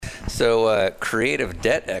So, creative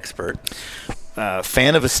debt expert.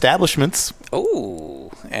 Fan of establishments.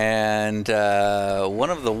 Oh, and one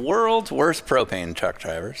of the world's worst propane truck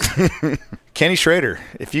drivers. Kenny Schrader,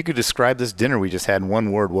 if you could describe this dinner we just had in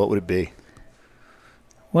one word, what would it be?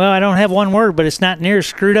 Well, I don't have one word, but it's not near as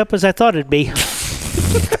screwed up as I thought it'd be.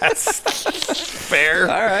 That's fair.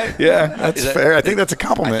 All right. Yeah, that's fair. I think that's a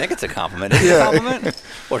compliment. I think it's a compliment. Is it a compliment?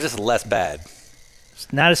 Or just less bad?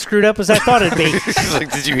 It's not as screwed up as I thought it'd be. She's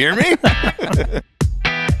like, did you hear me?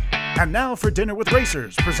 And now for Dinner with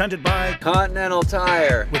Racers, presented by Continental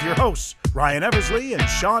Tire. with your hosts, Ryan Eversley and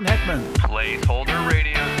Sean Heckman. Placeholder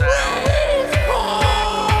radio sound.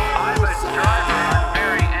 I'm a driver. I'm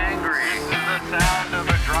very angry. This is the sound of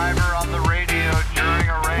a driver on the radio during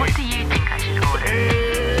a race. What do you think I should order?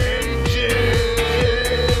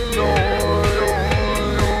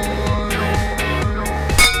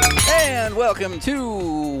 And welcome to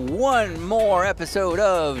one more episode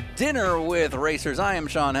of Dinner with Racers. I am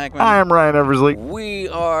Sean Heckman. I'm Ryan Eversley. We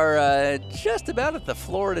are just about at the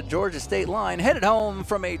Florida-Georgia state line, headed home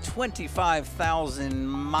from a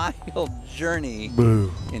 25,000-mile journey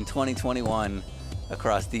in 2021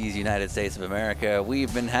 across these United States of America.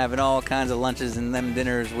 We've been having all kinds of lunches and them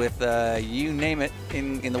dinners with you name it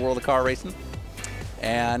in the world of car racing.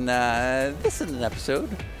 And this is an episode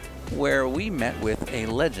where we met with a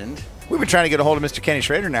legend. We've been trying to get a hold of Mr. Kenny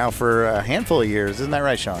Schrader now for a handful of years. Isn't that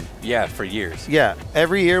right, Sean? Yeah, for years. Yeah.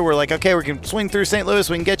 Every year we're like, okay, we can swing through St. Louis,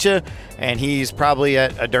 we can get you. And he's probably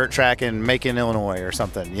at a dirt track in Macon, Illinois or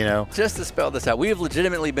something, you know? Just to spell this out, we have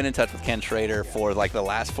legitimately been in touch with Ken Schrader for like the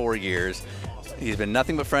last 4 years. He's been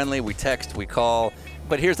nothing but friendly. We text, we call.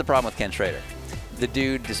 But here's the problem with Ken Schrader. The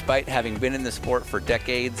dude, despite having been in the sport for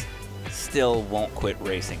decades, still won't quit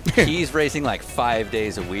racing. He's racing like 5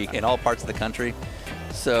 days a week in all parts of the country.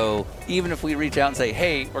 So even if we reach out and say,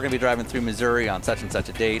 hey, we're going to be driving through Missouri on such and such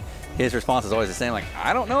a date, his response is always the same, like,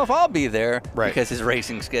 I don't know if I'll be there. Right. Because his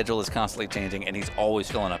racing schedule is constantly changing and he's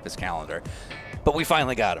always filling up his calendar. But we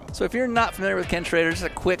finally got him. So if you're not familiar with Ken Schrader, just a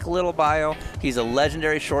quick little bio. He's a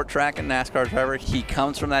legendary short track and NASCAR driver. He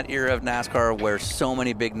comes from that era of NASCAR where so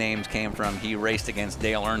many big names came from. He raced against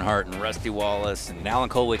Dale Earnhardt and Rusty Wallace and Alan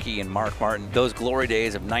Kulwicki and Mark Martin. Those glory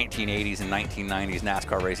days of 1980s and 1990s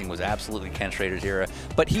NASCAR racing was absolutely Ken Schrader's era.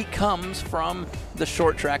 But he comes from the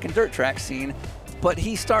short track and dirt track scene. But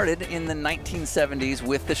he started in the 1970s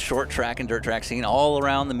with the short track and dirt track scene all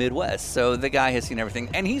around the Midwest. So the guy has seen everything,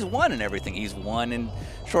 and he's won in everything. He's won in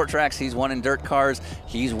short tracks, he's won in dirt cars,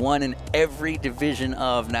 he's won in every division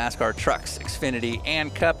of NASCAR trucks, Xfinity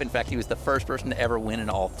and Cup. In fact, he was the first person to ever win in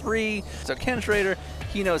all three. So Ken Schrader,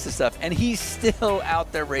 he knows his stuff, and he's still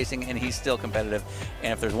out there racing, and he's still competitive.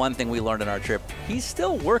 And if there's one thing we learned on our trip, he's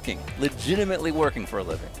still working, legitimately working for a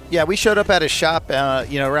living. Yeah, we showed up at his shop,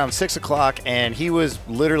 around 6 o'clock, and he was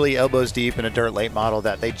literally elbows deep in a dirt late model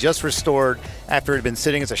that they just restored after it had been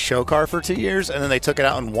sitting as a show car for 2 years, and then they took it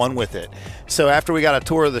out and won with it. So after we got a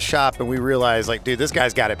tour of the shop, and we realized, like, dude, this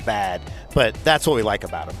guy's got it bad, but that's what we like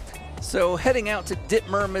about him. So heading out to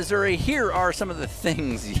Dittmer, Missouri, here are some of the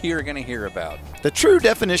things you're going to hear about. The true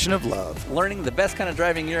definition of love. Learning the best kind of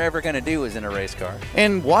driving you're ever going to do is in a race car.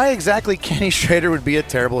 And why exactly Kenny Schrader would be a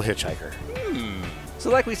terrible hitchhiker. So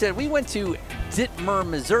like we said, we went to Dittmer,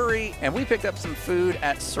 Missouri, and we picked up some food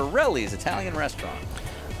at Sorelli's Italian restaurant.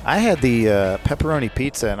 I had the pepperoni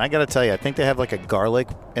pizza, and I got to tell you, I think they have like a garlic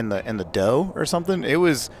in the dough or something. It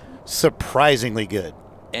was surprisingly good.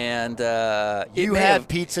 And you had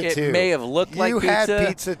pizza too. It may have looked like pizza. You had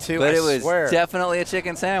pizza too, but I it was swear. Definitely a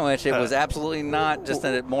chicken sandwich. It was absolutely not just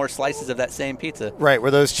more slices of that same pizza. Right, were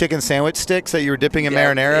those chicken sandwich sticks that you were dipping in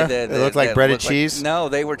marinara? They looked like breaded cheese? No,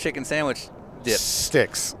 they were chicken sandwich dips.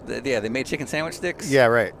 Sticks. Yeah, they made chicken sandwich sticks. Yeah,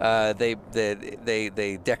 right. They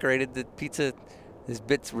decorated the pizza. This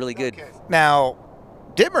bit's really good. Okay. Now,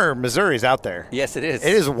 Dittmer, Missouri is out there. Yes, it is.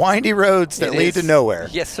 It is windy roads that lead to nowhere.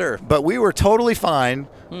 Yes, sir. But we were totally fine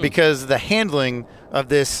because the handling of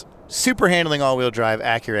this super handling all-wheel drive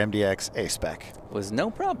Acura MDX A-Spec was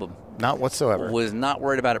no problem. Not whatsoever. Was not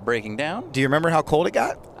worried about it breaking down. Do you remember how cold it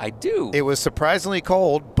got? I do. It was surprisingly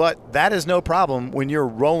cold, but that is no problem when you're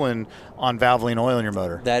rolling on Valvoline oil in your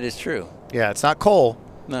motor. That is true. Yeah, it's not coal.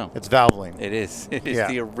 No. It's Valvoline. It is. It is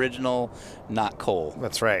the original, not coal.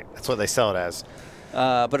 That's right. That's what they sell it as.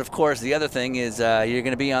 But, of course, the other thing is you're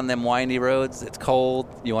going to be on them windy roads. It's cold.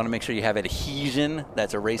 You want to make sure you have adhesion.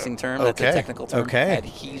 That's a racing term. That's a technical term. Okay.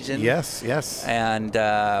 Adhesion. Yes, yes. And,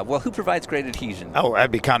 who provides great adhesion? Oh,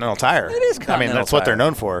 that'd be Continental Tire. It is Continental I mean, that's Tire. what they're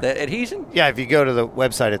known for. The adhesion? Yeah, if you go to the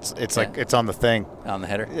website, it's like it's on the thing. On the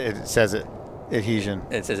header? It says it. Adhesion.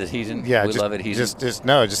 It says adhesion? Yeah. We love adhesion.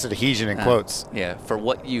 Just adhesion in quotes. Yeah, for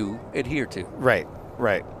what you adhere to. Right,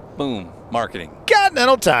 right. Boom. Marketing.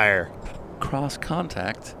 Continental Tire. Cross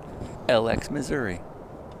Contact, LX, Missouri.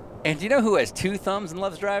 And do you know who has 2 thumbs and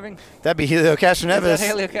loves driving? That'd be Helio Castroneves. Is that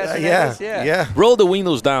Helio Castroneves? Yeah. Roll the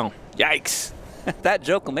windows down. Yikes. That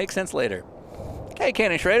joke will make sense later. Okay,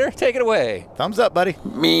 Kenny Schrader, take it away. Thumbs up, buddy.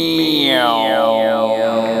 All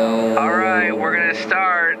right, we're going to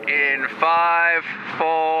start in 5,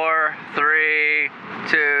 4, 3,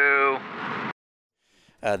 2.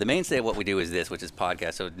 The mainstay of what we do is this, which is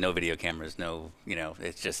podcast, so no video cameras,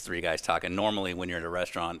 it's just 3 guys talking. Normally, when you're at a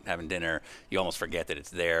restaurant having dinner, you almost forget that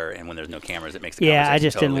it's there, and when there's no cameras, it makes the conversation I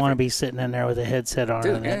just totally didn't want to different. be sitting in there with a headset on.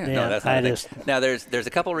 Dude, and no, that's not I the thing. just Now, there's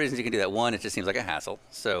a couple of reasons you can do that. One, it just seems like a hassle,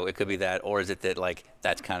 so it could be that, or is it that like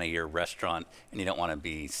that's kind of your restaurant, and you don't want to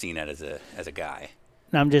be seen as a guy?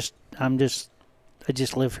 I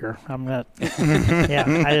just live here. I'm not.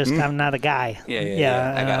 I'm not a guy.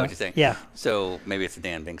 Yeah. I got what you're saying. Yeah. So maybe it's a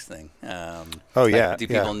Dan Binks thing. Oh, yeah. Do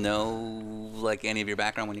people know like any of your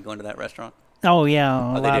background when you go into that restaurant? Oh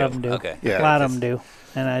yeah, a they lot do? of them do. Okay. Yeah. A lot of them do,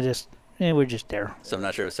 and we're just there. So I'm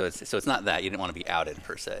not sure. So it's not that you didn't want to be outed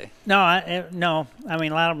per se. No. I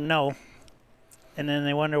mean, a lot of them know, and then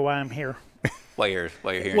they wonder why I'm here. While you're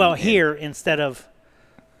here. Well, here instead of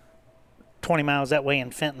 20 miles that way in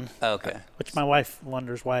Fenton. Okay. Which my wife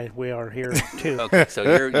wonders why we are here too. Okay. So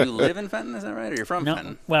you live in Fenton, is that right? Or you're from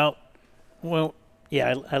Fenton? Well,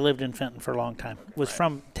 yeah. I lived in Fenton for a long time. Was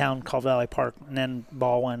from a town called Valley Park, and then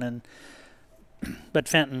Baldwin, but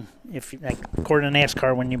Fenton. If according to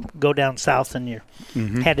NASCAR, when you go down south and you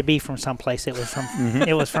had to be from someplace, it was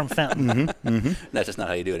from Fenton. That's just not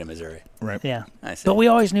how you do it in Missouri. Right. Yeah. I see. But we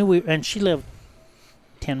always knew and she lived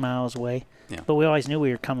 10 miles away. Yeah. But we always knew we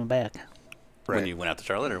were coming back. When you went out to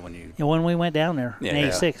Charlotte, or when you? And when we went down there in Yeah.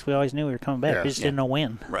 '86, we always knew we were coming back. Yeah. We just didn't know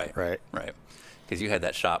when. Right. Because you had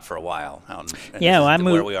that shop for a while. And I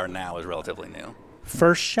moved. Where we are now is relatively new.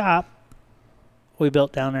 First shop we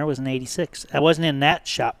built down there was in '86. I wasn't in that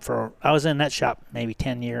shop I was in that shop maybe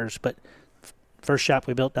 10 years, but first shop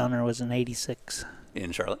we built down there was in '86.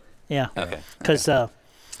 In Charlotte? Yeah. Okay. Because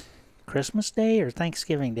Christmas Day or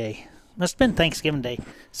Thanksgiving Day, must have been Thanksgiving Day.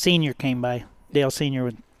 Senior came by. Dale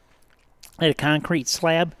Senior had a concrete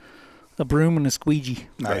slab, a broom, and a squeegee.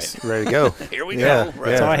 Nice. Right. Ready to go. Here we Yeah. go. Right.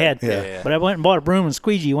 That's all I had. Yeah. But I went and bought a broom and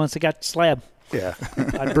squeegee once I got the slab. Yeah.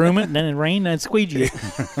 I'd broom it, and then it rained, and I'd squeegee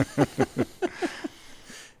it.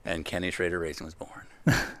 And Kenny Schrader Racing was born.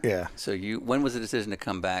 Yeah. So when was the decision to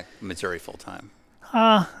come back Missouri full time?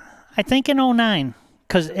 I think in '09,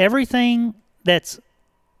 because everything the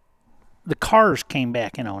cars came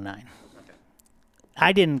back in '09. Okay.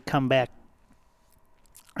 I didn't come back.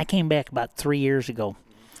 I came back about 3 years ago,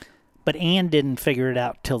 but Ann didn't figure it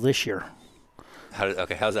out till this year.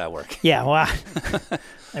 How's that work? Yeah, well,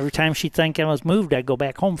 every time she'd think I was moved, I'd go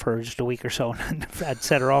back home for just a week or so, and I'd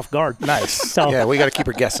set her off guard. Nice. So, yeah, we got to keep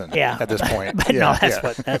her guessing. Yeah. At this point. But yeah.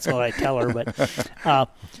 no, that's what I tell her.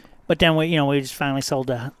 But then we just finally sold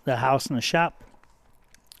the house and the shop,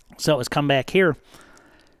 so it was come back here.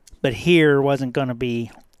 But here wasn't going to be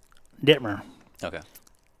Dittmer. Okay.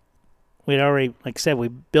 We'd already, like I said, we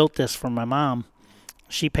built this for my mom.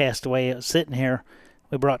 She passed away. It was sitting here.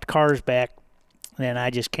 We brought the cars back. Then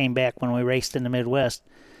I just came back when we raced in the Midwest.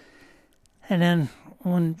 And then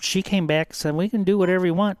when she came back, said, we can do whatever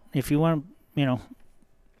you want. If you want,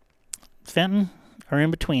 Fenton or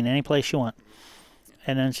in between, any place you want.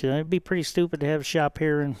 And then she said, it'd be pretty stupid to have a shop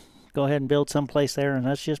here and go ahead and build someplace there, and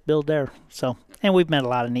let's just build there. So, and we've met a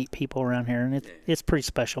lot of neat people around here, and it's pretty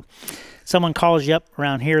special. Someone calls you up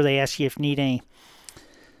around here, they ask you if you need any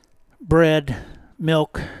bread,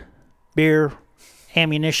 milk, beer,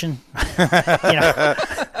 ammunition.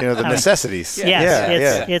 The necessities.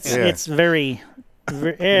 Yes, it's very,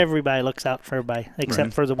 everybody looks out for everybody,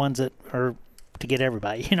 except for the ones that are to get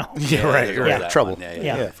everybody, Yeah, right. there's that Trouble. one.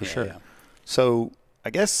 Yeah, for sure. Yeah. So I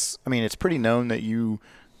guess, it's pretty known that you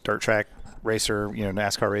dirt track racer,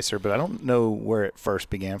 NASCAR racer, but I don't know where it first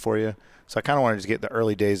began for you. So I kind of wanted to get the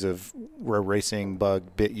early days of where racing bug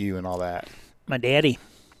bit you and all that. My daddy.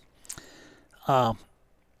 I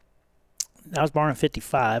was born in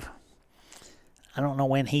 55. I don't know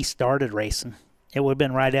when he started racing. It would have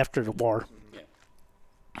been right after the war.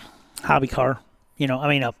 Hobby car.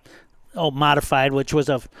 A old modified, which was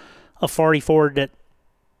a 40 Ford that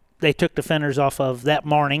they took the fenders off of that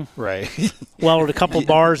morning. Right. Welded a couple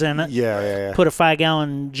bars in it. Yeah. Put a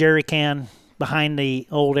 5-gallon jerry can behind the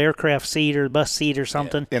old aircraft seat or bus seat or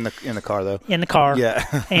something. In the car, though. In the car.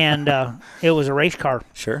 Yeah. And it was a race car.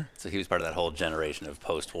 Sure. So he was part of that whole generation of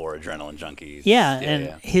post-war adrenaline junkies.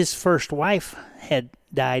 Yeah, his first wife had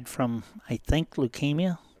died from, I think,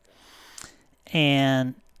 leukemia.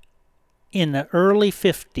 And in the early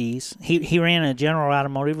 50s, he ran a General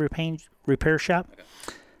Automotive repair shop,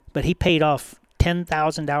 but he paid off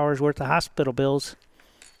 $10,000 worth of hospital bills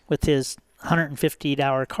with his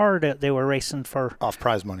 $150 car that they were racing for Off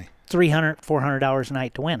prize money. $300, $400 a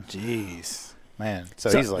night to win. Jeez, man. So,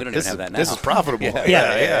 So he's we like, don't this even is, have that this now. is profitable.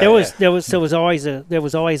 Yeah. There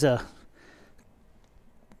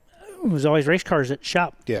was always race cars at the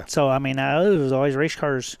shop. Yeah. So I mean, it was always race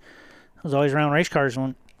cars. I was always around race cars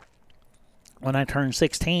when I turned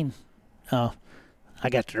 16. I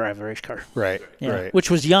got to drive a race car. Right, Yeah. right. Which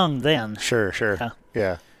was young then. Sure.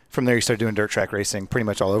 Yeah. From there, you start doing dirt track racing pretty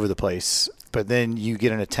much all over the place. But then you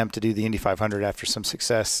get an attempt to do the Indy 500 after some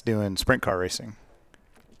success doing sprint car racing.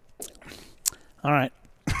 All right.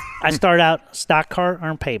 I started out stock car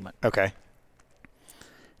on pavement. Okay.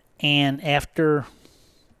 And after a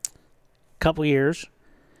couple years,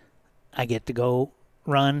 I get to go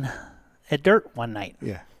run at dirt one night.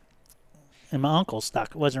 Yeah. And my uncle's stock.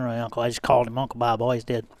 It wasn't really uncle. I just called him Uncle Bob. Always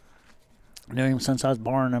did. Knew him since I was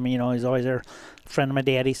born. I mean, he's always there. Friend of my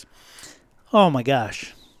daddy's. Oh, my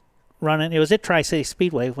gosh. Running. It was at Tri-City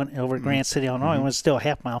Speedway over at Grant City, Illinois. It was still a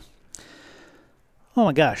half mile. Oh,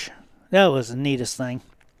 my gosh. That was the neatest thing.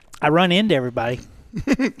 I run into everybody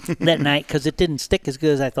that night because it didn't stick as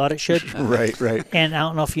good as I thought it should. Right. And I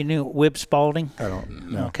don't know if you knew Wib Spalding. I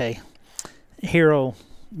don't know. Okay. Hero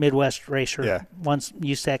Midwest racer. Yeah. Once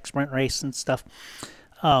USAC sprint race and stuff.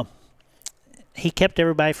 He kept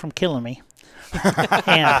everybody from killing me.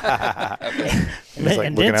 and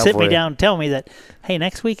looking didn't out sit for me you. down and tell me that, hey,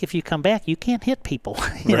 next week if you come back, you can't hit people.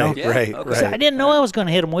 you know? Yeah, Right. okay. So I didn't know I was going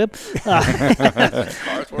to hit them, Wib.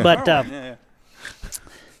 But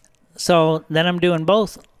so then I'm doing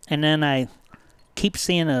both, and then I keep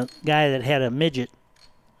seeing a guy that had a midget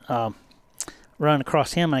run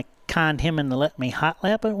across him. I conned him into letting me hot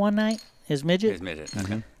lap it one night, his midget, His midget.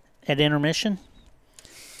 Okay. at intermission.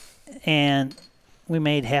 And we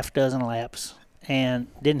made half a dozen laps and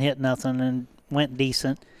didn't hit nothing and went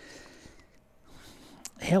decent.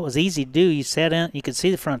 Hell, it was easy to do. You sat in, you could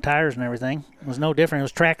see the front tires and everything. It was no different. It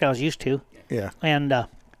was track I was used to. Yeah. And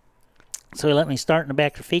so he let me start in the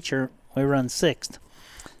back of the feature. We run sixth.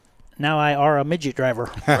 Now I are a midget driver.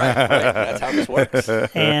 Right. That's how this works.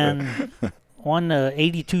 And won the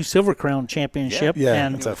 82 Silver Crown Championship. Yeah.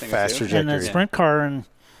 And, It's a thing fast to do. and the trajectory. sprint car. And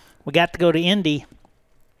we got to go to Indy.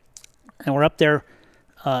 And we're up there.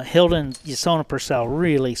 Hilton, Yasona Purcell,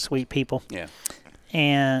 really sweet people. Yeah.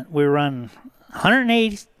 And we run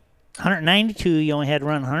 192. You only had to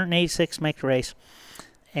run 186 to make the race.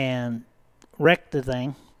 And wrecked the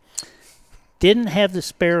thing. Didn't have the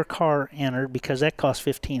spare car entered because that cost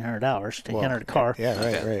 $1,500 to enter the car. Yeah,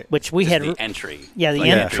 right, Okay. right. Which we Just had. the entry. Yeah, the Like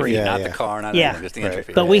entry. fee, Yeah, not yeah. the car, not Yeah. anything, just the entry Right.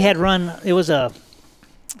 fee. But we had run. It was a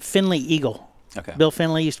Finley Eagle. Okay. Bill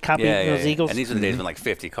Finley used to copy yeah, those Eagles. And these were the days when like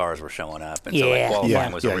 50 cars were showing up, and so Yeah. like qualifying Yeah,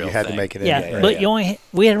 was yeah, a real you had thing. to make it in. Yeah, Right. but you only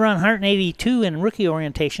we had to run 182 in rookie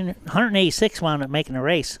orientation. 186 wound up making the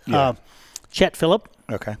race. Yeah. Chet Phillip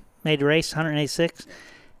Okay. made the race, 186,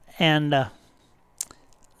 and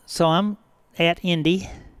so I'm at Indy,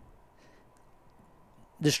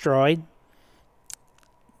 destroyed,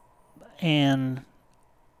 and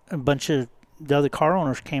a bunch of the other car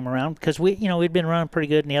owners came around because we'd been running pretty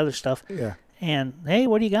good in the other stuff. Yeah. And hey,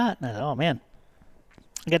 what do you got? And I said, oh man,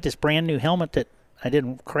 I got this brand new helmet that I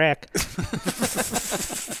didn't crack.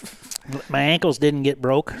 My ankles didn't get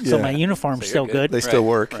broke, so Yeah. my uniform's So still you're good. They still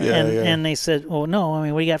work. right. Yeah, and yeah. and they said, well, no, I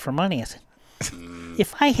mean, what do you got for money? I said,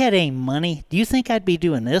 if I had any money, do you think I'd be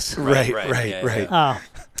doing this? right, right, right, yeah, right. yeah.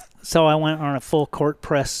 So I went on a full court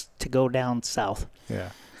press to go down south. Yeah.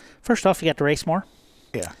 First off, you got to race more.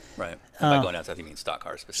 Yeah. Right. And by going outside, you mean stock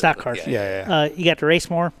cars specifically. Stock cars. Yeah, yeah. You got to race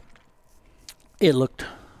more. It looked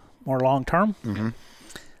more long term.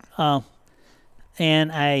 And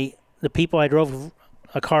the people I drove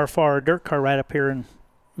a car for, a dirt car right up here in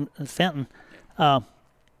Fenton,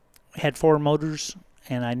 had Ford Motors,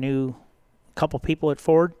 and I knew a couple people at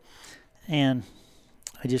Ford, and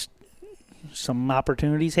some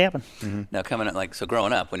opportunities happened. Now coming up, so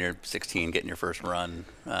growing up, when you're 16, getting your first run,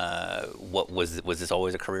 what was this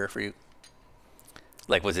always a career for you?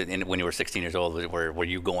 Like, was it when you were 16 years old? Were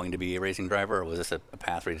you going to be a racing driver, or was this a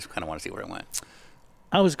path where you just kind of want to see where it went?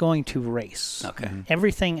 I was going to race. Okay.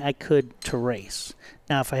 Everything I could to race.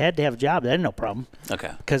 Now, if I had to have a job, that had no problem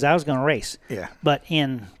Okay. because I was going to race. Yeah. But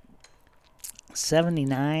in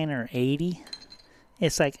 79 or 80,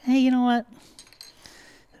 it's like, hey, you know what?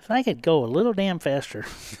 If I could go a little damn faster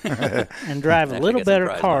and drive a Actually little get some better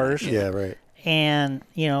prize cars money. Yeah, right. And,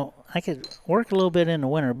 I could work a little bit in the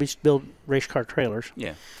winter, build race car trailers.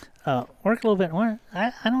 Yeah. Work a little bit in the winter.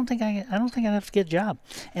 I don't think I'd have to get a job.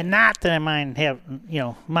 And not that I mind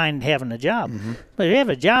having a job. But if you have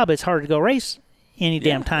a job, it's hard to go race any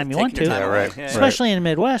damn time you want to. Time right. away. Especially in the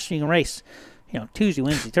Midwest, you can race, Tuesday,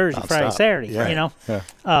 Wednesday, Thursday, Friday, Nonstop. Saturday, Yeah.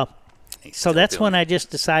 So Still that's doing when it. I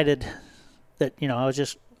just decided that, I was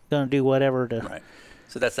just going to do whatever to. Right.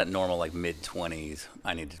 So that's that normal, like, mid-20s,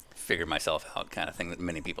 I need to figure myself out kind of thing that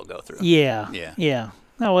many people go through. Yeah.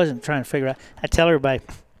 I wasn't trying to figure out. I tell everybody,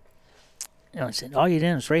 I said, all you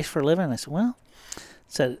did was race for a living? I said, well,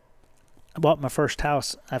 I bought my first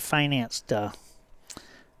house. I financed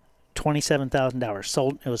 $27,000.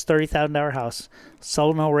 Sold. It was $30,000 house.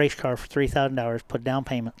 Sold an old race car for $3,000. Put down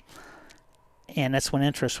payment, and that's when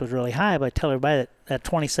interest was really high. But I tell everybody that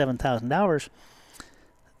 $27,000,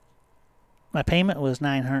 my payment was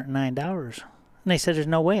 $909. And they said, there's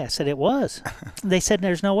no way. I said, it was. They said,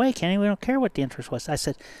 there's no way, Kenny. We don't care what the interest was. I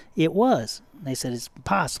said, it was. And they said, it's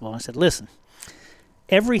impossible. I said, listen,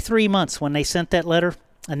 every 3 months when they sent that letter,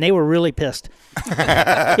 and they were really pissed,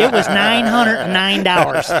 it was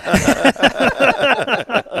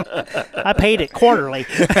 $909. I paid it quarterly.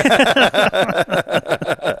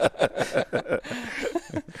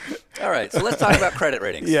 All right, so let's talk about credit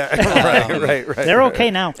ratings. Right. They're okay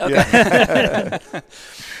now.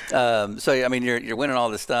 So I mean, you're winning all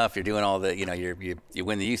this stuff. You're doing all the, you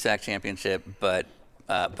win the USAC championship. But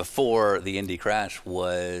before the Indy crash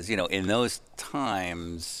was, in those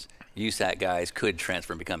times, USAC guys could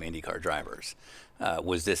transfer and become IndyCar drivers.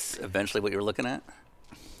 Was this eventually what you were looking at?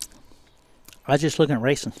 I was just looking at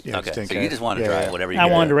racing. Yeah, Okay, just so in you case. just wanted to drive whatever you I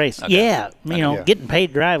could. wanted to race. Okay. Yeah, Yeah. getting paid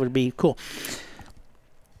to drive would be cool.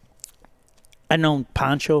 I've known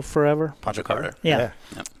Pancho forever. Pancho Carter. Yeah.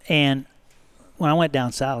 Yep. And when I went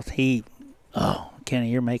down south, Kenny,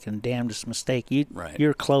 you're making the damnedest mistake. Right.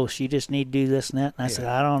 You're close. You just need to do this and that. And I said,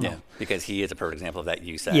 I don't know. Yeah, because he is a perfect example of that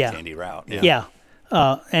USAC Yeah. to Indy route. Yeah.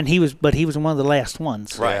 And he was one of the last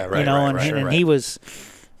ones. Right, right, and right, and right. he was,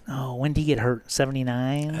 when did he get hurt?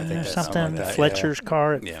 79 or that's something? something like that, Fletcher's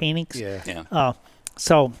car at Yeah. Phoenix. Yeah. Yeah.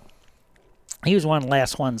 So he was one of the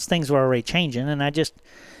last ones. Things were already changing, and I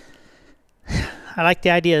like the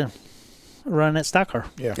idea of running that stock car.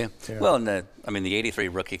 Yeah. Well, and the 83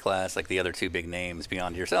 rookie class, like the other two big names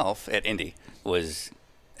beyond yourself at Indy, was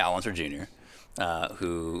Al Unser Jr.,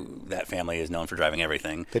 who that family is known for driving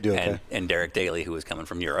everything. They do okay. And Derek Daly, who was coming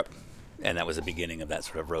from Europe. And that was the beginning of that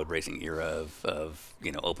sort of road racing era of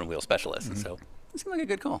open wheel specialists. And so it seemed like a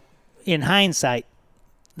good call. In hindsight,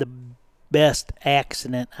 the best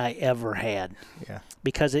accident I ever had. Yeah.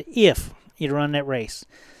 Because if you'd run that race,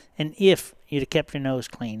 and if you'd have kept your nose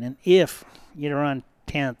clean, and if you'd have run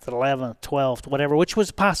 10th, 11th, 12th, whatever, which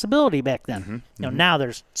was a possibility back then. Now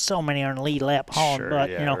there's so many on the lead lap hauling, Sure, but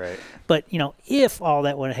yeah, right. but if all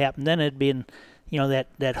that would have happened, then it'd been,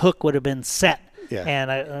 that hook would have been set. Yeah.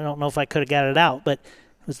 And I don't know if I could have got it out, but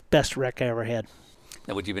it was the best wreck I ever had.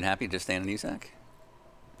 Now, would you have been happy just staying in USAC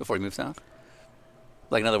before you moved south?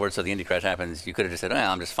 Like, in other words, so the Indy crash happens, you could have just said,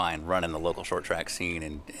 I'm just fine running the local short track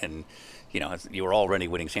scene, and you were already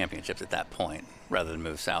winning championships at that point rather than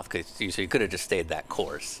move south. So you could have just stayed that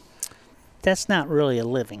course. That's not really a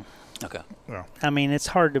living. Okay. I mean, it's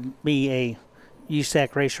hard to be a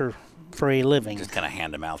USAC racer for a living. Just kind of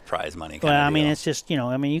hand-to-mouth prize money. Well, I mean, deal. it's just,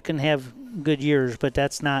 you can have good years, but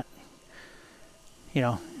that's not,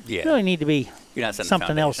 Yeah. you really need to be You're not setting the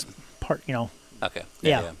something else foundation. Okay.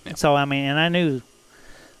 Yeah. So, I mean, and I knew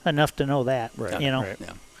enough to know that, Right. Right. Yeah.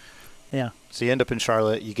 Yeah. So you end up in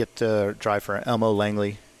Charlotte. You get to drive for Elmo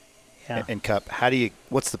Langley Yeah. and Cup.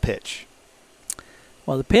 What's the pitch?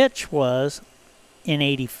 Well, the pitch was in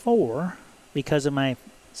 84 because of my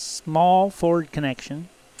small Ford connection.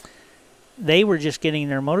 They were just getting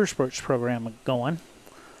their motorsports program going,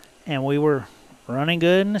 and we were running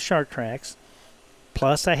good in the short tracks.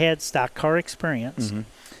 Plus, I had stock car experience.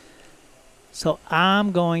 So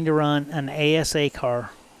I'm going to run an ASA car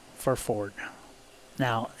for Ford.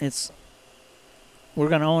 Now, we're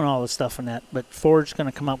going to own all the stuff in that, but Ford's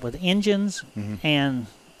going to come up with engines and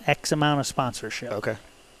X amount of sponsorship. Okay.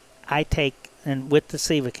 I take, and with the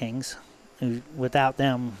Siva Kings, who, without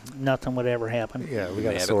them, nothing would ever happen. Yeah, we We got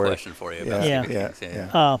a have a story. question for you Yeah. about Yeah. Stevie Kings.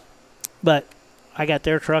 Yeah. But I got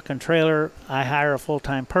their truck and trailer. I hire a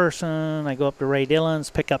full-time person. I go up to Ray Dillon's,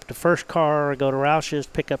 pick up the first car. I go to Roush's,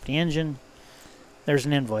 pick up the engine. There's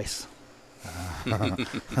an invoice.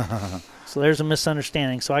 So there's a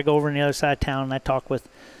misunderstanding. So I go over on the other side of town, and I talk with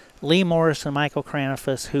Lee Morris and Michael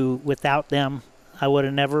Cranifus, who, without them, I would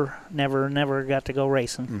have never got to go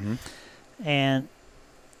racing. And,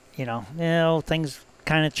 things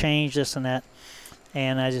kind of changed this and that.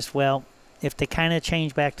 And I just, well, if they kind of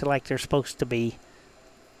change back to like they're supposed to be,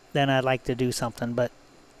 then I'd like to do something. But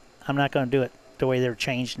I'm not going to do it the way they're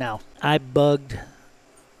changed now. I bugged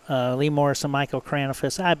Lee Morris and Michael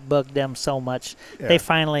Kranofis. I bugged them so much. Yeah.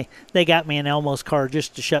 They got me in Elmo's car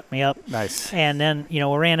just to shut me up. Nice. And then, we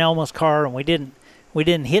ran Elmo's car and we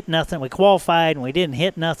didn't hit nothing. We qualified and we didn't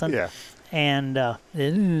hit nothing. Yeah. And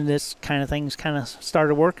this kind of things kind of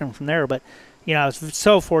started working from there. But, I was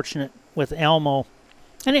so fortunate with Elmo.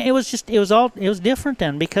 And it was different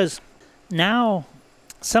then, because now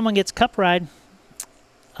someone gets cup ride,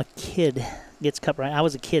 a kid gets cup ride. I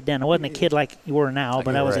was a kid then. I wasn't a kid like you were now,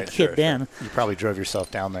 but I was a kid then. You probably drove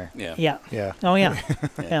yourself down there. Yeah. Yeah. Yeah. Oh, yeah.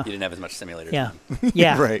 Yeah. You didn't have as much simulators. Yeah.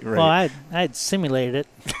 Yeah. Right. Well, I had simulated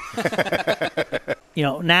it.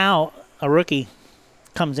 Now a rookie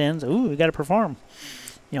comes in, says, ooh, we got to perform.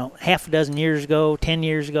 Half a dozen years ago, 10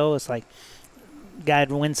 years ago, it's like guy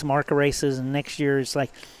would win some ARCA races, and next year it's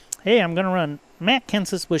like, hey, I'm going to run Matt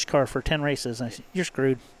Kenseth's Busch car for 10 races. And I said, you're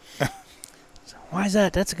screwed. So, why is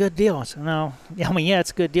that? That's a good deal. I said, no. Yeah,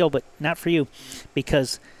 it's a good deal, but not for you,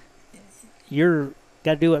 because you're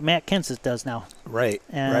got to do what Matt Kenseth does now. Right.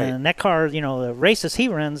 And that car, the races he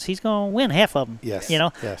runs, he's going to win half of them. Yes.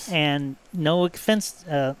 Yes. And no offense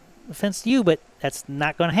to you, but that's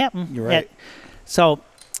not going to happen. You're right. So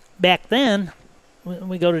back then, when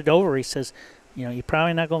we go to Dover, he says, you're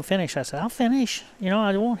probably not going to finish. I said, I'll finish.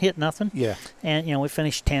 I won't hit nothing. Yeah. And, we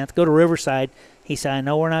finished 10th. Go to Riverside. He said, I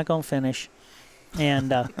know we're not going to finish.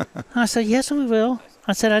 And I said, yes, we will.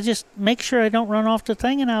 I said, I just make sure I don't run off the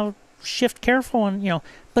thing, and I'll shift careful. And,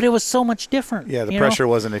 but it was so much different. Yeah, the pressure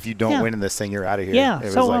wasn't, if you don't win in this thing, you're out of here. Yeah. It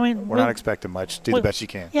was So, like, we're not expecting much. Do the best you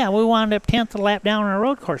can. Yeah, we wound up 10th a lap down on a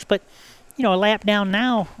road course. But, a lap down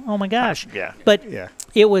now, oh, my gosh. Yeah. But Yeah.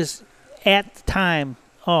 it was, at the time,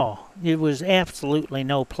 it was absolutely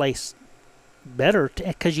no place better,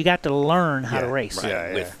 because you got to learn how to race. Right,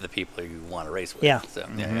 Yeah, with the people you want to race with. Yeah. So,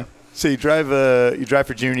 So you drive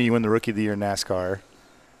for junior, you win the Rookie of the Year in NASCAR.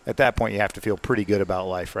 At that point, you have to feel pretty good about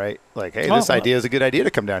life, right? Like, hey, this idea is a good idea to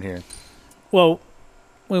come down here. Well,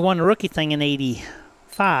 we won the rookie thing in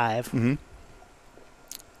 85. Mm-hmm.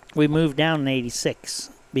 We moved down in 86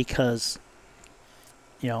 because,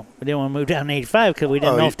 we didn't want to move down in 85 because we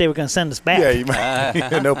didn't know if they were going to send us back. Yeah, you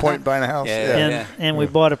might. No point in buying a house. And we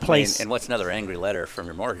bought a place. And what's another angry letter from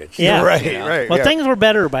your mortgage? Yeah. Right, right. Well, things were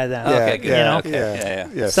better by then. Okay, good.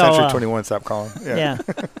 Yeah. So, Century 21 stopped calling. Yeah.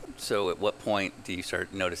 So at what point do you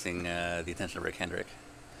start noticing the attention of Rick Hendrick?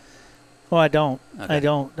 Well, I don't. Okay. I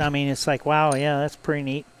don't. I mean, it's like, wow, yeah, that's pretty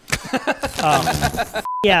neat.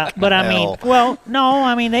 Yeah, but I mean, well, no,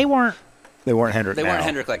 I mean, they weren't. They weren't Hendrick They now. weren't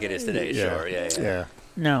Hendrick like it is today, sure. Yeah.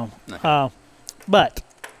 No. Okay. But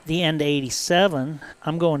the end of 87,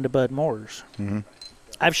 I'm going to Bud Moore's. Mm-hmm.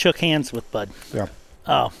 I've shook hands with Bud.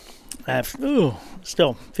 Yeah.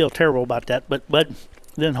 Still feel terrible about that, but Bud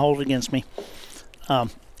didn't hold it against me.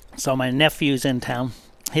 So my nephew's in town.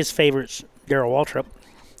 His favorite's Darrell Waltrip.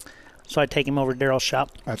 So I take him over to Darrell's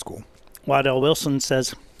shop. That's cool. Waddell Wilson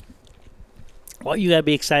says, well, you got to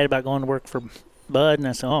be excited about going to work for Bud. And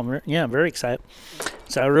I said, I'm very excited.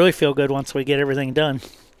 So I really feel good once we get everything done.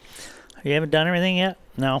 You haven't done everything yet?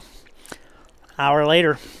 No. Hour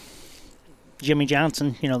later, Jimmy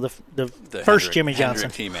Johnson, the first Hendrick, Jimmy Johnson.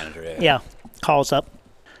 Hendrick team manager, Yeah, calls up.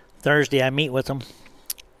 Thursday, I meet with him.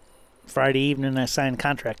 Friday evening, I sign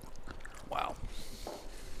contract. Wow.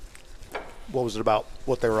 What was it about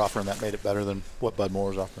what they were offering that made it better than what Bud Moore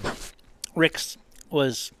was offering? Rick's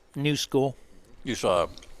was new school. You saw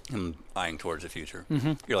him eyeing towards the future.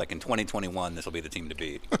 Mm-hmm. You're like, in 2021, this will be the team to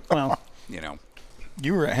beat. Well,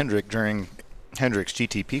 You were at Hendrick during Hendrick's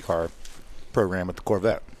GTP car program with the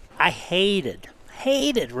Corvette. I hated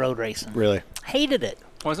road racing. Really? Hated it.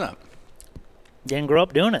 Why's that? Didn't grow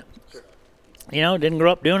up doing it. Didn't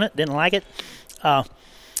grow up doing it. Didn't like it.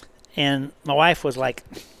 And my wife was like,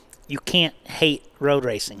 you can't hate road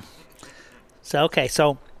racing. So,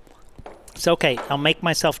 it's okay. I'll make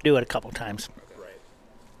myself do it a couple times.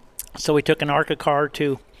 So we took an ARCA car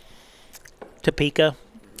to Topeka,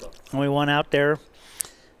 and we went out there.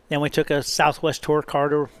 Then we took a Southwest Tour car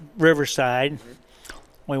to Riverside.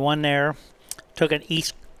 We won there. Took an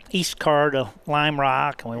East car to Lime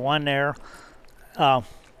Rock, and we won there.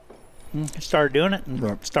 Started doing it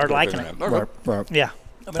and started liking it. Right. Yeah.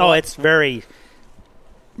 It's very,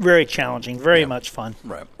 very challenging, very much fun.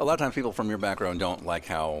 Right. A lot of times people from your background don't like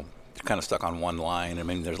how you're kind of stuck on one line. I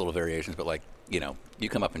mean, there's little variations, but you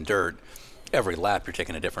come up in dirt, every lap you're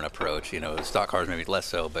taking a different approach. Stock cars maybe less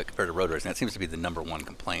so, but compared to road racing, that seems to be the number one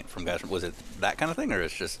complaint from guys. Was it that kind of thing, or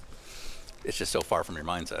it's just so far from your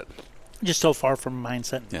mindset? just so far from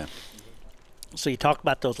mindset. Yeah. So you talk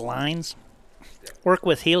about those lines. Work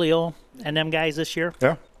with Helio and them guys this year.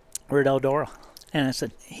 Yeah. We're at Eldora. And I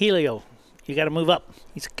said, Helio, you got to move up.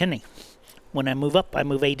 He said, Kenny, when I move up, I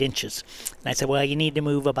move 8 inches. And I said, well, you need to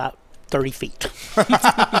move about 30 feet.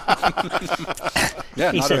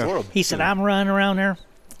 Yeah, He not said, in the world. he said, I'm running around there,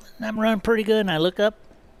 and I'm running pretty good. And I look up,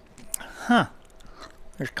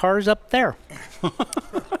 there's cars up there.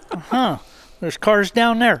 There's cars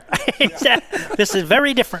down there. He said, this is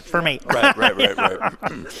very different for me. Right.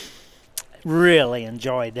 Really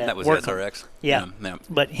enjoyed that. That was working. SRX. Yeah. Yeah.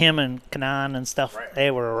 But him and Kanan and stuff, they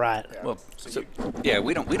were a riot. Well, so, yeah,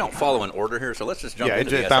 we don't follow an order here, so let's just jump Yeah,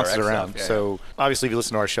 into it the bounces SRX around. stuff. Yeah, So obviously, if you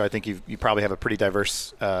listen to our show, I think you probably have a pretty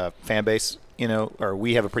diverse fan base. Or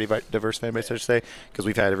we have a pretty diverse fan base, I should say, because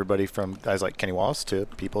we've had everybody from guys like Kenny Wallace to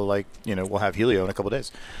people like we'll have Helio in a couple of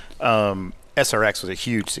days. SRX was a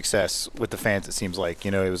huge success with the fans. It seems like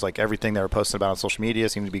it was like everything they were posting about on social media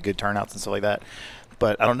seemed to be good turnouts and stuff like that.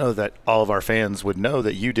 But I don't know that all of our fans would know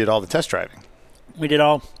that you did all the test driving. We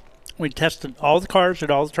tested all the cars at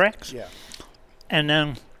all the tracks. Yeah. And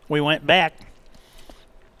then we went back,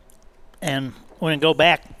 and when we go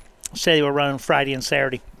back, say they were running Friday and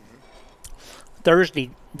Saturday. Thursday,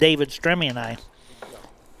 David Stremme and I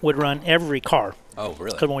would run every car. Oh,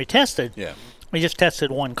 really? Because when we tested, Yeah. we just tested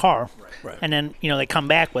one car. Right. And then, they come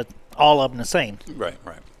back with all of them the same. Right.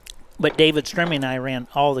 But David Stremme and I ran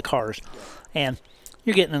all the cars. And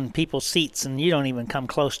you're getting in people's seats, and you don't even come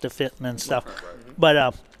close to fitting and stuff.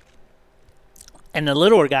 But, and the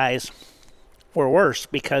littler guys were worse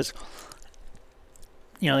because,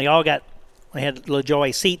 they had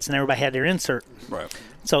LaJoy seats, and everybody had their insert. Right.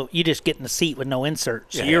 So you just get in the seat with no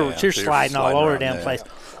insert. So Yeah, you're yeah. So you're sliding all sliding over around, the damn yeah, place.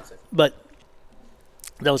 But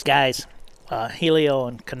those guys, Helio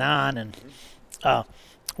and Kanan and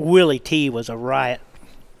Willie T was a riot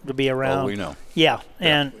to be around. Oh, we know. Yeah,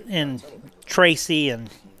 and Tracy and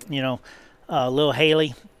Lil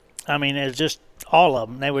Haley. I mean, it's just all of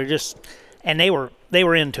them. They were just, and they were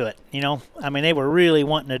into it. I mean, they were really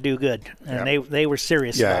wanting to do good, and they were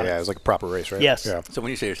serious about Yeah, it. it was like a proper race, right? Yes. Yeah. So when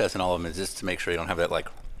you say you're testing all of them, is this to make sure you don't have that like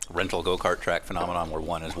rental go-kart track phenomenon where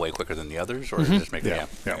one is way quicker than the others, or is it just make Yeah.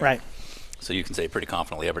 Right. So you can say pretty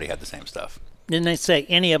confidently everybody had the same stuff. Didn't they say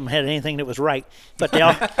any of them had anything that was right? But they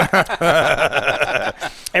all,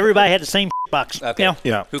 everybody had the same box. Okay.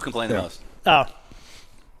 Yeah. Who complained the most?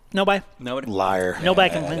 Nobody. Nobody. Liar.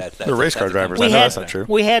 Nobody complained. The race car drivers. I We know had that's not true.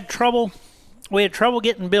 we had trouble. We had trouble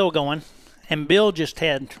getting Bill going, and Bill just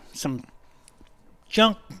had some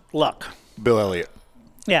junk luck. Bill Elliott.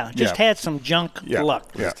 Yeah, just Yeah. had some junk Yeah. luck.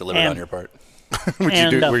 Yeah. Just delivered on And- your part. Were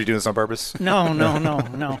And, you doing this on purpose? No.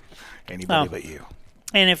 Anybody but you.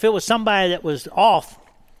 And if it was somebody that was off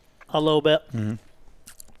a little bit,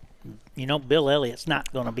 Bill Elliott's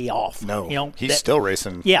not going to be off. No. He's that- still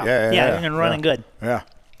racing. Yeah, and running good. Yeah.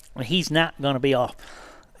 He's not going to be off.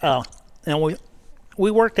 And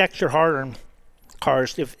we worked extra hard on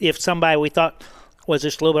cars. If somebody we thought was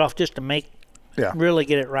just a little bit off, just to really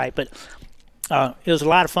get it right. But it was a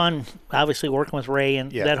lot of fun, obviously, working with Ray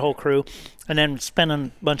and that whole crew, and then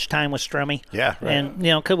spending a bunch of time with Stremme. Yeah, right. And,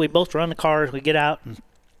 because we both run the cars, we get out, and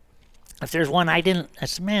if there's one I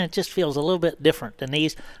said, man, it just feels a little bit different than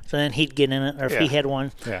these. So then he'd get in it, or if he had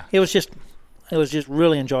one. Yeah. It was just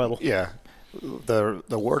really enjoyable. Yeah. The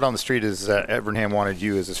word on the street is that Evernham wanted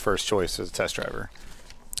you as his first choice as a test driver.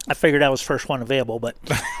 I figured I was first one available, but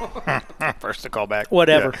First to call back.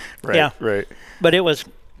 whatever. Yeah. Right. Yeah. Right. But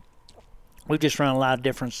we just run a lot of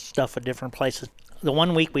different stuff at different places. The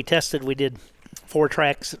 1 week we tested, we did 4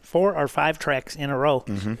 or 5 tracks in a row.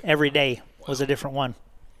 Mm-hmm. Every day was a different one.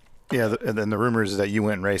 Yeah. And then the rumors is that you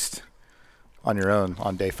went and raced on your own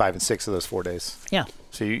on day 5 and 6 of those 4 days. Yeah.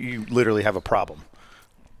 So you literally have a problem.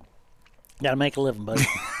 Got to make a living, buddy.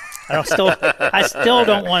 I still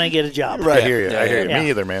don't want to get a job. Right. I hear you. Yeah, I hear yeah, you. yeah. Me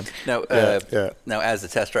either, man. Now, Yeah. now, as the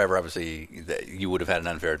test driver, obviously, you would have had an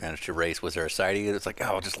unfair advantage to race. Was there a side of you that's like,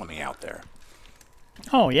 oh, just let me out there?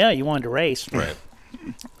 Oh, yeah, you wanted to race. Right.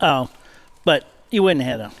 But you wouldn't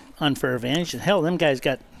have had an unfair advantage. Hell, them guys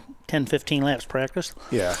got 10, 15 laps practice.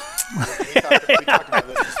 Yeah. we talked about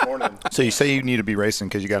this morning. So you say you need to be racing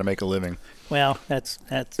because you got to make a living. Well, that's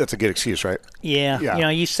That's a good excuse, right? yeah. Yeah.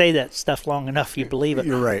 You say that stuff long enough, you believe it.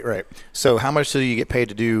 You're right. Right. So how much do you get paid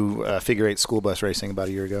to do figure 8 school bus racing about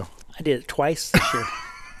a year ago? I did it twice this year.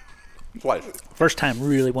 Why? First time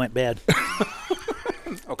really went bad.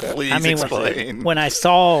 Okay. Please I mean, explain. when I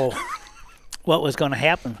saw what was going to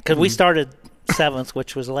happen, because we started 7th,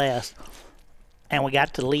 which was last, and we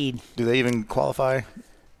got to lead. Do they even qualify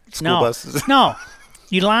school No, buses? no,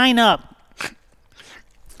 you line up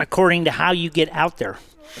according to how you get out there.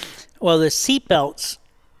 Well, the seat belts,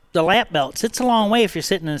 the lap belts, it's a long way if you're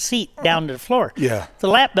sitting in a seat down to the floor. Yeah. The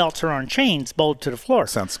lap belts are on chains bolted to the floor.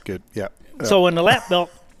 Sounds good. Yeah. So when the lap belt,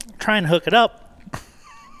 trying to hook it up,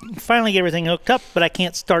 finally get everything hooked up, but I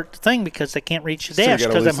can't start the thing because I can't reach the So you dash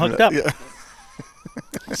gotta because I'm loosen hooked it up.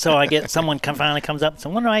 Yeah. So I get someone finally comes up and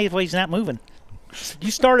says, why he's not moving? I said, you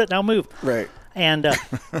start it and I'll move. Right. And it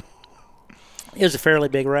was a fairly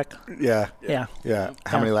big wreck. Yeah. Yeah. Yeah.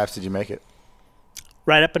 How many laps did you make it?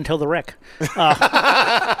 Right up until the wreck.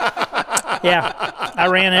 Yeah, I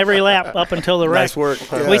ran every lap up until the wreck. Nice work.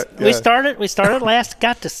 We started last,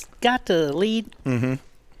 got to lead, and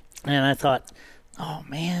I thought, oh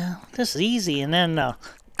man, this is easy. And then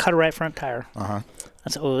cut a right front tire. I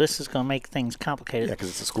said, oh, this is going to make things complicated. Yeah, because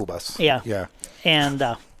it's a school bus. Yeah. Yeah. And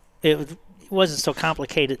it wasn't so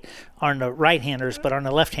complicated on the right-handers, but on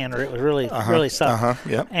the left-hander, it was really sucked.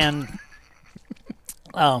 Yep. And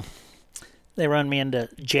they run me into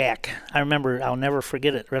Jack. I remember, I'll never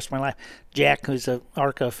forget it the rest of my life. Jack, who's a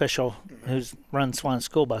ARCA official who runs one of the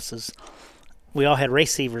school buses. We all had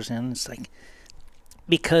receivers in. It's like,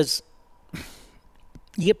 because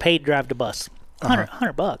you get paid to drive the bus.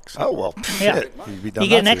 $100. Oh, well, Yeah. shit. You'd be dumb You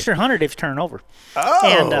get not an to. extra 100 if you turn over. Oh,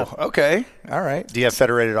 And, okay. All right. Do you have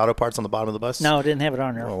Federated Auto Parts on the bottom of the bus? No, I didn't have it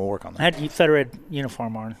on there. Well, we'll work on I that. had Federated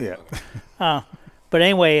uniform on. Yeah. But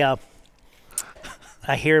anyway,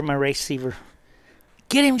 I hear my receiver,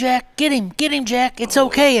 get him, Jack, get him, Jack. It's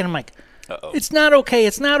okay. And I'm like, it's not okay.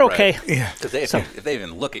 It's not okay. Yeah. Because if they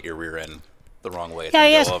even look at your rear end the wrong way, it's Yeah,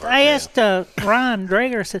 gonna go over. I asked Ron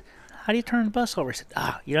Drager, I said, how do you turn the bus over? He said,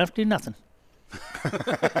 you don't have to do nothing.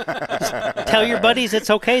 Just tell your buddies it's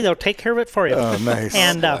okay. They'll take care of it for you. Oh, nice.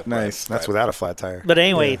 And nice. That's without a flat tire. But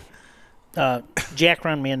anyway, Jack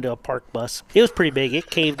run me into a park bus. It was pretty big. It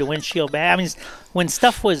caved the windshield back. I mean, when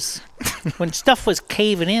stuff was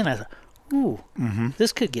caving in, I thought, ooh,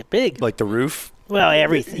 this could get big. Like the roof? Well,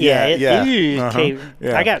 everything. Yeah, It yeah. caved.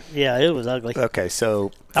 Yeah. It was ugly. Okay,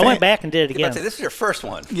 so I went back and did it I'd again. say this is your first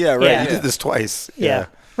one. Yeah, right. Yeah. You did this twice. Yeah.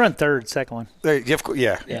 Run third, second one.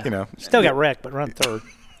 Yeah. Yeah. You know. Still got wrecked, but run third.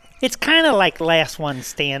 It's kind of like last one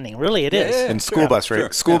standing. Really, it is. In school bus race.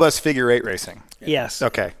 sure. School bus figure eight racing. Yes.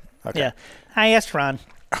 Okay. Yeah. I asked Ron.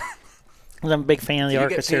 'Cause I'm a big fan of the Do you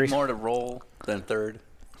ARCA get paid series. more to roll than third?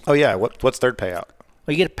 Oh yeah, what's third payout?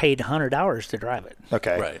 Well, you get paid $100 to drive it.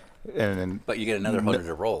 Okay. Right. And then But you get another 100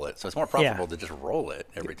 to roll it, so it's more profitable to just roll it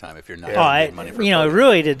every time if you're not Oh, getting money for third.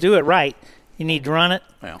 really, to do it right, you need to run it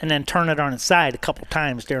Yeah. and then turn it on its side a couple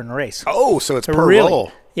times during the race. Oh, so it's So per really,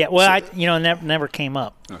 roll. Yeah. Well, never came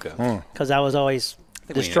up Okay. because I was always I think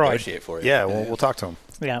we can destroyed. negotiate for you. yeah, we'll talk to him.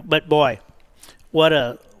 Yeah, but boy, what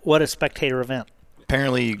a spectator event.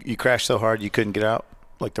 Apparently you crashed so hard you couldn't get out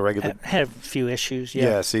like the regular. Had a few issues. Yeah,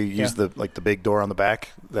 Yeah. so you use the big door on the back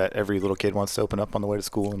that every little kid wants to open up on the way to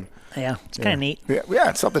school, and Yeah, it's kind of neat. Yeah,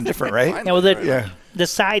 it's something different, right? Yeah, well, Yeah. the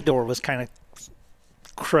side door was kind of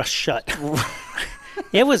crushed shut.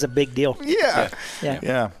 It was a big deal. Yeah. Yeah.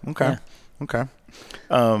 yeah, okay, okay.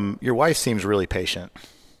 Your wife seems really patient.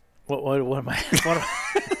 What am I?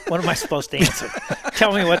 What am I supposed to answer?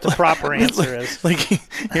 Tell me what the proper answer is. Like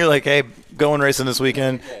you're like, hey, going racing this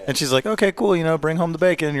weekend, and she's like, okay, cool, bring home the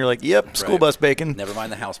bacon. And you're like, yep, school Right. bus bacon. Never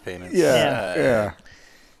mind the house payments. Yeah. Yeah.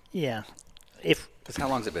 Yeah. If Because how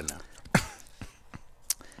long's it been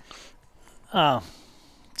now?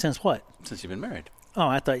 since what? Since you've been married. Oh,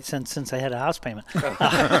 I thought since I had a house payment.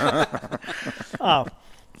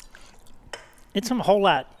 It's a whole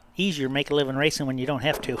lot easier to make a living racing when you don't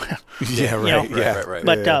have to. Yeah. Right. know, Yeah. Right.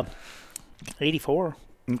 But 84.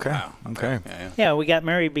 Okay. Okay. Yeah. Yeah, we got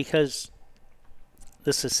married because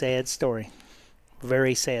this is a sad story.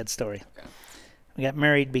 Very sad story. We got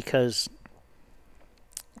married because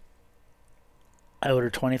I owed her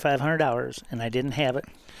 $2,500 and I didn't have it.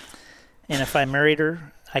 And if I married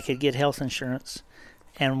her, I could get health insurance.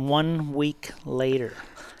 And 1 week later,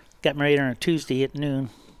 got married on a Tuesday at noon,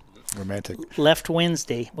 Romantic. left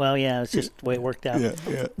Wednesday. Well, yeah, it's just the way it worked out. Yeah.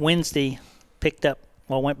 Yeah. Wednesday,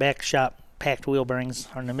 went back to shop, packed wheel bearings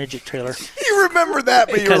on the midget trailer. You remember that,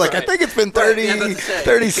 but you were Because- like, I think it's been 30, yeah, that's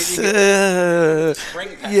it.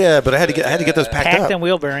 30. Yeah, but I had to get those packed Packed up. them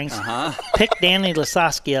wheel bearings. Picked Danny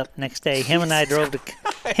Lasowski up next day. Him and I drove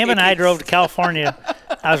to California.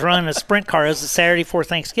 I was running a sprint car. It was a Saturday before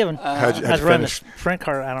Thanksgiving. How'd you I was running a finish? sprint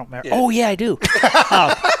car. I don't remember. Oh yeah, I do.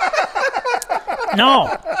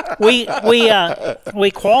 No, we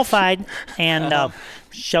qualified, and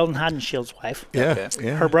Sheldon Hodenshield's wife, Yeah.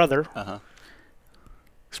 Yeah. her brother,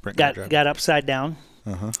 Sprint car driver. got upside down.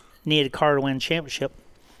 Needed a car to win championship,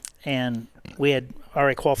 and we had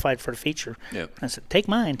already qualified for the feature. Yep. I said, take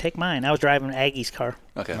mine. I was driving Aggie's car,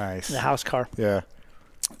 Okay. Nice. the house car. Yeah.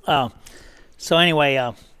 So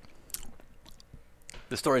anyway,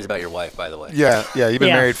 The story's about your wife, by the way. Yeah. You've been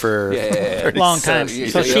Yeah. married for long time.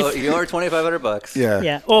 So you owe her $2,500. Yeah.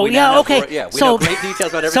 Yeah. Oh, We now yeah. know Okay. we so know great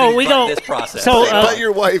details about everything we but go this process. So About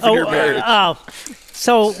your wife and your marriage.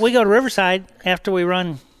 So we go to Riverside after we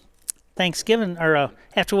run Thanksgiving, or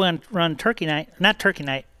after we run Turkey Night. Not Turkey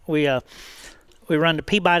Night. We run the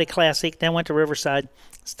Peabody Classic, then went to Riverside,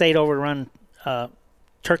 stayed over to run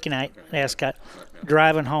Turkey Night at Ascot,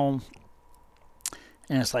 driving home,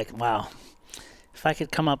 and it's like, wow. If I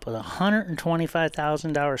could come up with a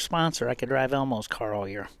 $125,000 sponsor, I could drive Elmo's car all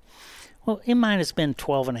year. Well, it might have been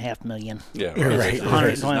 $12.5 million. Yeah, Right.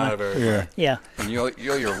 It's not a very, Yeah. Yeah. And you owe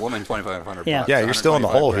your woman $2,500. Yeah. Yeah, you're still in the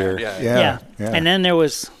hole $125,000. here. Yeah. Yeah. And then there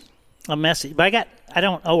was a message, but I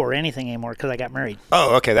don't owe her anything anymore because I got married.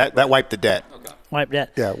 Oh, okay. That wiped the debt. Wiped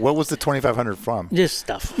that. Yeah. What was the $2,500 from? Just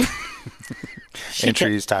stuff.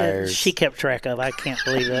 Entries, tires. She kept track of. I can't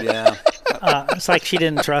believe it. Yeah. It's like she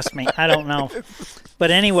didn't trust me. I don't know. But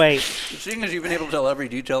anyway, Seeing as you've been able to tell every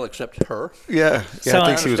detail except her. Yeah. So, I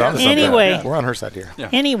think she was on to something. anyway- We're on her side here. Yeah.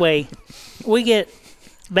 anyway, we get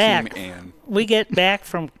back. Team Ann. We get back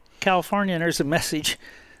from California, and there's a message.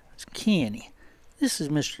 It's Kenny. This is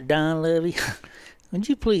Mr. Don Levy. Would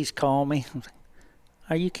you please call me? I was like,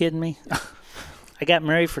 are you kidding me? I got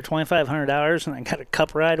married for $2,500, and I got a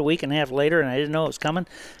cup ride a week and a half later, and I didn't know it was coming.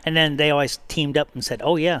 And then they always teamed up and said,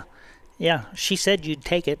 oh, yeah, she said you'd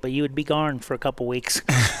take it, but you would be gone for a couple weeks.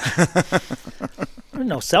 There's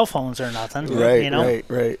no cell phones or nothing. Right. you know?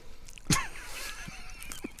 Right.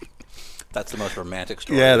 That's the most romantic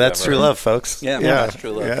story. Yeah, we've that's ever true heard. love, folks. Yeah, Yeah. that's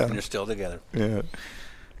true love. Yeah. And you're still together. Yeah.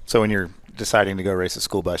 So when you're deciding to go race a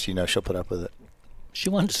school bus, you know she'll put up with it. She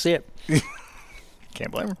wanted to see it.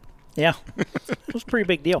 Can't blame her. Yeah. It was a pretty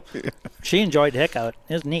big deal. She enjoyed the heck out of it.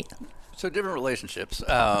 It was neat. So different relationships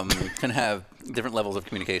can have different levels of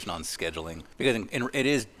communication on scheduling, because it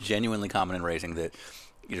is genuinely common in racing that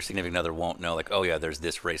your significant other won't know, like, oh yeah, there's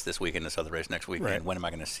this race this weekend, this other race next weekend. Right. When am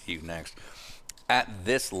I going to see you next? At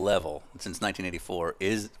this level, since 1984,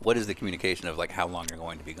 what is the communication of like how long you're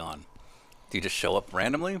going to be gone? Do you just show up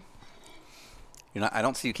randomly? I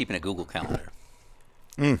don't see you keeping a Google calendar.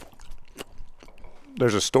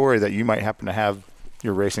 There's a story that you might happen to have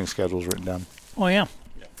your racing schedules written down. Oh, yeah.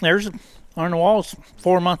 There's on the walls,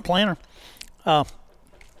 4-month planner. Are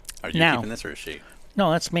you Now. keeping this, or is she?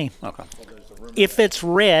 No, that's me. Okay. If it's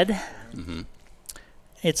red,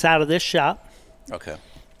 it's out of this shop. Okay.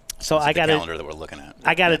 So This is I the got calendar to that we're looking at.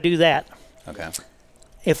 I got to do that. Okay.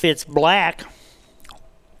 If it's black,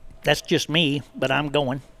 that's just me, but I'm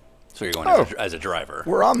going. So you're going as a driver.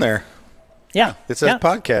 We're on there. Yeah. It says yeah.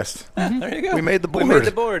 podcast. There you go. We made the We made board.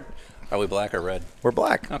 the board. Are we black or red? We're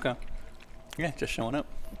black. Okay. Yeah, just showing up.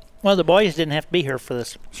 Well, the boys didn't have to be here for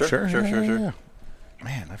this. Sure. Yeah.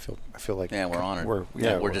 Man, I feel like Yeah, we're honored.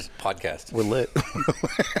 We're just podcasting. we're lit.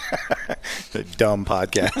 The dumb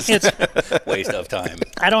podcast. It's Waste of time.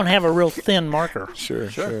 I don't have a real thin marker. Sure.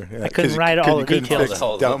 Yeah. I couldn't 'Cause write you all the couldn't details. fix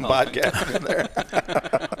All the- dumb all the- podcast in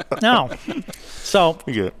there. No. So,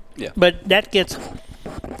 You get it. Yeah. but that gets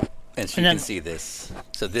And she and then- can see this.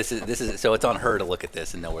 So this is so it's on her to look at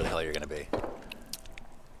this and know where the hell you're going to be.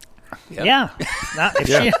 Yep. yeah. Not, if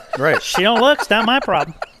Yeah, right. she don't look, it's not my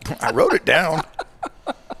problem. I wrote it down.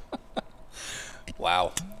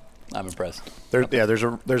 Wow. I'm impressed.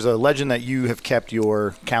 There's a legend that you have kept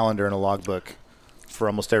your calendar in a logbook for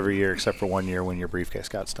almost every year except for 1 year when your briefcase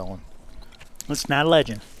got stolen. It's not a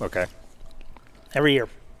legend. Okay. Every year.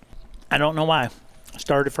 I don't know why. I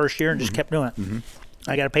started the first year and just kept doing it.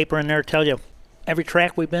 I got a paper in there to tell you every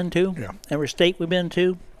track we've been to, Yeah. every state we've been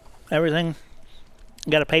to, everything.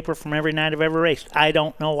 Got a paper from every night I've ever raced. I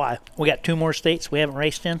don't know why. We got 2 more states we haven't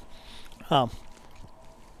raced in.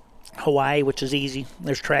 Hawaii, which is easy.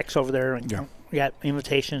 There's tracks over there. And Yeah. we got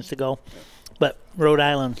invitations to go. But Rhode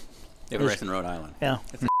Island, You have a race in Rhode Island. yeah.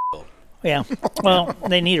 It's cold. Yeah. Well,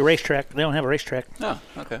 they need a racetrack. They don't have a racetrack. Oh,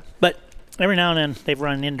 okay. But every now and then they've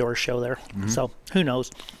run an indoor show there. So who knows?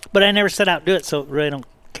 But I never set out to do it, so really don't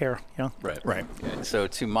care, you know. Right. Okay. So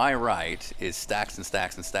to my right is stacks and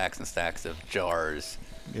stacks and stacks and stacks of jars.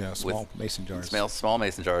 Yeah, small mason jars. Small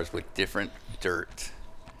mason jars with different dirt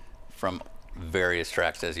from various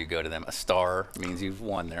tracks as you go to them. A star means you've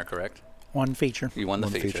won there, correct? One feature. You won the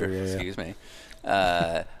One feature. feature, yeah. Excuse me.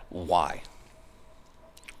 Why?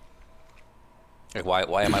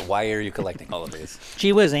 Like, why are you collecting all of these?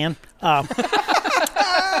 Gee whiz, Ann.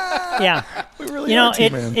 Yeah. We really You know, are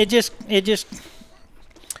two-man. it just.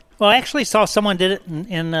 Well, I actually saw someone did it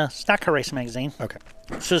in Stock Car Race magazine. Okay.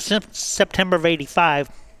 So since September of '85,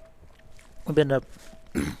 we've been to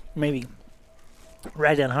maybe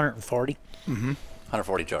right at 140.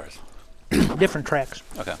 140 jars. Different tracks.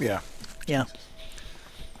 Okay. Yeah. Yeah.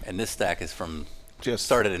 And this stack is from Just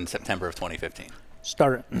started in September of 2015.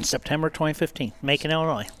 Started in September 2015, Macon,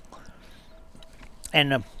 Illinois.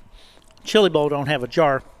 And Chili Bowl don't have a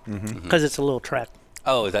jar because it's a little track.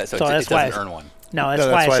 Oh, is that so? So it that's doesn't why earn one. No, that's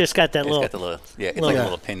No, why that's it's why just got that It's little. got the little. Yeah, it's little- like a Yeah.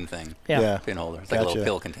 little pin thing. Yeah. Yeah. Pin holder. It's like a little Gotcha.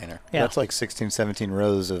 pill container. Yeah. That's like 16, 17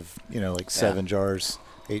 rows of, like 7 jars,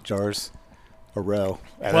 8 jars a row.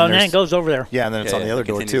 And Well, and then there's- it goes over there. Yeah, and then it's Yeah, on the yeah, other it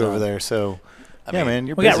door continues too over on. there. So, I yeah, mean, man,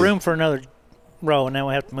 you're We busy. got room for another row, and then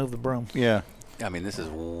we have to move the broom. Yeah, I mean, this is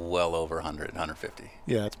well over 100, 150.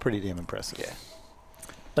 yeah, it's pretty damn impressive. Yeah.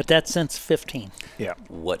 But that's since 15. Yeah.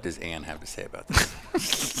 What does Ann have to say about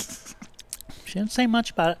this? She didn't say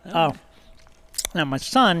much about it. Oh. Now, my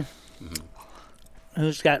son,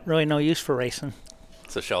 who's got really no use for racing,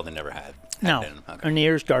 So Sheldon never had. no, in him. Okay. and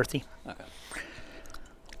neither's Dorothy. Okay.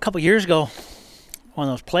 A couple years ago, on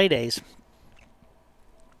those play days,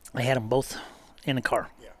 I had them both in the car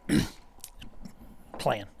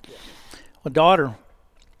playing. Well, daughter,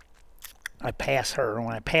 I pass her. And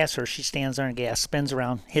when I pass her, she stands there and gas, spins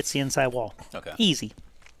around, hits the inside wall. Okay. Easy.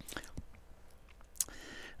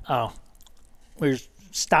 Oh, we were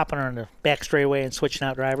stopping her in the back straightaway and switching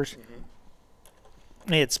out drivers.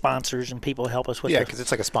 They had sponsors and people help us with Yeah, the- because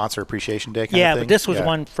it's like a sponsor appreciation day kind yeah, of thing. but this was Yeah.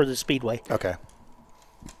 one for the Speedway. Okay.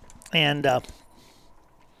 And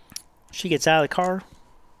she gets out of the car,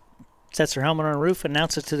 sets her helmet on the roof,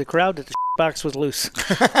 announces to the crowd that the box was loose.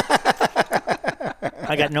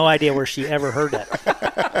 I got no idea where she ever heard that.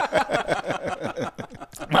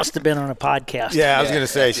 Must have been on a podcast. Yeah, I was going to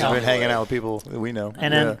say, she's Oh. been hanging out with people that we know.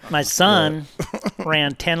 And then my son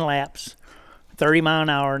ran 10 laps, 30 mile an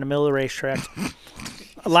hour in the middle of the racetrack,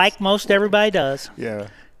 like most everybody does. Yeah.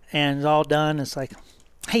 And it's all done. It's like,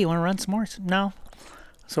 hey, you want to run some more? I said, no.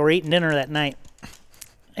 So we're eating dinner that night,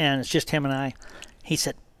 and it's just him and I. He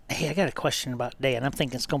said, hey, I got a question about today. And I'm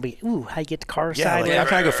thinking it's going to be, ooh, how you get the car Yeah, side? like, how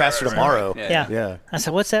can I go faster tomorrow? Yeah. Yeah. I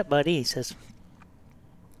said, what's that, buddy? He says,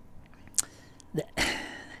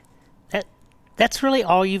 that's really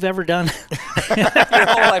all you've ever done? Your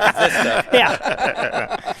whole life is this stuff.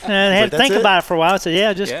 Yeah. And I had to that's think it? about it for a while. I said,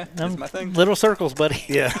 yeah, just Yeah, that's my thing. little circles, buddy.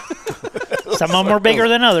 Yeah. Some of them are bigger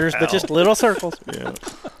than others, but just little circles. Yeah.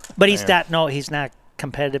 But he's not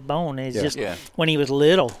competitive bone. He's Yeah. just, Yeah. when he was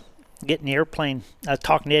little, getting the airplane, I was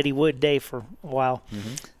talking to Eddie Wood Dave for a while,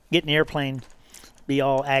 getting the airplane, be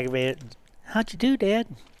all aggravated. How'd you do, Dad?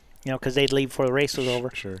 Because they'd leave before the race was over,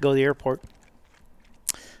 Sure. go to the airport.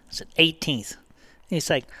 I said, 18th. He's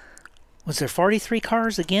like, was there 43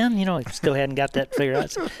 cars again? He still hadn't got that figured out. I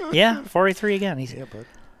said, yeah, 43 again. He said, Yeah, bud.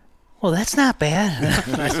 well, that's not bad.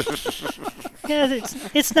 I said, yeah,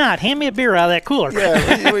 it's not. Hand me a beer out of that cooler.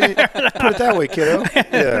 Yeah, put it that way, kiddo.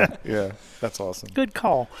 Yeah, yeah. That's awesome. Good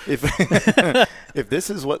call. If if this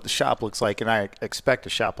is what the shop looks like, and I expect a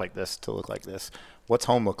shop like this to look like this, what's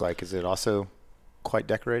home look like? Is it also quite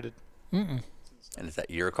decorated? And is that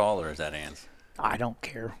your call or is that Ann's? I don't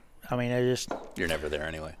care. I mean, You're never there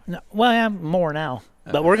anyway. well, I'm more now.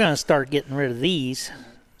 But we're going to start getting rid of these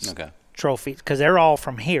Okay. trophies because they're all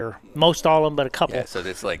from here. Most all of them, but a couple. Yeah, so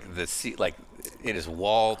it's like the seat, like it is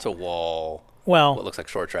wall to wall. Well, What looks like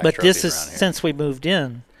short track but this trophies is around here. since we moved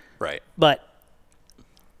in. Right. But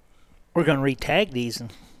we're going to retag these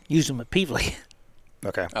and use them at Peevely.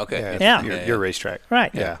 Okay. Okay. Yeah. Your racetrack. Right.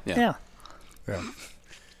 Yeah. Yeah.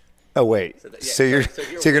 Oh wait. So you're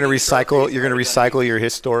going to recycle? You're going to recycle your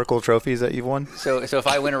historical trophies that you've won? So if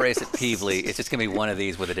I win a race at Peevely, it's just gonna be one of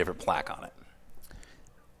these with a different plaque on it.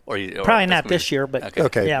 Or Probably not this year, but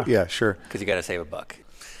Okay. Yeah. Yeah. Sure. Because you got to save $1.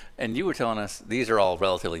 And you were telling us these are all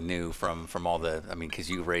relatively new from all the. I mean, because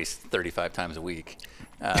you race 35 times a week.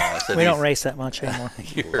 So We don't these- race that much anymore.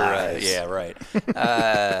 You're, yeah, right.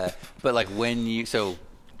 But like when you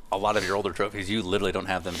a lot of your older trophies, you literally don't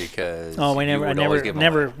have them because Oh, we you never, I would always give them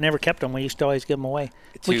away never kept them. We used to always give them away.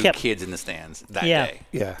 to We kept, kids in the stands that Yeah. day,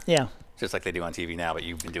 Yeah. yeah. just like they do on TV now. But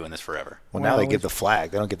you've been doing this forever. Well, now Well, they give the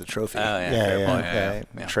flag. They don't get the trophy. Oh, yeah, Yeah. fair Yeah. point. Yeah.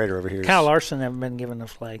 Yeah. Trader over here. Kyle Larson never been given the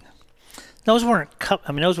flag. Those weren't cup.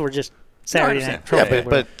 I mean, those were just Saturday night understand. trophies. Yeah,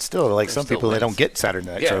 but still, like some still people, they wins. don't get Saturday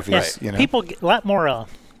night Yeah, trophies. right. You know. People get a lot more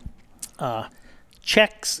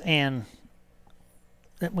checks, and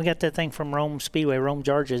we got that thing from Rome Speedway, Rome,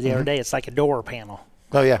 Georgia, the other day. It's like a door panel.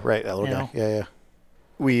 Oh yeah, right. That little You guy. know? Yeah,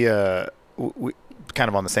 yeah. We kind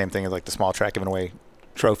of on the same thing as like the small track giving away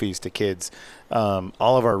trophies to kids. All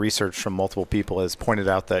of our research from multiple people has pointed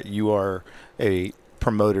out that you are a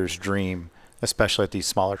promoter's dream, especially at these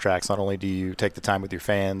smaller tracks. Not only do you take the time with your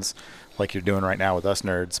fans, like you're doing right now with us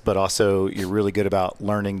nerds, but also you're really good about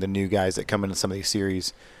learning the new guys that come into some of these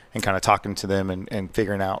series and kind of talking to them and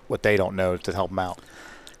figuring out what they don't know to help them out.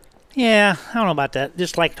 Yeah, I don't know about that.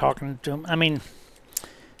 Just like talking to them. I mean,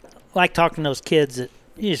 like talking to those kids that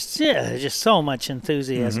just so much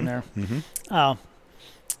enthusiasm there.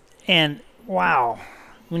 And wow,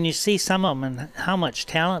 when you see some of them and how much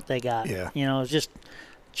talent they got, it's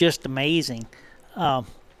just amazing. And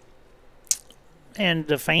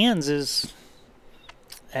the fans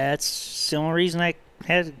that's the only reason I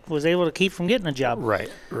was able to keep from getting a job. Right.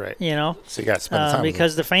 So you got to spend the time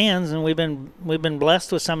because the fans, and we've been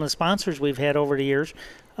blessed with some of the sponsors we've had over the years.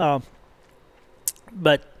 But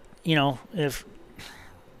if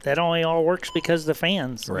that only all works because of the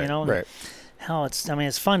fans, Right. Hell,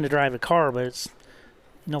 it's fun to drive a car, but it's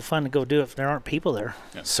no fun to go do it if there aren't people there.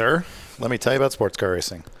 Yeah. Sir, let me tell you about sports car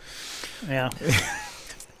racing. Yeah.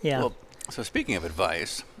 Yeah. Well, so speaking of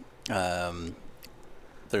advice,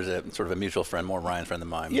 there's a sort of a mutual friend, more Ryan's friend than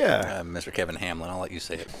mine. Yeah. Mr. Kevin Hamlin. I'll let you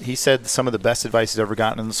say it. He said some of the best advice he's ever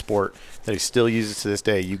gotten in the sport that he still uses to this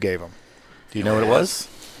day, you gave him. Do you know what it was?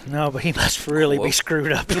 No, but he must really be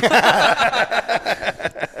screwed up.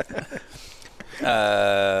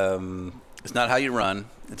 It's not how you run;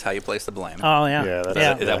 it's how you place the blame. Oh yeah.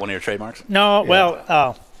 Is that one of your trademarks? No, well,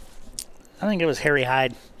 I think it was Harry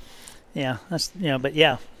Hyde. Yeah, that's but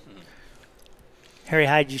yeah. Harry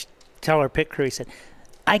Hyde used to tell our pit crew, he said,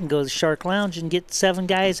 I can go to the Shark Lounge and get 7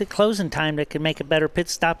 guys at closing time that can make a better pit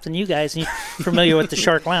stop than you guys. And you're familiar with the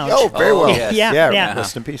Shark Lounge. Oh, very well. Yes. Yeah.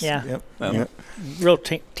 Rest in peace. Yeah. Yep. Well, Yep. Real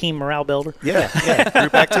team morale builder. Yeah.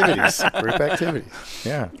 Group activities.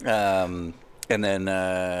 Yeah. And then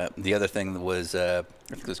the other thing was, I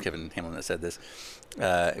think it was Kevin Hamlin that said this,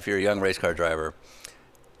 if you're a young race car driver,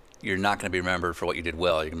 you're not going to be remembered for what you did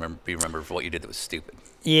well. You're going to be remembered for what you did that was stupid.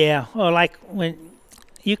 Yeah. Well, like when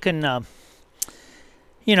you can,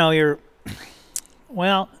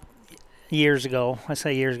 years ago, I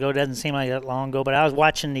say years ago, it doesn't seem like that long ago, but I was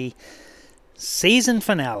watching the season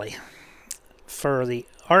finale for the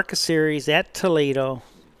ARCA Series at Toledo,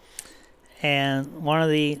 and one of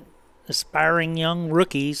the aspiring young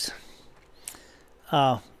rookies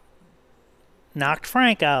knocked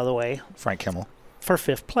Frank out of the way Frank Kimmel. for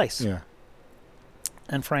 5th place. Yeah.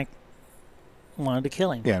 And Frank wanted to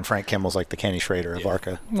kill him. Yeah, and Frank Kimmel's like the Kenny Schrader of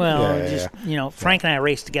ARCA. Well, Frank and I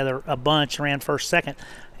raced together a bunch, ran first, second,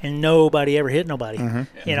 and nobody ever hit nobody.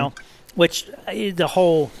 Which the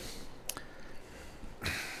whole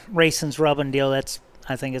racing's rubbing deal,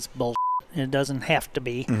 I think it's bullshit. It doesn't have to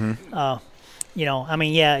be. You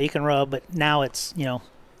can rub, but now it's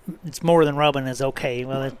it's more than rubbing is okay.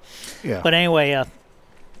 Well, but anyway,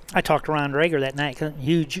 I talked to Ron Drager that night,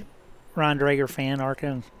 huge Ron Drager fan, ARCA,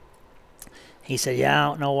 and he said, I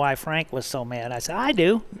don't know why Frank was so mad. I said, I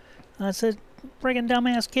do. I said, friggin'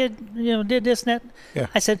 dumbass kid, did this and that. Yeah.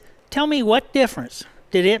 I said, tell me what difference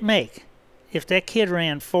did it make if that kid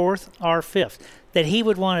ran 4th or 5th, that he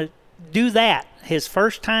would want to do that his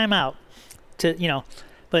first time out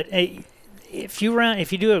but if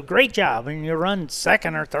you do a great job and you run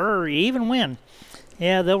 2nd or 3rd or you even win,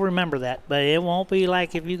 they'll remember that. But it won't be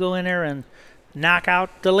like if you go in there and knock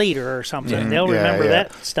out the leader or something. They'll remember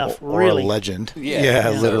that stuff really. Or a legend.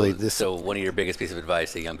 Yeah. Literally. So one of your biggest pieces of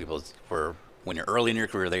advice to young people for when you're early in your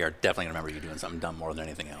career, they are definitely going to remember you doing something dumb more than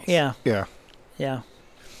anything else. Yeah.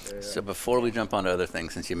 So before we jump on to other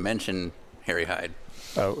things, since you mentioned Harry Hyde.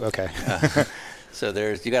 Oh, okay. So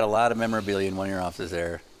you got a lot of memorabilia in one of your offices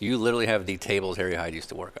there. You literally have the tables Harry Hyde used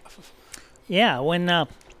to work off of. Yeah, when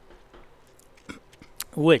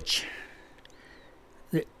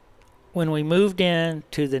we moved in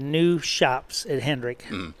to the new shops at Hendrick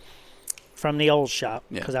from the old shop,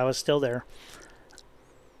 because I was still there,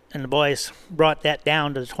 and the boys brought that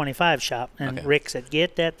down to the 25 shop, and Rick said,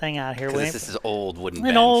 get that thing out here. This is old wooden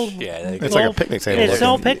bench. It's like a picnic table. It's an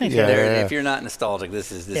old picnic table. If you're not nostalgic,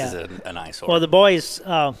 this is an eyesore. Well, the boys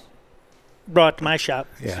brought it to my shop.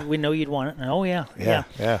 Yeah. So we know you'd want it. And,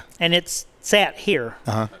 yeah. And it's sat here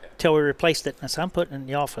till we replaced it. And so I'm putting it in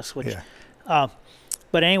the office. But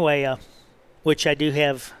anyway, which I do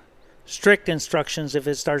have strict instructions. If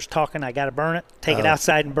it starts talking, I got to burn it. Take it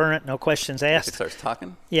outside and burn it. No questions asked. If it starts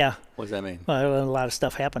talking? Yeah. What does that mean? Well, a lot of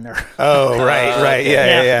stuff happened there. Oh, right.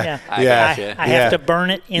 Yeah. I gotcha. I have to burn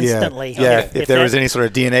it instantly. Yeah. If there was any sort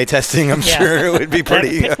of DNA testing, I'm sure it would be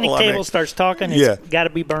pretty that picnic table starts talking, it's got to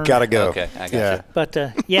be burned. Got to go. Okay, I gotcha. But,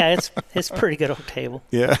 it's a pretty good old table.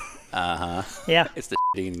 Yeah. Uh-huh. Yeah. It's the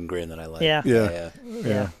eating grin that I like. Yeah.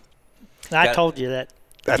 I told you that.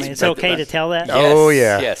 It's okay to tell that? Yes, oh,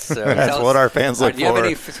 yeah. Yes. So that's what our fans look for.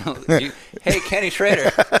 Hey, Kenny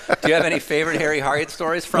Schrader, do you have any favorite Harry Hyde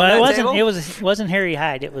stories from that table? It wasn't Harry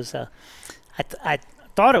Hyde. It was, I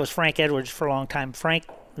thought it was Frank Edwards for a long time. Frank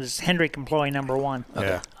was Hendrick employee number 1.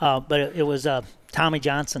 Yeah. But it was Tommy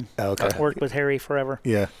Johnson. Okay. Worked with Harry forever.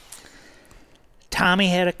 Yeah. Tommy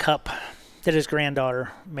had a cup that his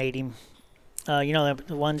granddaughter made him. You know,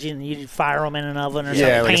 the ones you fire them in an oven or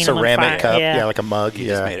Yeah, something. like a paint 'em on ceramic fire. cup. Yeah. Yeah, like a mug. You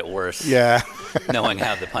yeah. just made it worse. Yeah. Knowing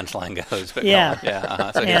how the punchline goes. But Yeah. No, yeah.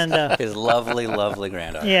 Uh-huh. So And, his lovely, lovely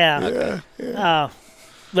granddaughter. Yeah.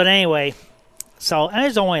 But anyway, so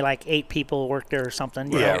there's only like 8 people work there or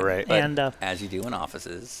something. you Yeah, know, right. But And as you do in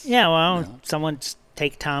offices. yeah, well, someone's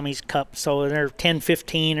take Tommy's cup. So they're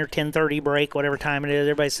 10:15 or 10:30 break, whatever time it is.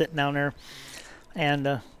 Everybody's sitting down there,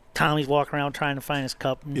 and Tommy's walking around trying to find his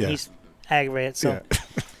cup, and Yeah. he's aggravated. So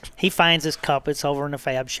he finds his cup. It's over in the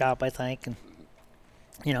fab shop, I think, and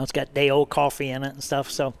you know it's got day-old coffee in it and stuff.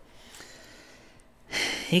 So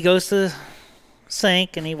he goes to the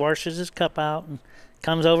sink and he washes his cup out and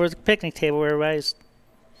comes over to the picnic table where everybody's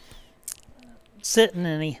sitting,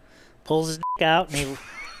 and he pulls his dick out and he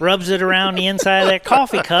rubs it around the inside of that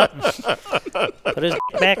coffee cup and put his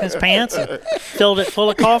dick back in his pants and filled it full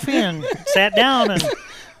of coffee and sat down, and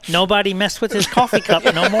nobody messed with his coffee cup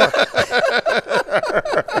no more.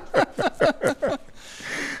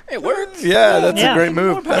 It works. Yeah, that's Yeah. a great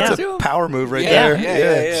move. More power That's to a him. power move right Yeah, there. yeah.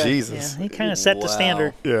 Yeah, Jesus. he kind of set the Wow.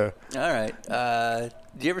 standard. Yeah. All right.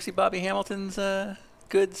 Do you ever see Bobby Hamilton's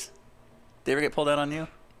goods? Did they ever get pulled out on you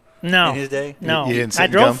No, in his day? no. You didn't sit I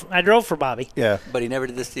and drove. gum? I drove for Bobby. Yeah. But he never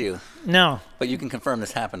did this to you. No, But you can confirm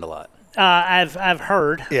this happened a lot. I've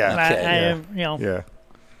heard. Yeah. Okay, I, yeah. You know. Yeah.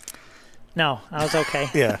 No, I was okay.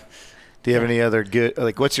 Yeah. Do you have any other good,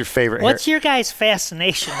 like, what's your favorite What's your guys'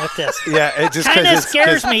 fascination with this? Yeah, it just Kind of because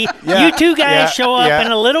scares me. yeah, You two guys yeah, show up yeah.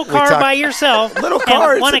 in a little We car talk- by yourself. Little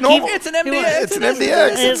car, it's wanna a normal- It's an MDX. It's an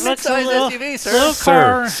MDX. It looks a mid-size little, SUV, sir. little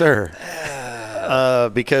car. Sir.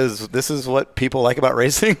 Because this is what people like about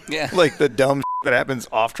racing. Yeah. Like the dumb that happens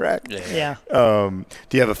off track. Yeah. Do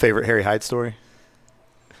you have a favorite Harry Hyde story?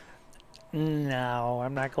 No,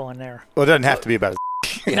 I'm not going there. Well, it doesn't have to be about his.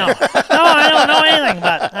 No, I don't know anything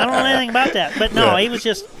about it. I don't know anything about that. But no, Yeah. he was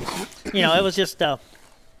just, it was just.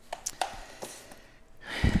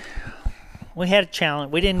 We had a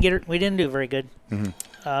challenge. We didn't get it. We didn't do very good.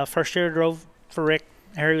 First year I drove for Rick.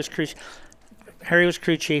 Harry was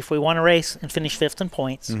crew chief. We won a race and finished 5th in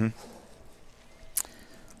points.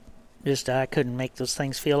 Just I couldn't make those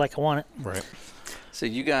things feel like I won it. Right. So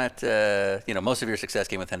you got, most of your success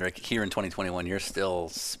came with Hendrick. Here in 2021, you're still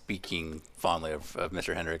speaking fondly of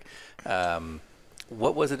Mr. Hendrick.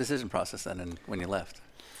 What was the decision process then when you left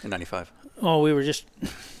in 95? Oh, we were just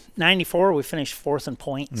 94. We finished 4th in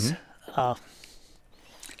points. The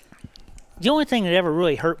only thing that ever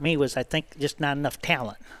really hurt me was I think just not enough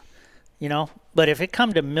talent, But if it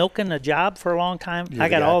come to milking a job for a long time, I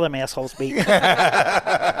got all them assholes beat.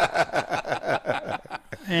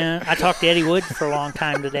 And I talked to Eddie Wood for a long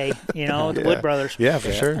time today, the Wood brothers. Yeah,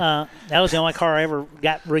 for sure. That was the only car I ever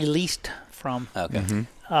got released from. Okay.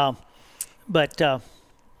 But I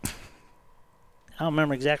don't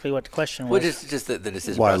remember exactly what the question Well, was. just the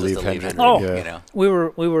decision Why process leave to leave Hendrick? Hendrick. Yeah. We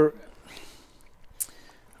were.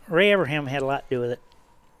 Ray Abraham had a lot to do with it.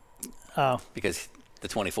 Because the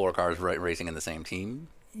 24 cars racing in the same team.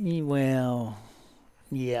 Well,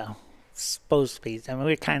 yeah, supposed to be. I mean,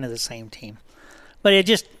 we're kind of the same team, but it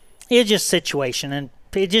just situation, and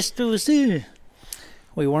it was.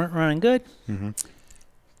 We weren't running good.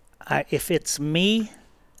 If it's me,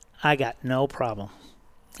 I got no problem.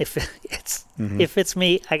 If it's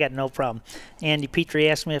me, I got no problem. Andy Petrie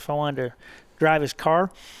asked me if I wanted to drive his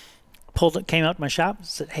car. Came out to my shop and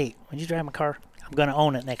said, "Hey, would you drive my car? I'm going to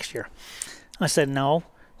own it next year." I said, "No,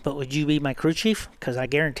 but would you be my crew chief? Because I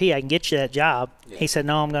guarantee I can get you that job." Yeah. He said,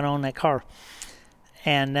 "No, I'm going to own that car."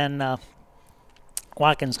 And then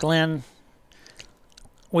Watkins Glen,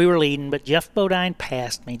 we were leading, but Jeff Bodine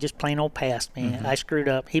passed me, just plain old passed me. I screwed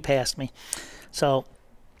up. He passed me. So,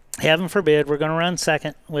 heaven forbid, we're going to run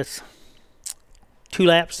second with 2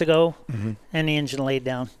 laps to go, and the engine laid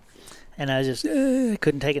down. And I just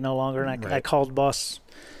couldn't take it no longer, and I called the boss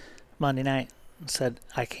Monday night and said,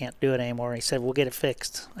 "I can't do it anymore." He said, "We'll get it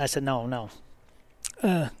fixed." I said, "No.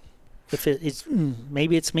 If it's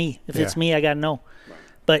maybe it's me. If it's me, I gotta know." Right.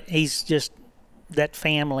 But he's just that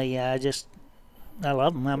family. I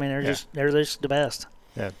love them. I mean, they're just the best.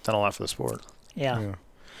 Yeah, done a lot for the sport. Yeah.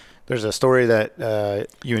 There's a story that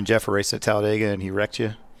you and Jeff were racing at Talladega, and he wrecked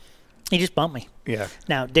you. He just bumped me. Yeah.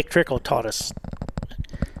 Now Dick Trickle taught us.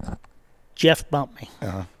 Jeff bumped me.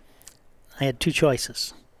 I had 2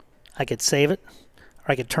 choices. I could save it,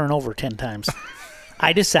 or I could turn over 10 times.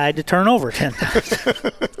 I decided to turn over 10 times.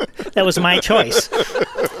 That was my choice.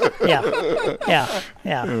 Yeah.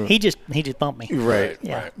 He just bumped me. Right.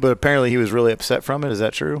 Yeah. But apparently he was really upset from it. Is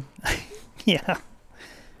that true? Yeah.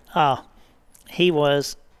 He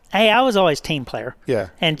was. Hey, I was always team player. Yeah.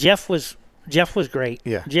 And Jeff was great.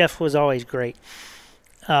 Yeah. Jeff was always great.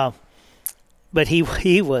 But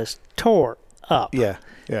he was tore up. Yeah.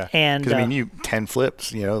 Yeah. And 'cause, I mean, you 10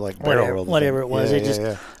 flips, like barrel roll. whatever it was.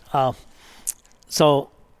 So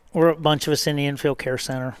we're a bunch of us in the infield care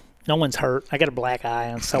center. No one's hurt. I got a black eye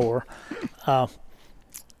and sore.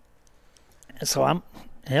 So I'm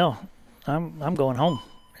going home,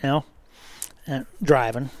 and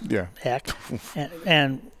driving. Yeah. Heck.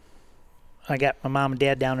 and I got my mom and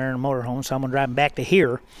dad down there in a motorhome, so I'm driving back to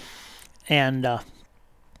here, and a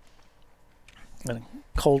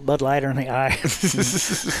cold Bud Lighter in the eye.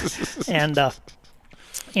 And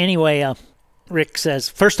anyway, Rick says,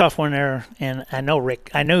 first off, when there, and I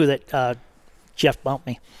knew that Jeff bumped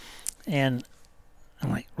me, and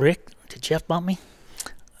I'm like, Rick, did Jeff bump me?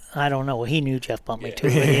 I don't know. He knew Jeff bumped me too.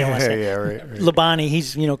 But Right. Labonte,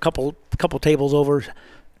 he's a couple tables over.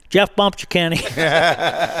 Jeff bumped you, Kenny.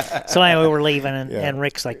 So anyway, we're leaving, and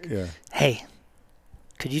Rick's like, hey,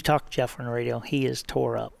 could you talk to Jeff on the radio? He is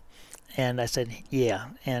tore up. And I said, yeah.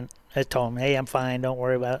 And I told him, hey, I'm fine. Don't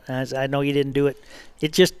worry about it. And I said, I know you didn't do it.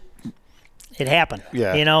 It happened.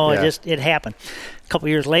 Yeah. It happened. A couple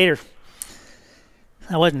years later,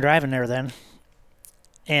 I wasn't driving there then.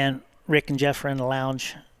 And Rick and Jeff were in the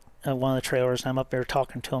lounge of one of the trailers, and I'm up there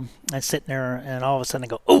talking to them. I'm sitting there, and all of a sudden I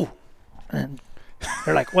go, ooh! And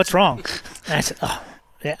they're like, what's wrong? And I said, oh,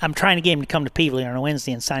 yeah, I'm trying to get him to come to Peevely on a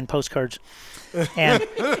Wednesday and sign postcards. And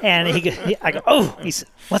I go, oh! He said,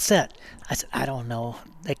 what's that? I said, I don't know.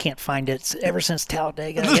 They can't find it. It's ever since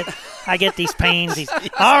Talladega, I get these pains.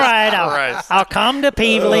 All right, I'll come to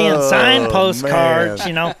Peevely and sign postcards,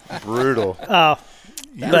 Brutal.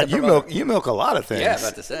 But you milk a lot of things. Yeah,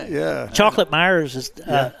 about to say. Yeah. Chocolate Myers is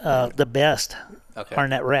the best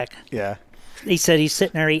on that wreck. Yeah. He said he's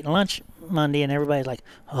sitting there eating lunch Monday, and everybody's like,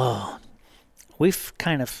 oh, we've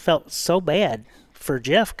kind of felt so bad for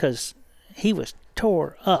Jeff because he was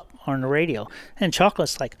tore up on the radio. And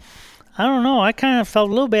Chocolate's like, I don't know. I kind of felt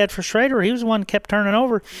a little bad for Schrader. He was the one who kept turning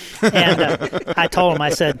over. And I told him, I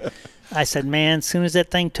said, man, as soon as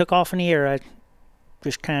that thing took off in the air, I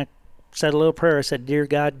just kind of said a little prayer. I said, dear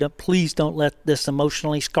God, please don't let this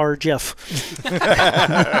emotionally scar Jeff.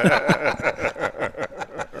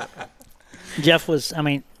 Jeff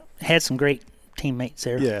had some great teammates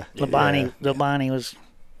there. Yeah. Labonte was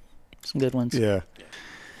some good ones. Yeah.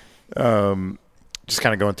 Just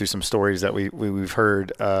kind of going through some stories that we've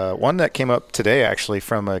heard. One that came up today, actually,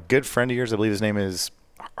 from a good friend of yours. I believe his name is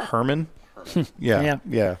Herman.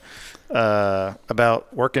 Yeah.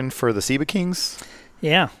 About working for the Seba Kings.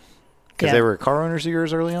 Yeah. Because they were car owners of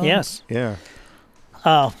yours early on? Yes. Yeah.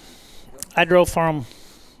 I drove from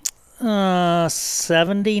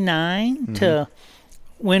 79 to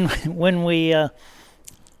when we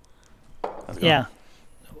yeah.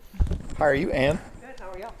 Hi, are you Ann? Good,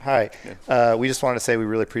 how are you? Hi. We just wanted to say we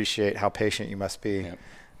really appreciate how patient you must be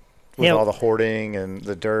with all the hoarding and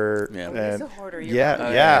the dirt. Yeah. And a hoarder.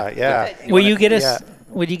 Yeah. Would you get us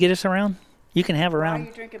around? You can have a round. Why are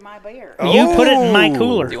you drinking my beer? You put it in my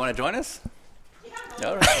cooler. Do you want to join us? Yeah.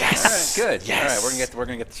 All right. Yes. All right, good. Yes. All right, we're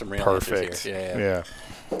gonna get some real perfect here.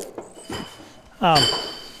 Yeah.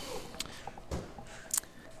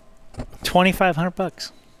 2,500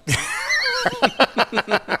 bucks.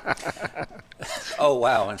 Oh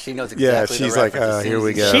wow, and she knows exactly. Yeah, she's like, here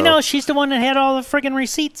we go. She knows. She's the one that had all the friggin'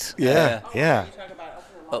 receipts. Yeah.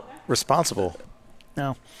 Responsible.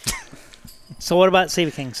 No. So what about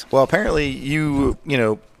Seba Kings? Well, apparently you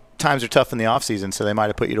times are tough in the off season, so they might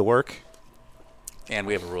have put you to work. And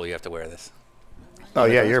we have a rule: you have to wear this. Oh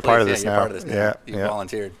yeah, you're part of this now. You're part of this now. Yeah, you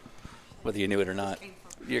volunteered, whether you knew it or not.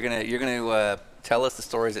 You're gonna tell us the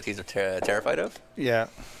stories that he's terrified of. Yeah.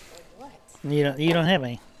 You don't have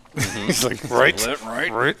any. He's like right. All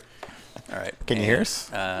right. Can you hear us?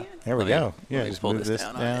 There we go. Yeah, just move this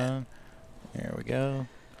down. There we go.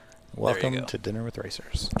 Welcome to Dinner with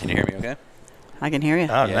Racers. Can you hear me? Okay. I can hear you.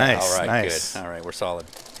 Oh, nice. All right. Nice. Good. All right. We're solid.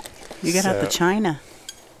 You got out the china.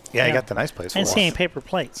 Yeah, you got the nice place. I didn't see any paper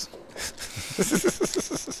plates.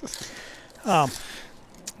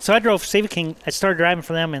 So I drove Seba King. I started driving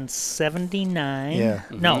for them in 79. Yeah.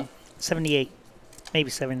 No, 78. Maybe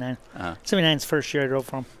 79. 79's the first year I drove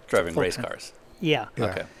for them. Driving race cars. Yeah.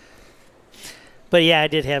 Okay. But yeah, I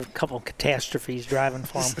did have a couple of catastrophes driving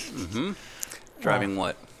for them. Driving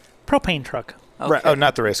what? Propane truck. Okay. Right. Oh,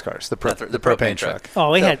 not the race cars. The propane truck.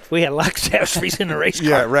 Oh, we had a lot of catastrophes in the race car.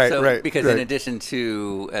 Yeah. Right. So, right. Because right. in addition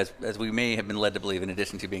to, as we may have been led to believe, in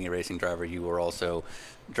addition to being a racing driver, you were also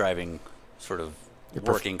driving sort of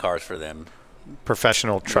working cars for them.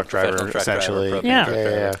 Professional truck driver, essentially. propane Yeah. truck Yeah.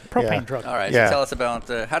 driver. Yeah. Propane truck. All right. Yeah. So tell us about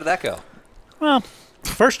how did that go? Well,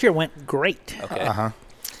 first year went great. Okay. Uh huh.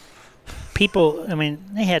 People, I mean,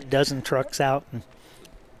 they had a dozen trucks out, and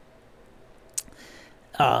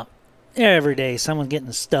every day someone's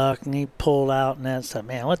getting stuck, and he pulled out, and that's like,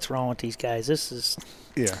 man, what's wrong with these guys? This is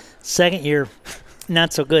Yeah. second year,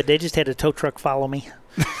 not so good. They just had a tow truck follow me.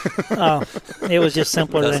 It was just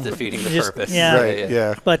simpler Thus than defeating the just- purpose. Yeah, Right.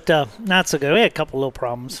 Yeah. but not so good. We had a couple little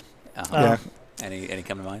problems. Uh-huh. Yeah. Any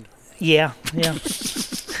come to mind? Yeah.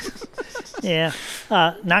 Yeah.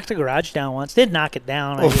 Knocked the garage down once. Did knock it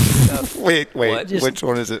down. I Wait. What? Which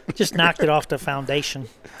one is it? just knocked it off the foundation.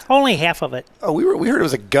 Only half of it. Oh, we heard it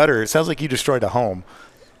was a gutter. It sounds like you destroyed a home.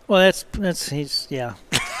 Well, he's yeah.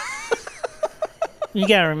 You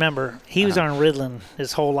gotta remember, he was on Ritalin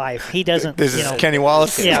his whole life. He doesn't, This you is know. Kenny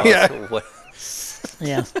Wallace. Yeah. Yeah. What,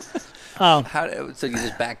 Yeah. so you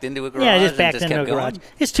just backed into a garage? Yeah, I just and backed into kept a garage. going?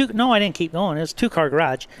 It's two. No, I didn't keep going. It was a 2-car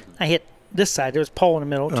garage. I hit this side. There was a pole in the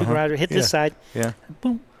middle. Two garage. I hit this side. Yeah.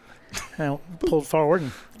 Boom. I pulled forward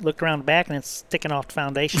and looked around the back, and it's sticking off the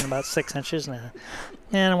foundation about 6 inches. And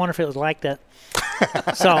I wonder if it was like that.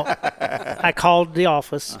 So I called the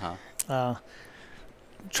office.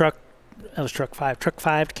 Truck. That was truck 5. Truck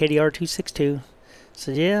 5, KDR 262.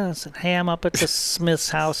 Said, yeah. I said, hey, I'm up at the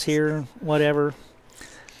Smith's house here, whatever.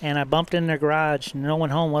 And I bumped in their garage, and no one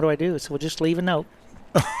home. What do I do? I said, well, just leave a note.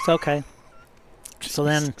 It's okay. So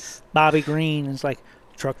then Bobby Green is like,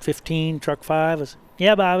 truck 15, truck 5. I said,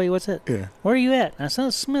 yeah, Bobby, what's it? Yeah. Where are you at? And I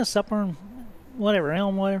said, Smith's up on whatever,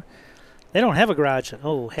 Elm, whatever. They don't have a garage.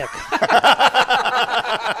 Oh, heck.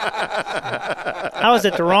 I was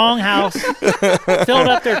at the wrong house, filled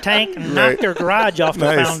up their tank, and knocked their garage off the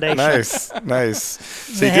foundation. Nice.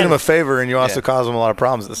 So you did him a favor, and you also caused him a lot of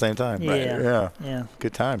problems at the same time. Yeah. Yeah.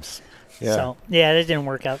 Good times. Yeah. So, yeah, it didn't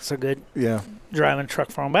work out so good Yeah. driving a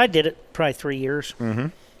truck for them. But I did it probably 3 years. Mm-hmm.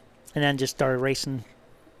 And then just started racing,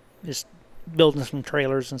 just building some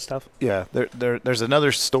trailers and stuff. Yeah. There's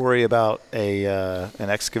another story about an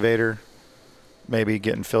excavator maybe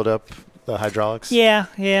getting filled up, the hydraulics. Yeah,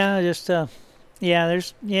 just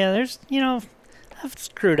there's you know, I've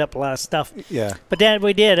screwed up a lot of stuff. Yeah. But that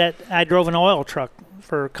we did. I drove an oil truck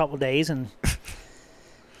for a couple of days, and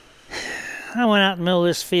I went out in the middle of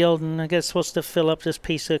this field, and I guess supposed to fill up this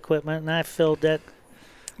piece of equipment, and I filled that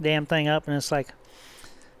damn thing up, and it's like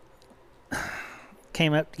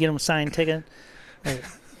came up to get them a signed ticket. And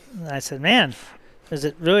I said, man, is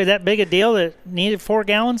it really that big a deal that it needed 4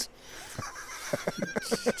 gallons?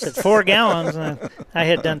 Said 4 gallons. And I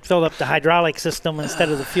had done filled up the hydraulic system instead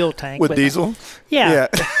of the fuel tank. With but, diesel? Yeah.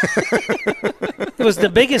 It was the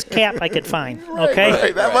biggest cap I could find. Okay.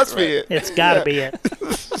 Right, that must be it. It's got to be it.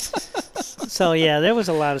 So, yeah, there was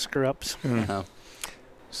a lot of screw-ups. Uh-huh.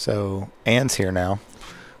 So Ann's here now,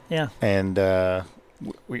 Yeah. and you're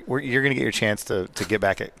going to get your chance to get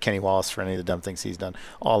back at Kenny Wallace for any of the dumb things he's done,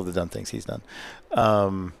 all of the dumb things he's done.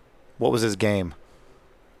 What was his game?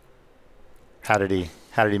 How did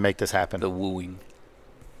he make this happen? The wooing.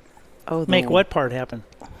 Oh, Make what part happen?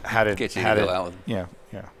 How did Get you how to did go out with. yeah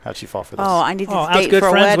how'd she fall for this? Oh, I needed Oh, to I was date good for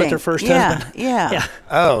a friends with wedding. her first yeah, husband. Yeah, Yeah.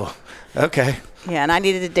 Oh, okay. yeah. And I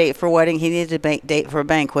needed a date for a wedding. He needed a date for a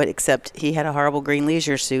banquet, except he had a horrible green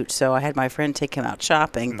leisure suit. So I had my friend take him out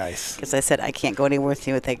shopping. Nice. Because I said, I can't go anywhere with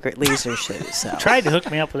you with that leisure suit. So Tried to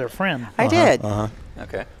hook me up with her friend. I did.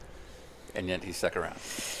 Okay. And yet he stuck around.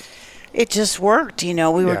 It just worked. You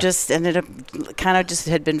know, we were Yeah. just ended up kind of just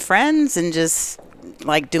had been friends and just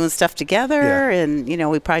like doing stuff together. Yeah. And, you know,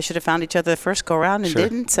 we probably should have found each other the first go around and Sure.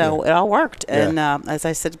 didn't. So it all worked. And as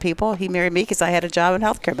I said to people, he married me because I had a job in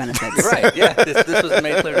healthcare benefits. Right. Yeah. This was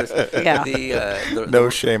made clear to us. Yeah. No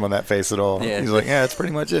shame on that face at all. Yeah. He's like, yeah, that's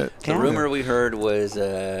pretty much it. The rumor we heard was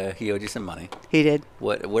he owed you some money. He did.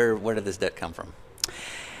 Where did this debt come from?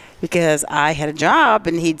 Because I had a job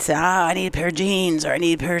and he'd say, I need a pair of jeans or I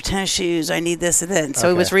need a pair of tennis shoes. I need this and that. And so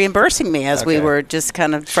he was reimbursing me as we Okay. were just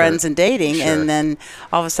kind of friends and dating. Sure. And then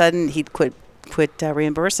all of a sudden he'd quit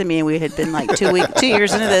reimbursing me, and we had been like 2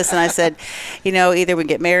 years into this. And I said, you know, either we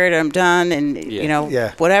get married or I'm done, and you know,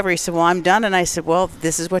 whatever. He said, well, I'm done. And I said, well,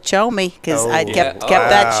 this is what you owe me, because I kept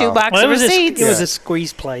that shoebox of receipts. It was a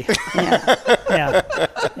squeeze play. Yeah.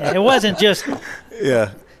 Yeah. It wasn't just.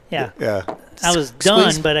 Yeah. I was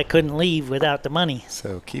done, but I couldn't leave without the money.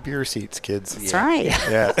 So keep your receipts, kids. That's right.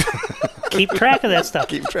 Yeah. Keep track of that stuff.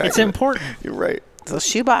 Keep track. It's important. You're right. Those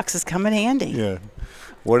shoeboxes come in handy. Yeah.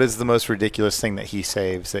 What is the most ridiculous thing that he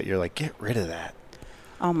saves that you're like, get rid of that?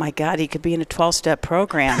 Oh my God, he could be in a 12-step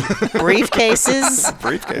program. Briefcases,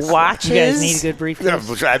 watches. You guys need a good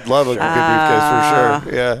briefcase. Yeah, I'd love a good briefcase for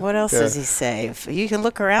sure. Yeah. What else does he save? You can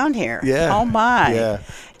look around here. Yeah. Oh my. Yeah.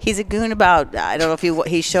 He's a goon about. I don't know if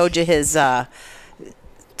he showed you his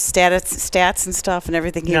stats and stuff and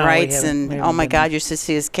everything he writes. And oh my God, you should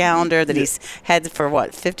see his calendar that he's had for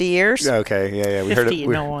 50 years. Okay. Yeah. We 50, heard it. you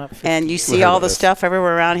know, 50. And you see all the stuff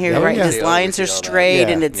everywhere around here. Oh, Right, yeah. his lines are straight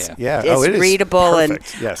and it's it is readable.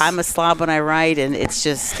 perfect. And Yes. I'm a slob when I write, and it's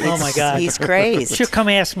just. Oh my God. He's crazed. She'll come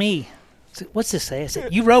ask me, what's this say? I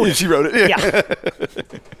said, you wrote it. She wrote it. Yeah.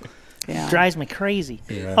 Yeah. Drives me crazy.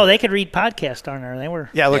 Oh, they could read podcasts on there. They were.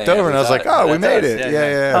 Yeah, I looked over and I was like, oh, we made it.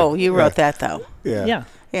 Yeah. Oh, you wrote that though. Yeah.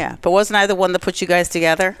 Yeah, but wasn't I the one that put you guys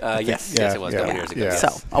together? Yes, it was a couple years ago. Yeah.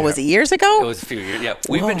 So, was it years ago? It was a few years. Yeah,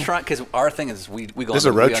 we've been trying because our thing is we go. This is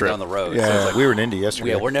a road we trip. down the road. Yeah, so it's like, we were in Indy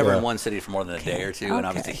yesterday. Yeah, we're never in one city for more than a day or two, and Okay.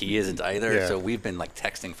 obviously he isn't either. Yeah. So we've been like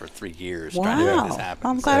texting for 3 years trying to make this happen.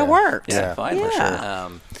 I'm glad it worked. Yeah, fine for Yeah.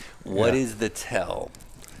 sure. What is the tell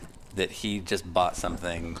that he just bought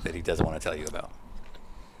something that he doesn't want to tell you about?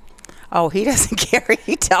 Oh, he doesn't care.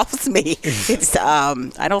 He tells me. It's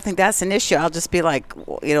I don't think that's an issue. I'll just be like,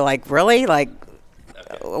 really? Like,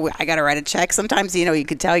 I got to write a check. Sometimes, you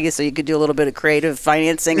could tell you so you could do a little bit of creative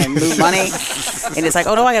financing and move money. And it's like,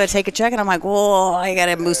 oh, no, I got to take a check. And I'm like, well, I got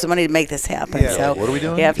to move some money to make this happen. Yeah, so, what are we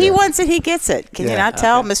doing? Yeah, if he wants it, he gets it. Can you not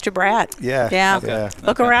tell, Mr. Bratt? Yeah. Yeah. Okay.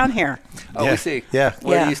 Look around here. Oh, Yeah. we see. Yeah.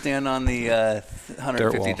 Where Yeah. do you stand on the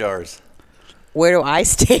 150 wall. jars? Where do I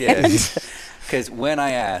stand? Because when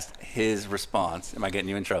I asked his response, am I getting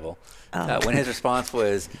you in trouble? When his response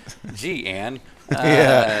was, "Gee, Ann,"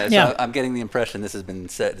 Yeah. so Yeah. I'm getting the impression this has been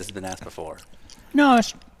said. This has been asked before. No,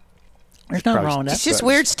 there's nothing Probably wrong with that. It's just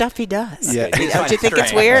weird stuff he does. Yeah. Don't you think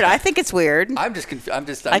it's weird? I think it's weird. I'm just I'm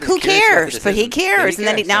just Like, just who curious about the cares? But he decision. Yeah, cares. And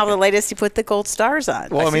then now the Okay. latest, he put the gold stars on.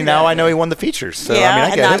 Well, I see mean, now that, I know yeah. he won the features. So, yeah, I mean, I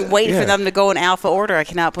and get I'm it. waiting for Yeah. them to go in alpha order. I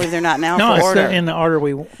cannot believe they're not in alpha No, it's order. in the order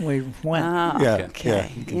we went. Oh, Yeah. okay. Yeah.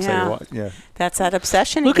 You can say what. Yeah. That's that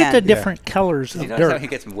obsession Look again. at the different colors You of notice how dirt. he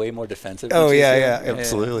gets way more defensive? Oh, when she's yeah, here?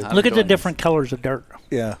 absolutely. I'm Look at the enjoying this. different colors of dirt.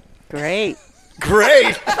 Yeah. Great.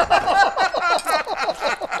 Great.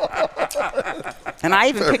 And I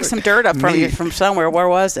even picked some dirt up from you Neat. from somewhere. Where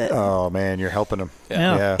was it? Oh man, you're helping him.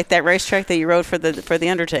 Yeah. At that racetrack that you rode for the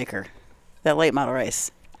Undertaker, that late model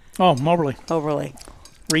race. Oh, Moberly. Overly.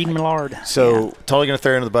 Reed Millard. So totally going to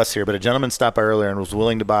throw you under the bus here, but a gentleman stopped by earlier and was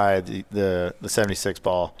willing to buy the 76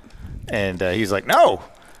 ball, and he's like, no.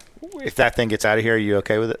 If that thing gets out of here, are you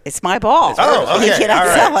okay with it? It's my ball. Oh, okay. You cannot All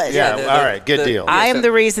right. sell it. Yeah, Yeah, all right. Good deal. I am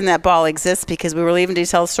the reason that ball exists because we were leaving to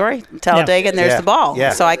tell the story, Talladega, and there's Yeah. the ball.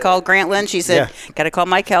 Yeah. So I called Grant Lynch. She said, got to call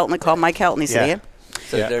Mike Helton. I called Mike Helton. He said, Yeah. yeah.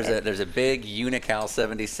 So Yeah. there's a big Unical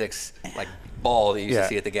 76 like ball that you used Yeah. to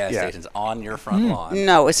see at the gas Yeah. stations on your front lawn.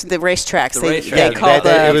 No, it's the racetracks. The They racetrack. call It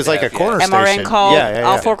the was like a corner MRN station. called Yeah,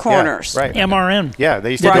 all four corners. Yeah, right. MRN. Yeah,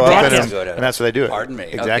 they used to go up Broadcast. and that's what they do it. Pardon me.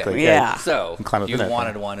 Exactly. Okay. Yeah. So And climb up you the net.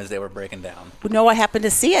 wanted one as they were breaking down. No, I happened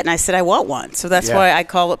to see it, and I said I want one. So that's Yeah. why I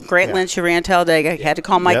called up Grant Yeah. Lynch, who ran Talladega. I had to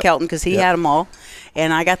call Mike Yep. Helton because he Yep. had them all.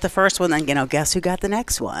 And I got the first one. Then, guess who got the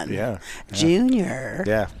next one? Yeah. Junior.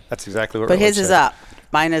 Yeah, that's exactly what. But Roland his is said. up.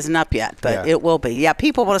 Mine isn't up yet, but Yeah. it will be. Yeah,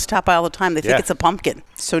 people want to stop by all the time. They think Yeah. it's a pumpkin.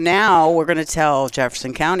 So now we're going to tell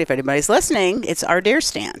Jefferson County, if anybody's listening, it's our deer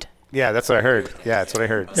stand. Yeah, that's what I heard. Yeah, that's what I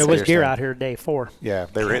heard. There was Deer deer stand. out here day 4. Yeah,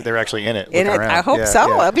 they were actually in it. In looking it, around. I hope Yeah, so.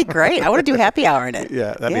 yeah. That'd be great. I want to do happy hour in it.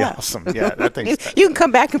 Yeah, that'd be awesome. Yeah, that thing's. You can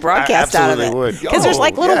come back and broadcast out of it. absolutely would. Because there's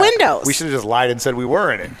like little yeah. windows. We should have just lied and said we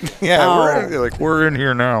were in it. Yeah, Oh. we're in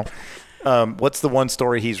here now. What's the one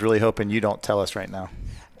story he's really hoping you don't tell us right now?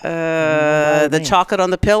 The chocolate on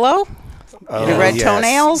the pillow. The red yes.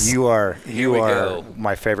 toenails. You are we go.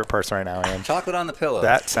 my favorite person right now, Ian. Chocolate on the pillow.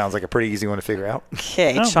 That sounds like a pretty easy one to figure out.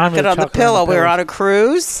 Okay, don't chocolate remember on the chocolate on the pillow. We were pillow. on a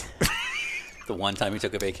cruise, the one time you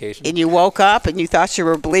took a vacation. and you woke up and you thought you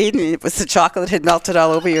were bleeding, and it was the chocolate had melted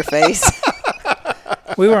all over your face.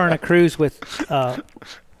 We were on a cruise with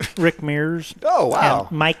Rick Mears. Oh, wow.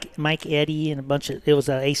 And Mike Eddy and a bunch of. It was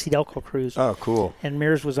a AC Delco cruise. Oh, cool. And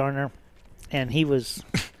Mears was on there, and he was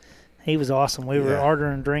awesome. We were Yeah.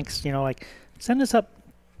 ordering drinks, like send us up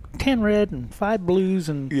 10 red and 5 blues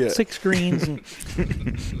and Yeah. 6 greens, and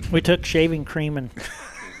we took shaving cream and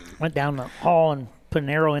went down the hall and put an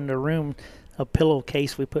arrow in the room, a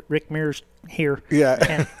pillowcase. We put Rick Mears here. Yeah.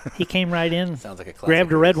 And he came right in, Sounds like a classic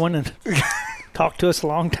grabbed a red cruise. one and talked to us a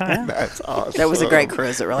long time. That's awesome. That was a great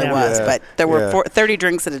cruise. It really Yeah. was. Yeah. But there were Yeah. 30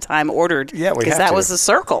 drinks at a time ordered. Yeah, we because have that to. was the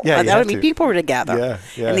circle. Yeah, you That have would be to. people were together. Yeah,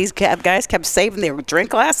 yeah. And these guys kept saving their drink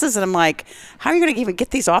glasses, and I'm like, how are you going to even get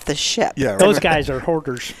these off the ship? Yeah, Those guys are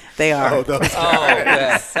hoarders. They are. Oh, those Oh,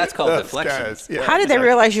 yeah. That's called those deflection. guys. Yeah. How did they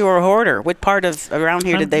realize you were a hoarder? What part of around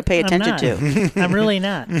here did they pay attention to? I'm really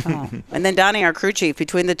not. Oh. And then Donnie, our crew chief,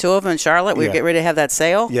 between the two of them and Charlotte, we were Yeah. getting ready to have that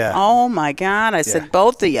sale. Yeah. Oh my God! I said,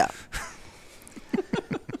 both of you.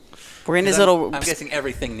 We're in his little. I'm guessing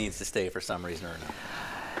everything needs to stay for some reason or another.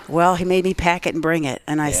 Well, he made me pack it and bring it,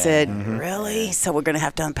 and I said, Mm-hmm. "Really? So we're going to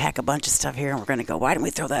have to unpack a bunch of stuff here, and we're going to go. Why didn't we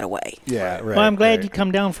throw that away?" Yeah, right. Well, I'm glad right. you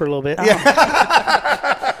come down for a little bit.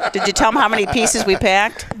 Did you tell him how many pieces we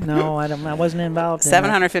packed? No, I wasn't involved. In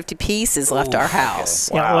 750 pieces left our house.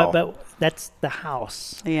 that. Yeah, Wow. but that's the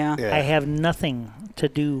house. Yeah. Yeah. I have nothing to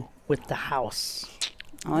do with the house.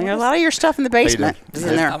 Well, a lot of your stuff in the basement is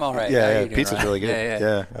in there. I'm all right. Yeah, How yeah, you doing, pizza's Ryan? really good.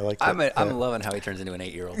 Yeah, I like that. I'm Yeah. loving how he turns into an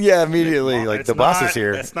 8-year-old. Yeah, immediately. Like It's the boss not- is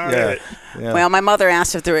here. that's not yeah. it. Yeah. Well, my mother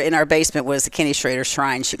asked if there in our basement was the Kenny Schrader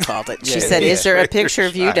Shrine, she called it. She Yeah, said, yeah. is there a picture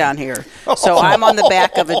of you down here? So I'm on the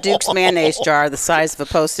back of a Duke's mayonnaise jar the size of a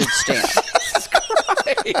postage stamp.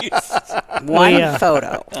 One yeah.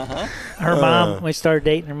 photo. Her mom, we started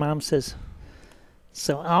dating, her mom says,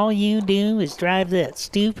 so all you do is drive that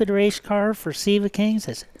stupid race car for Siva Kings?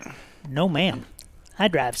 I said, no, ma'am. I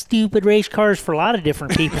drive stupid race cars for a lot of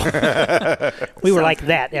different people. We were like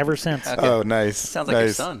that ever since. Oh, nice. Sounds like your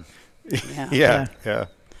nice. son. Yeah, yeah.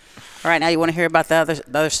 All right, now you want to hear about the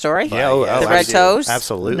other story? Yeah, oh, The oh, red toes?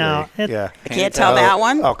 Absolutely. No, yeah. I can't tell that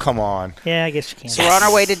one. Oh, come on. Yeah, I guess you can. So we're on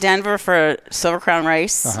our way to Denver for a Silver Crown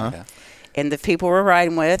race. Yeah. And the people we're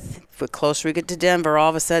riding with, the closer we get to Denver, all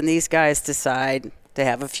of a sudden these guys decide to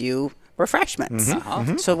have a few refreshments.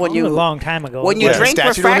 So when a you long time ago. when you Yeah, drink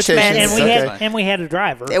statute of refreshments, limitations. and we Okay. had a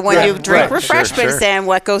driver. and when Right, you drink right, sure, refreshments, sure. then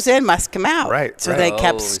what goes in must come out. Right, So right. they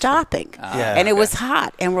kept Oh, so- stopping, Yeah. and it was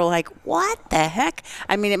hot, and we're like, "What the heck?"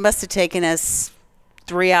 I mean, it must have taken us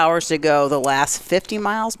 3 hours to go the last 50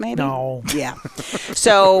 miles, maybe. No. Yeah.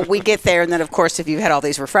 So we get there, and then of course, if you've had all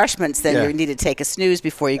these refreshments, then Yeah. you need to take a snooze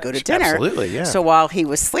before you go to dinner. Absolutely, yeah. So while he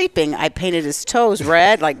was sleeping, I painted his toes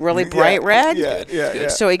red, like really bright red. Yeah, yeah, yeah.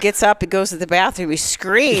 So he gets up, he goes to the bathroom, he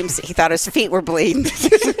screams. He thought his feet were bleeding.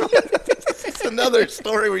 It's another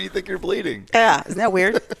story where you think you're bleeding. Yeah, isn't that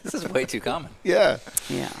weird? This is way too common. Yeah.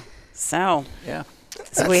 Yeah. So Yeah.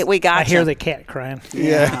 we got I hear you. the cat crying.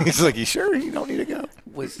 Yeah. He's like, you sure you don't need to go?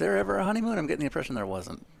 Was there ever a honeymoon? I'm getting the impression there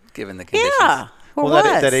wasn't, given the conditions. Yeah. Well, Well,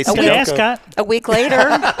 was. that a, AC Good week, ascot. a week later.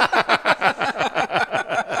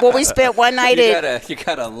 Well, we spent one night at. You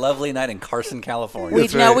got a lovely night in Carson, California. We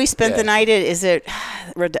That's know right. we spent the Yeah. night at, is it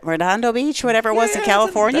Redondo Beach, whatever it was, in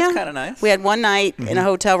California? That's kinda nice. We had one night in a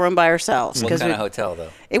hotel room by ourselves. What 'cause kind we- of hotel, though?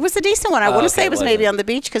 It was a decent one. I Oh, want to okay, say it was was maybe it? on the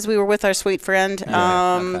beach because we were with our sweet friend,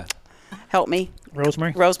 Okay. help me,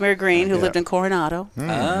 Rosemary. Rosemary Green, who Yeah. lived in Coronado,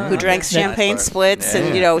 Ah, who drank okay. champagne Nice part. splits,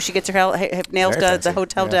 and she gets her nails Very done at the fancy.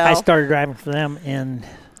 Hotel Yeah. Del. I started driving for them in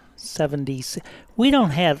 76. We don't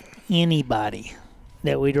have anybody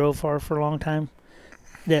that we drove for a long time.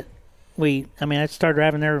 I started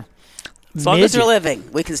driving there. As long as they're living,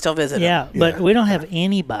 we can still visit them. Yeah, but we don't have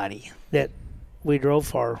anybody that we drove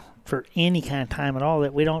for any kind of time at all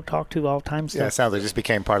that we don't talk to all the time. Yeah, it sounds like it just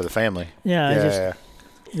became part of the family. Yeah,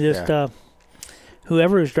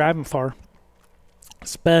 whoever is driving for,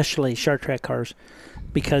 especially short track cars,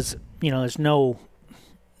 because there's no,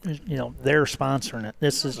 they're sponsoring it.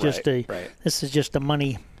 This is just this is just a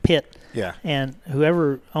money pit. Yeah. And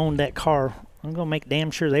whoever owned that car, I'm gonna make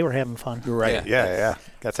damn sure they were having fun. Right. Yeah.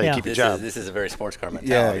 That's how you Yeah. keep your This job. is a very sports car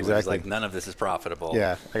mentality. Yeah, where it's exactly. like none of this is profitable.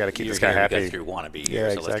 Yeah, I got to keep You're this guy here happy. because you want to be here,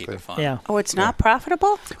 Yeah, so let's keep exactly. it fun. Yeah. Oh, it's not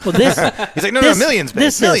profitable? Well, this He's like, no, This- millions, babe.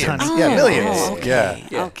 this is, millions. honey. Yeah, Oh, millions. oh, okay. Yeah.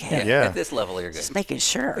 Yeah. Okay. Yeah. At this level, you're good. Just making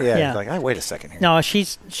sure. Yeah. Yeah. He's like, wait a second here. no,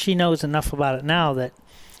 she knows enough about it now that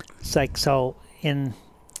it's like, so in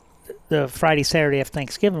the Friday, Saturday after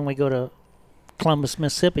Thanksgiving, we go to Columbus,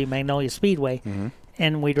 Mississippi, Magnolia Speedway,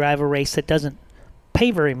 and we drive a race that doesn't pay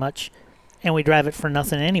very much, and we drive it for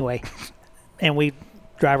nothing anyway. And we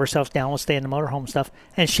drive ourselves down, we'll stay in the motorhome and stuff,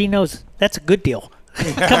 and she knows that's a good deal.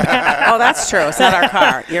 Oh, that's true. It's not our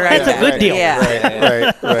car. You're right. That's a good deal.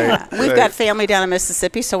 Yeah. Right. We've got family down in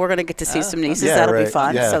Mississippi, so we're going to get to see some nieces. Yeah, That'll be right.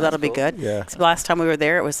 fun. Yeah. So that'll be Cool. good. Yeah. So last time we were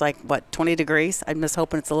there, it was like, 20 degrees? I'm just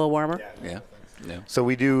hoping it's a little warmer. Yeah. So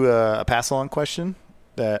we do a pass-along question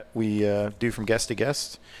that we do from guest to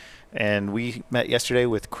guest. And we met yesterday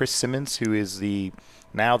with Chris Simmons, who is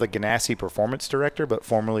now the Ganassi Performance Director, but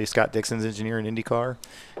formerly Scott Dixon's engineer in IndyCar,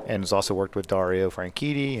 and has also worked with Dario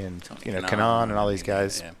Franchitti and Kanan and all these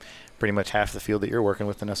guys. Yeah. Pretty much half the field that you're working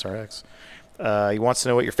with in SRX. He wants to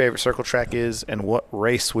know what your favorite circle track is and what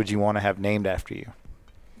race would you want to have named after you.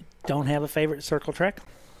 Don't have a favorite circle track?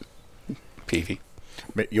 Peavy.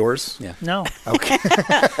 Yours? Yeah. No. Okay.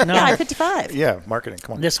 No. Yeah, I-55. Yeah, marketing.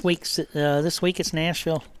 Come on. This week it's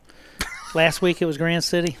Nashville. Last week it was Grand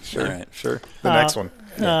City. Sure. All right. Sure. The next one.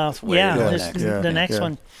 The next Yeah.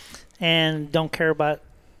 one. And don't care about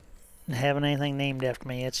having anything named after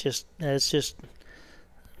me. It's just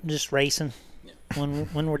racing.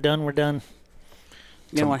 When we're done, we're done.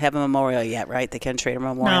 You don't want to have a memorial yet, right? The Ken Schrader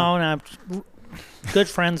Memorial. No. Good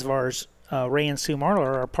friends of ours, Ray and Sue Marlar,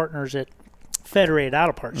 are our partners at Federated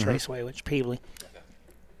Auto Parts Raceway, which is Peebly.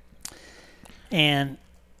 And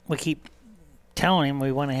we keep telling him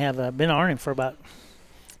we want to have been on him for about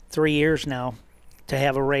 3 years now to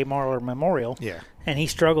have a Ray Marlar memorial. Yeah. And he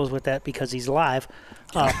struggles with that because he's live.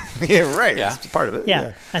 Yeah, right. Yeah. It's part of it.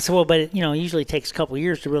 Yeah. I said, well, but it usually takes a couple of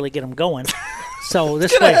years to really get them going. So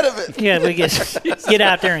this Get way, ahead of it. Yeah, we get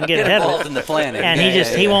out there and get ahead involved of it. in the planning. And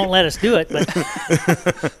he won't let us do it. But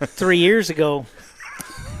 3 years ago,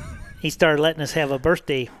 he started letting us have a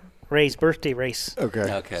Ray's birthday race.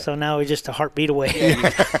 Okay. So now we're just a heartbeat away.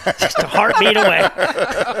 Just a heartbeat away.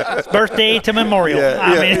 It's birthday to memorial. It'll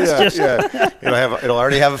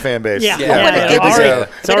already have a fan base. Yeah. It's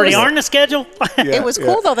But already it was- on the schedule. It was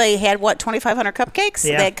cool, though. They had, 2,500 cupcakes?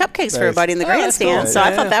 Yeah. They had cupcakes for Nice. everybody in the Oh, that's grandstand. cool. So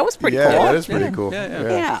I thought that was pretty cool. That is pretty cool.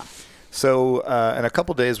 Yeah. So in a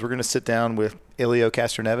couple days, we're going to sit down with Elio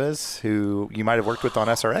Castroneves, who you might have worked with on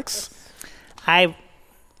SRX.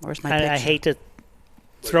 Where's my picture? I hate to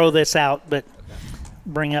throw this out, but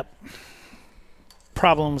bring up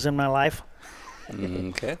problems in my life.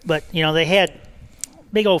 Okay. But, they had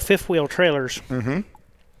big old fifth wheel trailers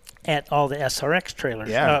at all the SRX trailers.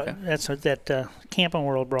 Yeah. That's what that Camping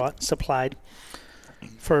World supplied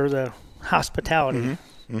for the hospitality.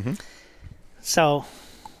 So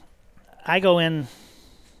I go in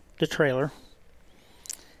the trailer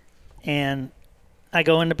and I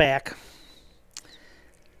go in the back,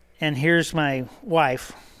 and here's my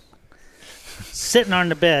wife sitting on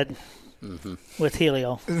the bed with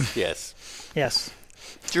Helio. Yes. Yes.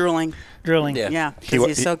 Drooling. Drilling. Yeah. Yeah, because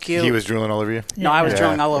he's so cute. He was drooling all over you? No, I was Yeah,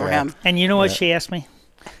 drooling all over yeah. him. And you know what she asked me?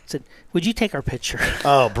 Said, would you take our picture?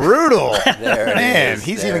 Oh, brutal. There it Man, is.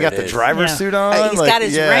 he's There even got it the is. driver's Yeah. suit on. He's got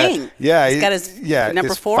his ring. Yeah. He's got his number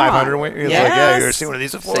his 4 500 on. wing. He's Yes. like, yeah, you ever seen one of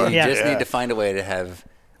these before? So you Yeah. just need to find a way to have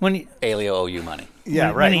When he, Alio owe you money. Yeah,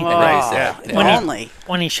 when right. he- And raise that. If Yeah. only.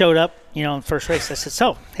 when he showed up, in the first race, I said,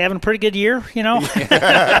 so, having a pretty good year,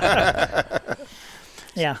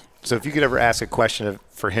 Yeah. So if you could ever ask a question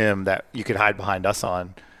for him that you could hide behind us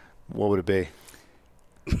on, what would it be?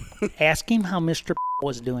 Ask him how Mr.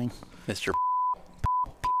 was doing. Mr.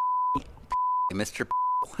 Mr.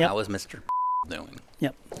 Yep. How is Mr. doing?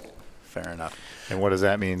 Yep. Fair enough. And what does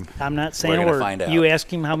that mean? I'm not saying We're a gonna word. find out. You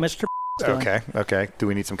ask him how Mr. was doing. Okay. Do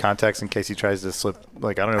we need some context in case he tries to slip?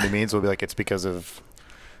 Like, I don't know what he means. We'll be like, it's because of,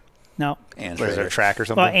 No. And what is there, a Schrader. track or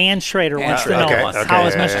something? Well, Ann Schrader wants to know Schrader wants to how know.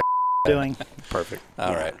 is Okay, Mr. yeah, doing. Perfect.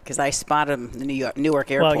 All right. Because I spotted him in the Newark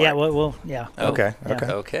airport. Well, yeah, well, yeah. Okay. Yeah.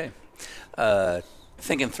 Okay. Okay.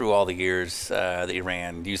 Thinking through all the years that you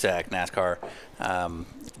ran, USAC, NASCAR,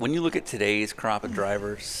 when you look at today's crop of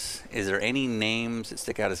drivers, is there any names that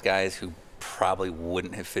stick out as guys who probably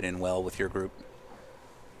wouldn't have fit in well with your group?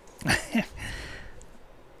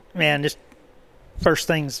 Man, just first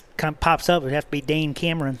things pops up would have to be Dane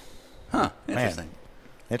Cameron. Huh. Interesting.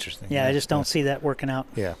 Interesting. Yeah, I just don't see that working out.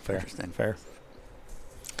 Yeah, fair. Interesting. Fair.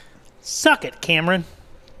 Suck it, Cameron.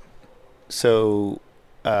 So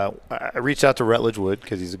I reached out to Rutledge Wood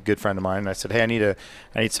because he's a good friend of mine. And I said, hey,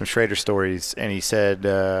 I need some Schrader stories. And he said,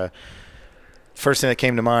 first thing that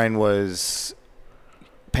came to mind was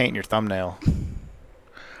painting your thumbnail.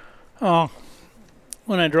 Oh,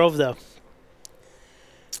 when I drove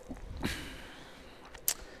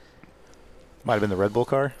Might have been the Red Bull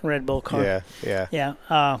car. Red Bull car. Yeah.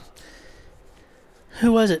 Yeah.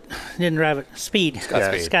 Who was it? Didn't drive it. Speed.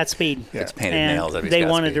 Scott Speed. Speed. It's painted And nails. That'd be they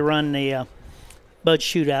Scott wanted Speed. to run the Bud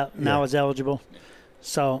Shootout, and Yeah. I was eligible.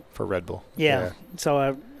 So, For Red Bull. yeah.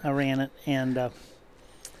 So I ran it, and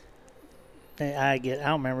I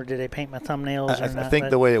don't remember, did they paint my thumbnails or not? I think but-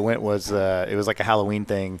 the way it went was it was like a Halloween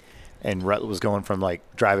thing, and Rutledge was going from like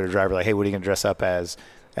driver to driver, like, hey, what are you going to dress up as?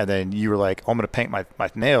 And then you were like, oh, I'm going to paint my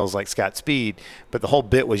nails like Scott Speed. But the whole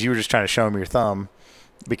bit was you were just trying to show him your thumb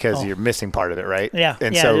because you're missing part of it, right? Yeah,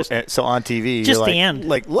 And yeah, so just- so on TV, just you're the like, end.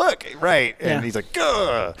 like, look, right. And Yeah. he's like,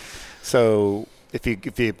 ugh. So if you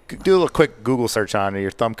do a little quick Google search on it,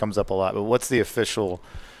 your thumb comes up a lot. But what's the official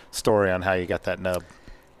story on how you got that nub?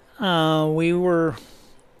 We were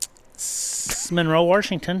Monroe,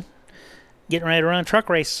 Washington, getting ready to run a truck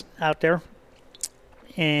race out there.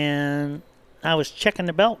 and I was checking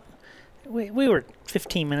the belt. We were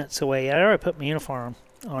 15 minutes away. I already put my uniform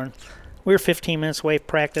on. We were 15 minutes away from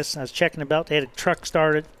practice. I was checking the belt. They had a truck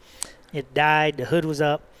started. It died. The hood was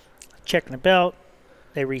up. Checking the belt.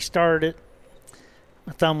 They restarted it.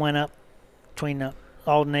 My thumb went up between the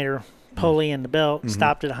alternator pulley and the belt.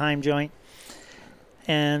 Stopped at a Heim joint.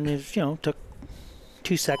 And it was, took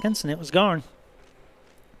 2 seconds and it was gone.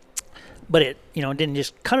 But it, didn't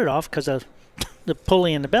just cut it off because the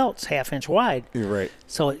pulley and the belt's half-inch wide. You're right.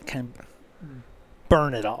 So it kind of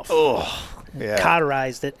burned it off. Oh, yeah.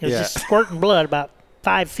 Cauterized it. It was just squirting blood about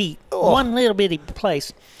 5 feet. Oh. One little bitty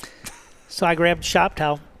place. So I grabbed a shop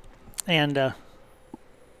towel and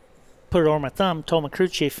put it over my thumb, told my crew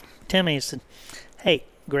chief, Timmy, I said, hey,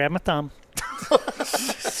 grab my thumb.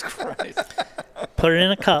 Jesus Christ. Put it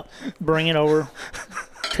in a cup, bring it over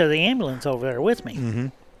to the ambulance over there with me. Mm-hmm.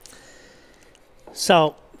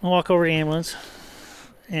 So I walk over to the ambulance,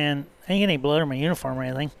 and I ain't get any blood on my uniform or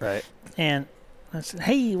anything. Right. And I said,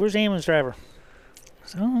 hey, where's the ambulance driver? I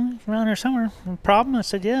said, oh, he's around here somewhere. No problem? I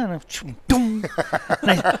said, yeah. And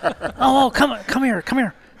come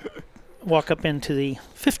here. Walk up into the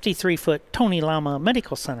 53-foot Tony Lama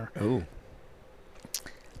Medical Center. Oh.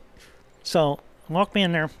 So I walk me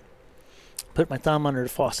in there, put my thumb under the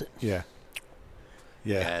faucet. Yeah.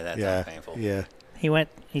 Yeah, that sounds painful. Yeah.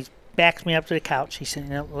 He backs me up to the couch. He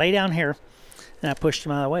said, lay down here. And I pushed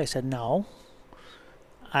him out of the way. I said, no.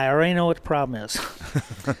 I already know what the problem is.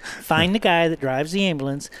 Find the guy that drives the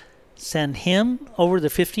ambulance. Send him over the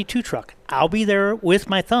 52 truck. I'll be there with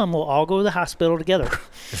my thumb. We'll all go to the hospital together.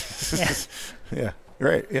 Yeah.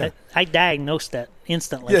 Right. Yeah. I diagnosed that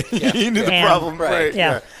instantly. Yeah. You knew the problem. Right.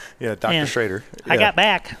 Yeah. Yeah. Dr. Schrader. I got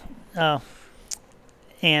back,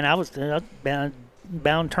 and I was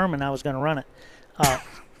bound determined I was going to run it.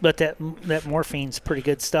 But that morphine's pretty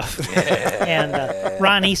good stuff. And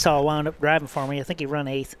Ron Esau wound up driving for me. I think he run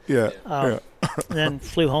 8th. Yeah. Then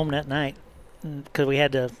flew home that night because we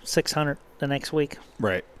had the 600 the next week.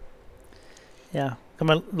 Right. Yeah.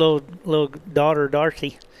 My little daughter,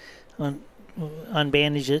 Darcy,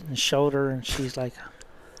 unbandaged it and showed her, and she's like,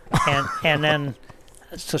 and then,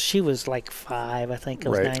 so she was like 5, I think. It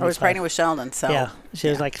was 95. I was pregnant with Sheldon, so. Yeah, she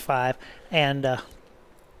was like 5. And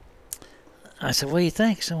I said, what do you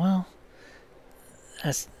think? So, well,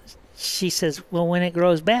 she says, well, when it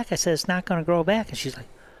grows back, I said, it's not going to grow back. And she's like,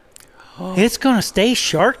 it's going to stay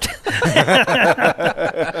short?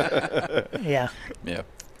 Yeah. Yeah.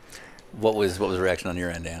 What was the reaction on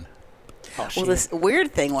your end, Dan? Well, this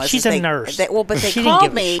weird thing was she's a nurse. But they She didn't called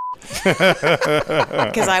give a me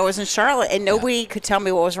because I was in Charlotte, and nobody could tell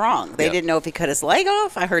me what was wrong. They didn't know if he cut his leg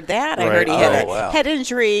off. I heard that. I heard he had a head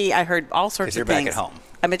injury. I heard all sorts of You're things. back at home.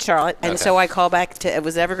 I'm in Charlotte, and so I called back to, it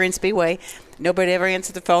was Evergreen Speedway. Nobody ever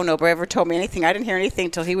answered the phone. Nobody ever told me anything. I didn't hear anything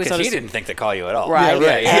until he was on Because his... he didn't think to call you at all. Right.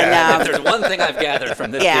 Yeah. And, If there's one thing I've gathered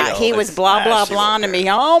from this yeah, deal, he was it's, blah, blah, she blah won't to care. me.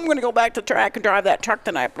 Oh, I'm going to go back to track and drive that truck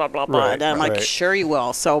tonight, blah, blah, blah. Right, and I'm like, right. sure you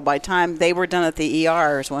will. So by the time they were done at the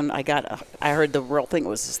ERs, when I heard the real thing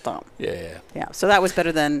was his thumb. Yeah. Yeah, so that was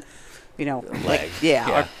better than, like,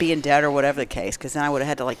 or being dead or whatever the case, because then I would have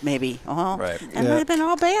had to, like, maybe, Right. that might have been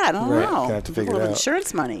all bad. I don't know. Gonna have to figure a it little out.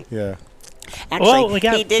 insurance money. Yeah. Actually, Well,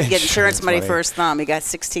 he did get insurance money money. for his thumb. He got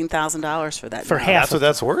 $16,000 for that. For now. half That's what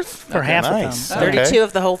that's worth? For half of nice. them. 32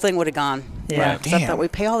 of the whole thing would have gone. Yeah. So I thought we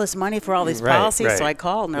pay all this money for all these Right, policies. right. So I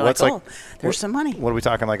called and they're What's like, like- there's some money. What are we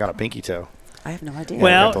talking like on a pinky toe? I have no idea.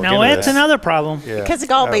 Well, look now into that's this. another problem. Yeah. because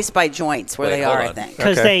it's all based by joints where Wait, they hold are, I on. think.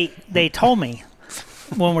 Because Okay. they told me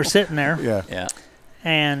when we're sitting there, Yeah. Yeah.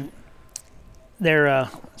 and they're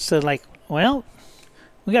said like, well,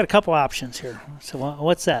 we got a couple options here. So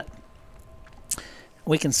what's that?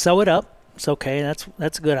 We can sew it up. It's okay.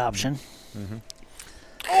 That's a good option.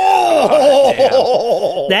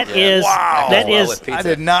 That is I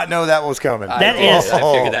did not know that was coming. I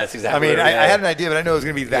figured that's exactly. I mean, what it I had is. an idea, but I know it was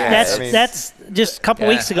going to be that. that's just a couple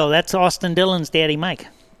weeks ago. That's Austin Dillon's daddy, Mike.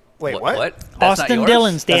 Wait, what? That's not Austin yours?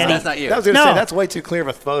 Dillon's daddy. That's not you. I was going to No. say, that's way too clear of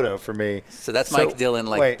a photo for me. So that's So, Mike Dillon.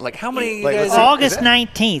 wait. Like how many Wait, guys? let's see. August that-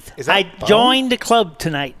 19th. is that I Bone? joined the club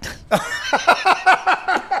tonight.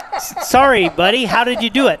 Sorry, buddy. How did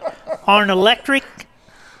you do it? On an electric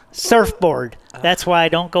surfboard. That's why I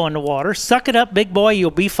don't go in the water. Suck it up, big boy.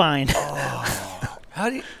 You'll be fine. How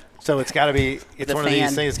do you? So it's got to be, it's The one of these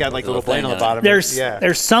fan. things that's got like a Little little blade thing on the on it. bottom.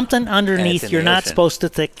 There's something underneath in you're the not ocean. supposed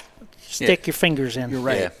to stick your fingers in. You're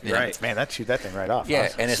right. Yeah, yeah. Right. Man, that shoot that thing right off. Yeah,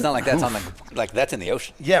 Huh? and it's not like that's on the that's in the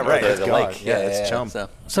ocean. Yeah, Or right, The, it's the gone. lake. Yeah, it's chum. So,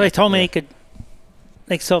 So they told me they could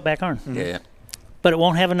sew it back on, yeah. but it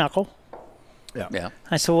won't have a knuckle. Yeah.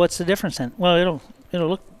 I said, well, what's the difference then? Well, it'll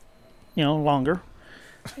look, longer.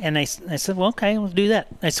 And I said, well, okay, we'll do that.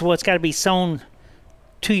 I said, well, it's got to be sewn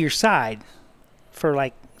to your side for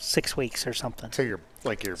like 6 weeks or something. So your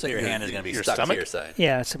hand is going to be your stuck stomach? to your side.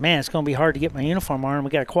 Yeah, I said, man, it's going to be hard to get my uniform on. We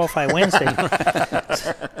got to qualify Wednesday.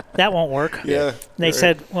 That won't work. Yeah. They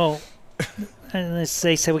said, well, and they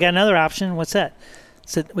said, we got another option. What's that?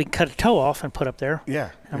 Said we can cut a toe off and put up there. Yeah.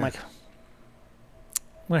 I'm like,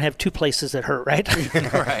 we're going to have 2 places that hurt, right?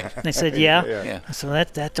 Right. And they said, yeah. Yeah. I said, well,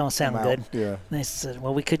 that don't sound good. Yeah. And they said,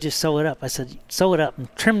 well, we could just sew it up. I said, sew it up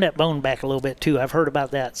and trim that bone back a little bit, too. I've heard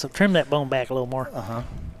about that. So trim that bone back a little more. Uh-huh.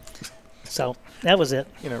 So that was it.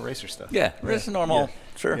 Racer stuff. Yeah, it's normal. Yeah.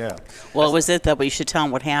 Sure. Yeah. Well, it was it though, but you should tell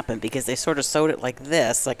them what happened because they sort of sewed it like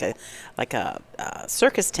this, like a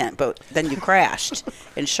circus tent, but then you crashed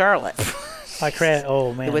in Charlotte. I crashed.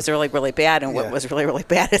 Oh, man. It was really, really bad, and Yeah. what was really, really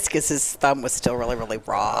bad is because his thumb was still really, really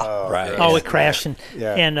raw. Right. Oh, it crashed.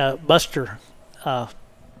 Yeah. And Buster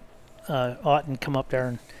Otten come up there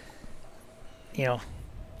and,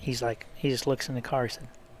 he's like, he just looks in the car. He said,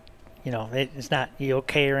 it's not, you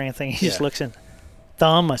okay or anything? He just Yeah. looks in.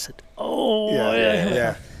 Thumb. I said, oh.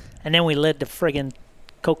 Yeah. And then we led the friggin'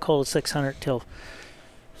 Coca-Cola 600 till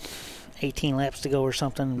 18 laps to go or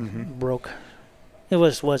something. Broke. It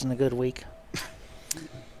wasn't a good week.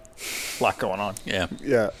 A lot going on. Yeah.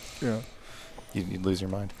 Yeah. You'd lose your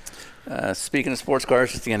mind. Speaking of sports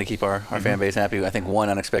cars, just again to keep our fan base happy, I think one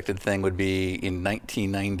unexpected thing would be in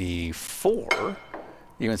 1994,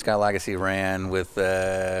 you and Scott Lagasse ran with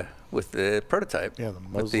the prototype. Yeah, the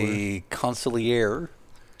with the Consigliere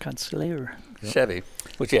Chevy,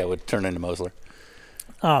 which would turn into Mosler.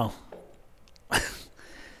 Oh.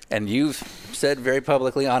 And you've said very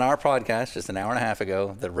publicly on our podcast just an hour and a half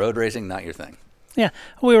ago that road racing not your thing. Yeah,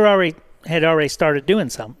 we had already started doing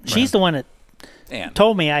some. She's the one that And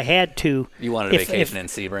told me I had to. you wanted a vacation in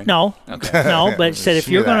Sebring? No, Okay. no, but she said if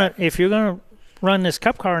She you're knew gonna run this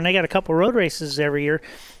Cup car and they got a couple road races every year,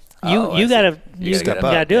 you I see. gotta step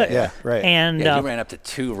gotta do it. Yeah, right. And Yeah, you ran up to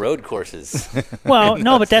 2 road courses. well,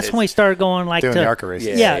 no, but that's when we started going like Doing to the ARCA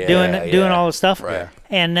races. doing all the stuff. Right.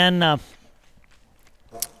 And then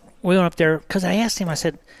we went up there because I asked him. I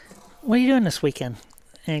said, "What are you doing this weekend?"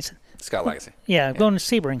 And he said, Scott Lagasse. "Yeah, going to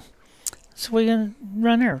Sebring." So we're gonna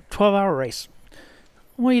run there, 12-hour race.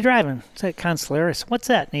 What are you driving? I said, Consigliere. I said, what's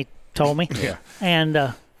that? And he told me. Yeah. And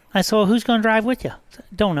I said, well, who's going to drive with you? I said,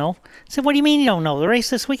 don't know. I said, what do you mean you don't know? The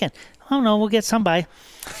race this weekend. I don't know. We'll get somebody.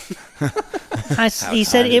 He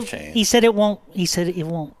said it won't. He said it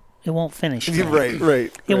won't finish.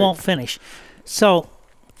 Right. It won't finish. So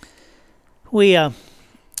I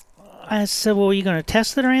said, well, are you going to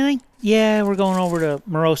test it or anything? Yeah, we're going over to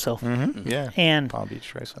Moroso. Mm-hmm. Yeah. And Palm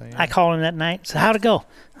Beach Raceway. Yeah. I called him that night. Said, how'd it go?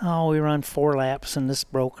 Oh, we run 4 laps and this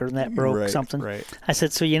broke or that broke something. Right. I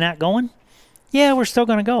said, so you're not going? Yeah, we're still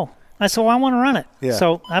going to go. I said, well, I want to run it. Yeah.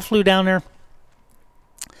 So I flew down there.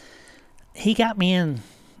 He got me in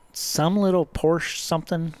some little Porsche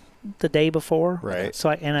something the day before. Right. So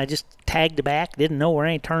I just tagged the back. Didn't know where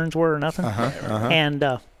any turns were or nothing.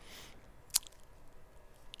 And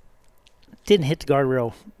didn't hit the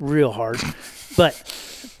guardrail real hard. But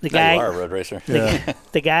the guy, you are a road racer.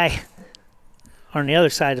 the guy on the other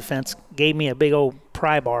side of the fence gave me a big old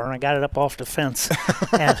pry bar, and I got it up off the fence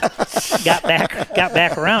and got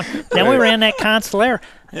back around. Then we ran that Consigliere.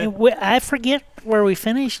 I forget where we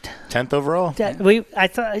finished. 10th overall. I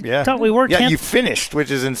thought we were 10th. Yeah, you finished, which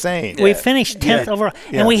is insane. We finished 10th overall,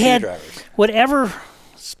 and we had whatever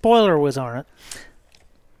spoiler was on it.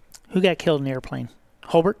 Who got killed in the airplane?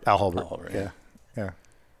 Hobart? Al Hobart. Yeah.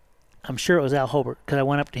 I'm sure it was Al Hobart because I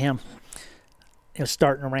went up to him. It was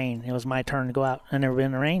starting to rain. It was my turn to go out. I never been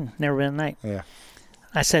in the rain, never been at night. Yeah.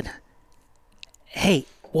 I said, hey,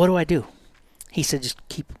 what do I do? He said, just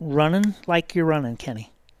keep running like you're running,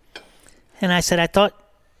 Kenny. And I said, I thought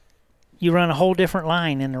you run a whole different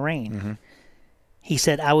line in the rain. Mm-hmm. He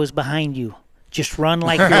said, I was behind you. Just run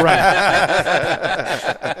like you're running.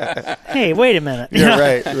 Hey, wait a minute. Yeah,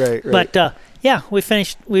 right. But we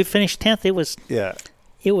finished 10th.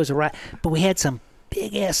 It was a ride, but we had some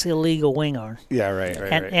big ass illegal wing arm. Yeah, right.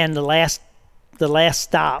 And the last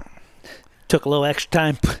stop took a little extra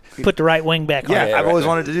time. Put the right wing back on. Yeah, I've always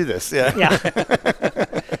wanted to do this. Yeah.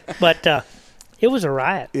 But it was a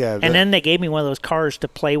riot. Yeah. And then they gave me one of those cars to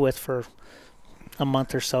play with for a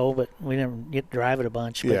month or so, but we didn't get to drive it a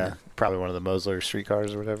bunch. But, yeah, probably one of the Mosler street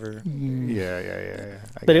cars or whatever. Yeah.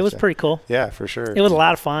 But it was pretty cool. Yeah, for sure. It was a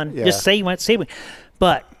lot of fun. Yeah. Just say you went to see me.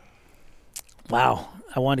 But, wow,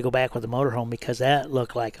 I wanted to go back with the motorhome because that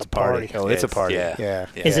looked like a party. Oh, it's a party. Yeah.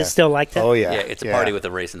 Is it still like that? Oh, yeah. Yeah, it's a party with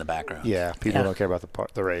a race in the background. Yeah, people don't care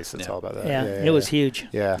about the race. It's all about that. Yeah, it was huge.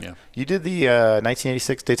 Yeah. You did the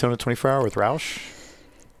 1986 Daytona 24-hour with Roush?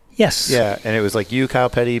 Yes. Yeah, and it was like you, Kyle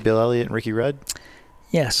Petty, Bill Elliott, and Ricky Rudd.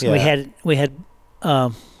 Yes, Yeah. we had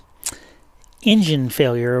engine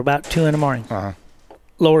failure about 2 a.m. Uh-huh.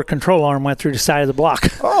 Lower control arm went through the side of the block.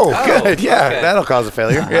 Oh, good. Yeah, okay. that'll cause a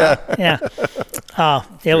failure. Yeah. Yeah.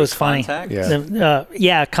 It was funny. Contact?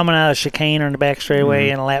 Yeah. Coming out of chicane on the back straightaway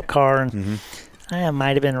in a lap car, and it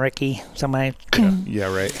might have been Ricky. Somebody.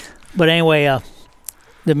 Yeah, right. But anyway,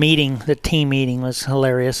 the team meeting was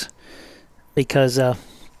hilarious because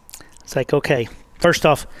it's like, okay, first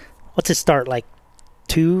off, what's it start, like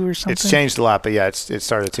 2 or something? It's changed a lot, but yeah, it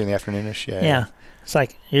started at 2 in the afternoonish. Yeah. It's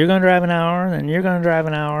like, you're going to drive an hour, then you're going to drive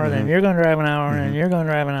an hour, then you're going to drive an hour, and you're going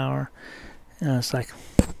to drive an hour. And it's like,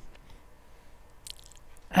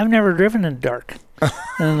 I've never driven in the dark.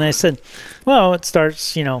 And they said, well, it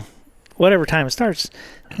starts, whatever time it starts.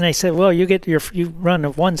 And they said, well, you run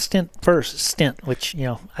a one stint, which,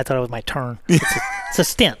 I thought it was my turn. It's a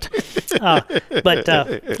stint. But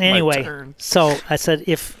anyway, so I said,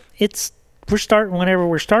 if we're starting whenever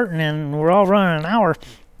we're starting and we're all running an hour,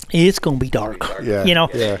 it's going to be dark. Yeah.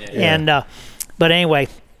 Yeah. And, but anyway,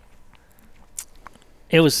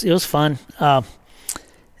 it was fun.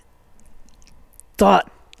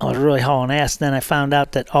 Thought I was really hauling ass. Then I found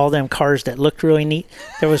out that all them cars that looked really neat,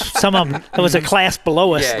 there was some of them, there was a class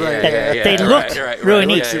below us that they looked really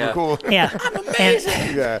neat. Super cool. Yeah.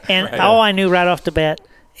 And all I knew right off the bat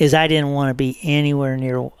is I didn't want to be anywhere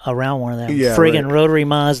near around one of them friggin' rotary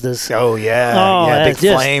Mazdas. Oh, yeah. Big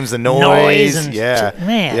flames, the noise. And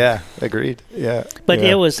man. Yeah, agreed. Yeah. But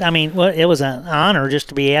it was, it was an honor just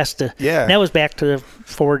to be asked to. Yeah. That was back to the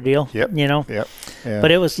Ford deal. Yep. Yep. Yeah. But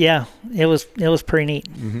it was, it was pretty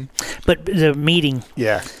neat. Mm-hmm. But the meeting.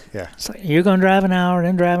 Yeah. It's like, you're going to drive an hour,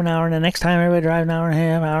 then drive an hour, and the next time everybody drive an hour and a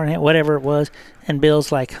half, whatever it was. And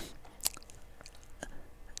Bill's like,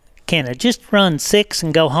 can I just run 6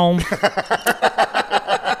 and go home?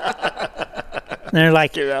 And they're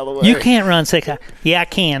like, you can't run 6. Yeah, I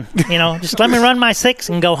can. Just let me run my 6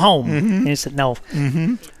 and go home. And he said, no.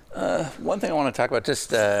 One thing I want to talk about,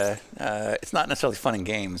 just it's not necessarily fun and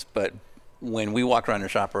games, but when we walked around your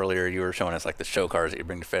shop earlier, you were showing us like the show cars that you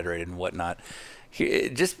bring to Federated and whatnot.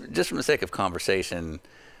 Just from the sake of conversation,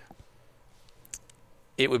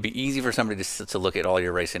 it would be easy for somebody to look at all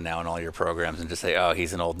your racing now and all your programs and just say, oh,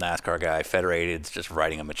 he's an old NASCAR guy. Federated's just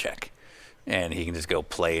writing him a check. And he can just go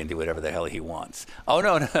play and do whatever the hell he wants. Oh,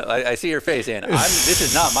 no. I see your face, Ann. This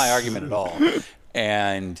is not my argument at all.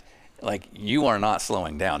 And, you are not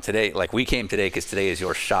slowing down. Today, we came today because today is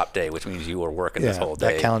your shop day, which means you were working this whole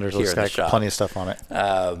day. That calendar's got plenty of stuff on it.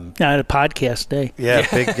 Not a podcast day. Yeah,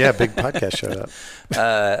 big podcast showed up.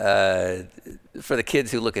 For the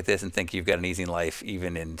kids who look at this and think you've got an easy life,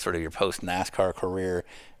 even in sort of your post-NASCAR career,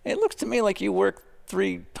 it looks to me like you work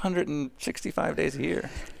 365 days a year.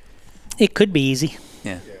 It could be easy.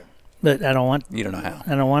 Yeah. But I don't want... You don't know how.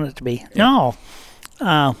 I don't want it to be. Yeah.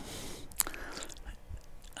 No.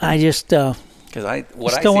 I just... Because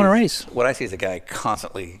want to race. What I see is a guy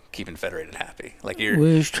constantly keeping Federated happy.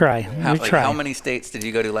 We try. How many states did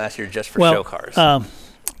you go to last year just for show cars?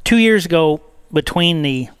 2 years ago, between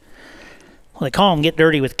they call them Get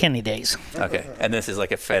Dirty with Kenny days. Okay, and this is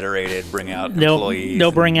like a Federated bring out employees.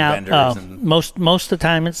 They'll bring out and most of the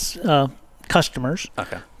time it's customers.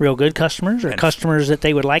 Okay. Real good customers, or customers that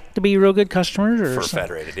they would like to be real good customers, or for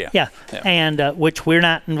Federated. Yeah. And which we're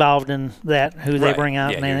not involved in that. Who they bring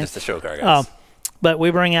out? Yeah, and you're anything. just the show car guys. But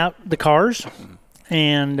we bring out the cars,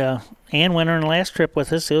 and Ann went on the last trip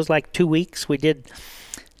with us. It was like 2 weeks. We did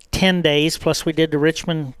 10 days, plus we did the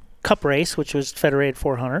Richmond Cup race, which was Federated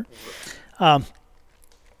 400.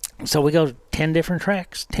 So we go to 10 different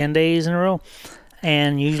tracks, 10 days in a row,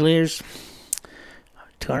 and usually there's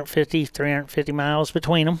 250, 350 miles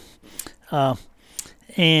between them.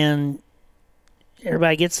 And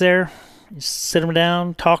everybody gets there, you sit them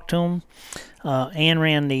down, talk to them. Ann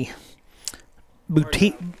ran the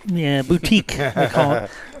boutique, they call it.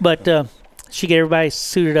 But she get everybody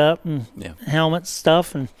suited up and helmets,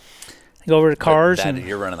 stuff, and go over to cars. And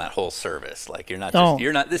you're running that whole service. You're not just,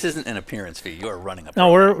 you're not. This isn't an appearance fee. You are running a.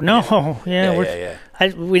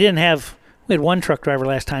 We didn't have. We had one truck driver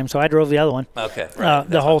last time, so I drove the other one. Okay.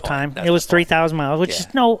 The whole time. It was 3,000 miles, which is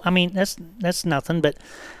that's nothing. But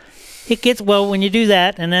it gets when you do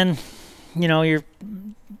that, and then you're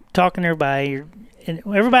talking to everybody.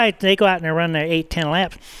 Everybody, they go out and they run their 8-10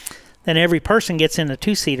 laps. Then every person gets in a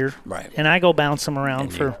 2-seater, right? And I go bounce them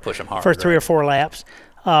around push them hard, for 3 or 4 laps.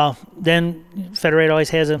 Then Federated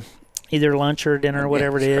always has either lunch or dinner or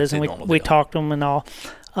whatever it is, and we talk to them and all.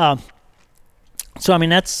 So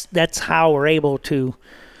that's how we're able to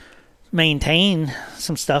maintain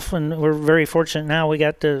some stuff, and we're very fortunate now. We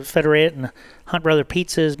got the Federate, and Hunt Brother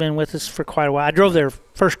Pizza has been with us for quite a while. I drove their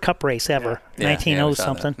first cup race ever, 1900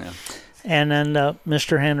 something. Yeah. And then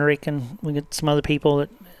Mr. Henrik, and we get some other people that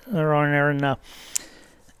are on there. And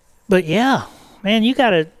but yeah, man, you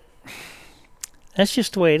got to. That's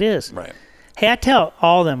just the way it is. Right. Hey, I tell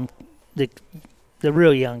all them the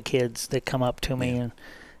real young kids that come up to me,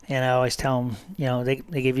 and I always tell them, you know, they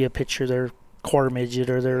give you a picture of their quarter midget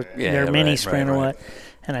or their mini sprint or what,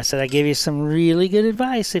 and I said, I give you some really good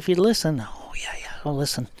advice if you listen. Oh yeah, I'll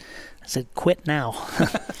listen. I said, quit now.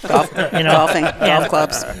 Golfing, golf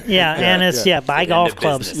clubs. Buy golf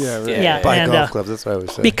clubs. Buy golf clubs. That's what I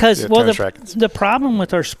was saying. Because the problem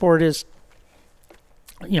with our sport is,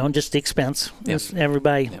 you know, just the expense, as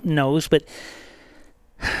everybody knows. But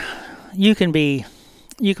you can be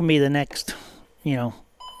the next, you know,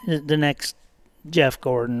 the next Jeff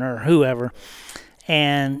Gordon or whoever,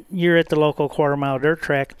 and you're at the local quarter-mile dirt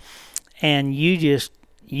track, and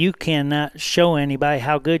you cannot show anybody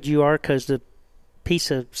how good you are because the piece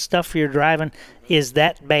of stuff you're driving is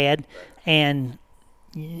that bad, and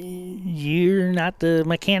you're not the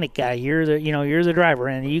mechanic guy. You're the driver,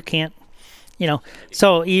 and you can't, you know.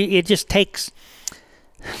 So it just takes.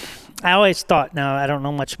 I always thought. Now I don't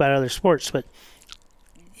know much about other sports, but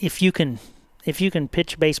if you can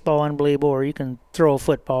pitch baseball unbelievable, or you can throw a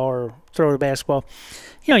football or throw a basketball,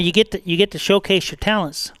 you know, you get to showcase your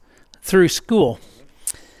talents through school.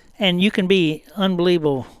 And you can be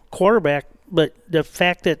unbelievable quarterback, but the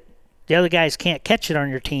fact that the other guys can't catch it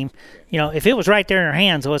on your team, you know, if it was right there in their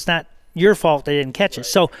hands, well, it's not your fault they didn't catch it.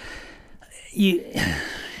 So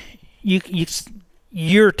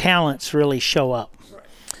your talents really show up,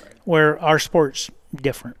 where our sport's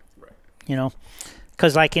different, you know,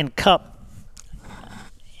 because like in Cup,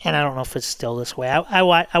 and I don't know if it's still this way. I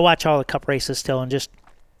watch all the Cup races still, and just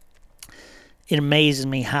it amazes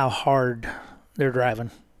me how hard they're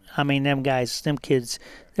driving. I mean, them kids,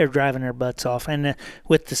 they're driving their butts off, and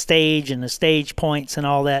with the stage and the stage points and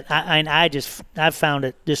all that, I've found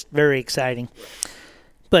it just very exciting.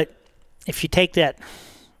 But if you take that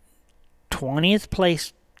 20th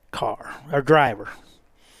place car or driver,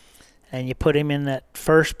 and you put him in that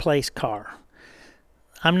first place car,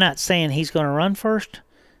 I'm not saying he's going to run first,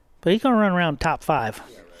 but he's going to run around top 5.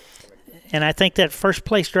 And I think that first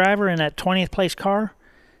place driver in that 20th place car,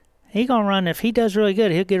 he's going to run, if he does really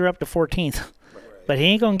good, he'll get her up to 14th. But he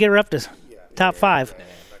ain't going to get her up to top 5.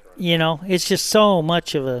 You know, it's just so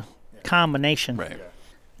much of a combination. Right.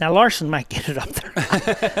 Now, Larson might get it up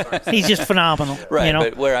there. He's just phenomenal. Right, you know?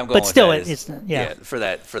 But where I'm going but still, with that it's for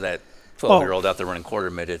that 12-year-old out there running quarter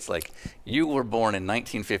midgets, like, you were born in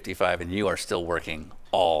 1955, and you are still working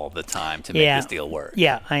all the time to make this deal work.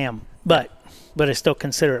 Yeah, I am. But I still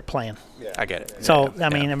consider it playing. Yeah. I get it. So, I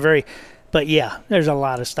mean, I'm very... But yeah, there's a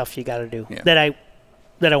lot of stuff you got to do that I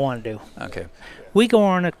want to do. Okay. We go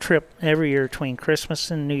on a trip every year between Christmas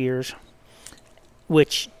and New Year's,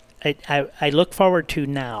 which I look forward to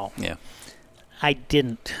now. Yeah. I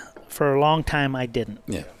didn't. For a long time, I didn't.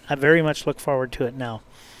 Yeah. I very much look forward to it now.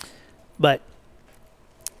 But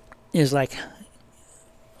it's like,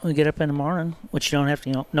 we get up in the morning, which you don't have to,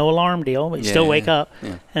 you know, no alarm deal, but you still wake up.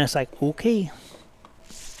 Yeah. And it's like, okay.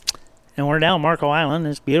 And we're down Marco Island.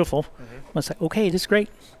 It's beautiful. Mm-hmm. It's like, okay, this is great.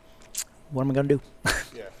 What am I going to do?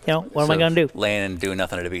 You know, what am I going to do? Laying and doing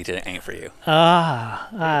nothing at a beach, it ain't for you.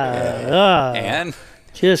 And?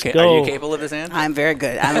 Just go. Are you capable of this, Ann? I'm very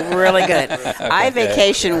good. I'm really good. Okay. I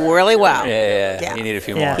vacation really well. Yeah. You need a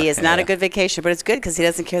few more. He is not a good vacation, but it's good because he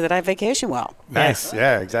doesn't care that I vacation well. Nice.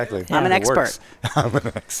 Yeah, exactly. I'm an expert. I'm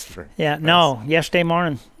an expert. Yeah, nice. No, yesterday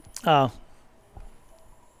morning, I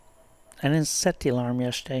didn't set the alarm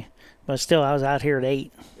yesterday, but still, I was out here at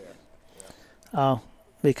 8.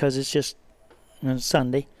 Because it's just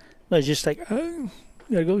Sunday. But it's just like, oh,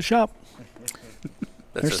 gotta go shop.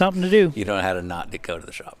 There's something to do. You don't know how to not go to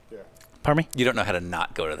the shop. Yeah. Pardon me? You don't know how to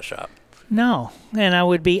not go to the shop. No. And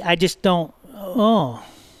I just don't.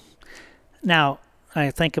 Now,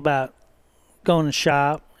 I think about going to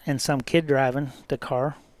shop and some kid driving the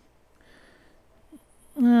car.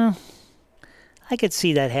 I could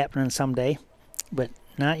see that happening someday, but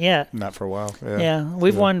not yet. Not for a while. Yeah.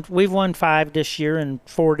 We've won 5 this year in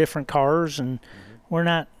 4 different cars, and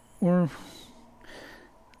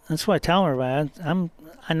that's what I tell everybody.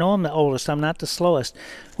 I know I'm the oldest. I'm not the slowest.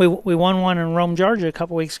 We won one in Rome, Georgia a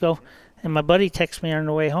couple weeks ago, and my buddy texted me on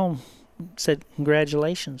the way home, said,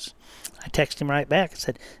 congratulations. I texted him right back. I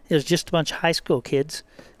said, it was just a bunch of high school kids.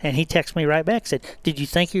 And he texted me right back, said, did you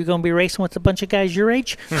think you were going to be racing with a bunch of guys your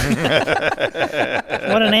age?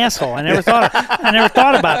 What an asshole. I never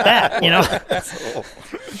thought about that, you know.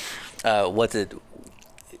 What's it?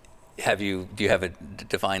 Do you have a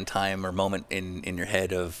defined time or moment in your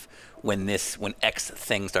head of when X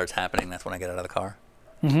thing starts happening? That's when I get out of the car.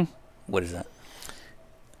 Mm-hmm. What is that?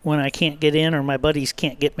 When I can't get in or my buddies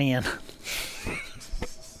can't get me in.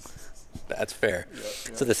 That's fair.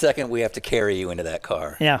 So the second we have to carry you into that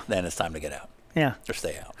car, then it's time to get out. Yeah. Or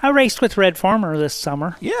stay out. I raced with Red Farmer this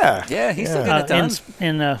summer. Yeah. Yeah, he's still getting it done.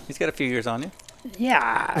 In he's got a few years on you.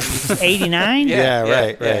 Yeah, 89.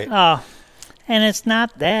 Right. And it's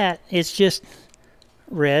not that. It's just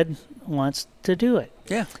Red wants to do it.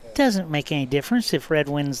 Yeah. It doesn't make any difference if Red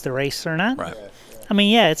wins the race or not. Right. I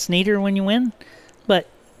mean, yeah, it's neater when you win, but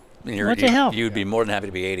what the hell? You'd be more than happy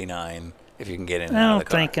to be 89 if you can get in and I out don't of the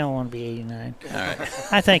car. think I want to be 89. All right.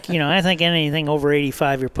 I think anything over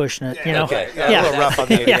 85, you're pushing it. You know. Okay. A little rough on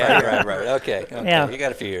the 85. Right. Okay. Yeah. You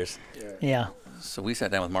got a few years. Yeah. So we sat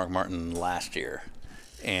down with Mark Martin last year,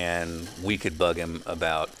 and we could bug him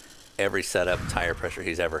about every setup, tire pressure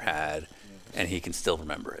he's ever had, and he can still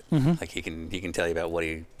remember it. Mm-hmm. Like he can tell you about what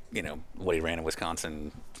he ran in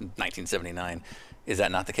Wisconsin in 1979. Is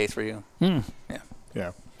that not the case for you? Mm.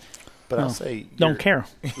 Yeah. But I'll say don't care.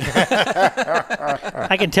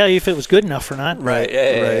 I can tell you if it was good enough or not. Right.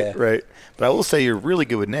 Yeah. Right. But I will say you're really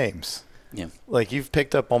good with names. Yeah. Like you've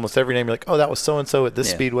picked up almost every name. You're like, oh, that was so and so at this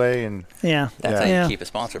speedway, and that's how you keep a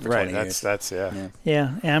sponsor for 20 years. That's Yeah.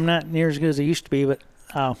 And I'm not near as good as I used to be, but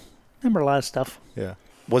remember a lot of stuff. Yeah.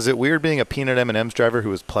 Was it weird being a Peanut M&M's driver who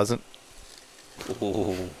was pleasant?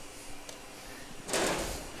 Ooh.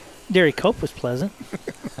 Derry Cope was pleasant.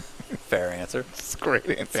 Fair answer. That's a great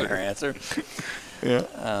answer. Fair answer.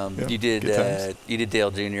 Yeah. You did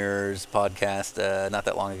Dale Jr.'s podcast not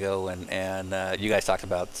that long ago, and you guys talked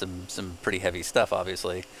about some pretty heavy stuff,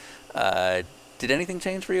 obviously. Did anything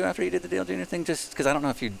change for you after you did the Dale Jr. thing? Just because I don't know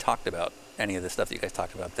if you talked about any of the stuff that you guys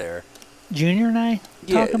talked about there. Junior and I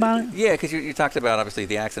talk about it? Yeah, because you talked about, obviously,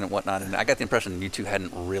 the accident and whatnot, and I got the impression you two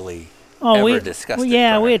hadn't really ever discussed it.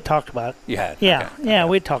 Yeah, we had talked about it. You had? Yeah, okay.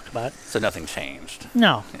 we had talked about it. So nothing changed?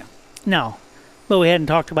 No. Yeah. No. But we hadn't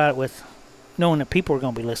talked about it with knowing that people were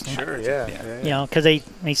going to be listening. Sure. Yeah. You know, because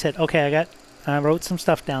he said, okay, I wrote some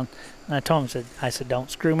stuff down. And I told him, I said, don't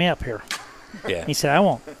screw me up here. Yeah. He said, I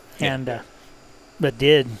won't. And, but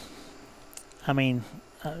did. I mean,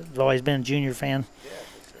 I've always been a Junior fan.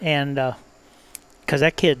 And, because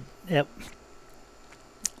that kid, that's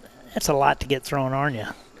a lot to get thrown on you.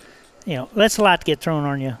 You know, that's a lot to get thrown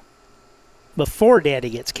on you before Daddy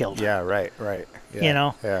gets killed. Yeah, right. Yeah. You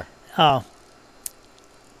know? Yeah.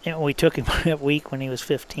 And we took him that week when he was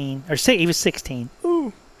 15. He was 16.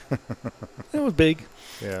 Ooh. That was big.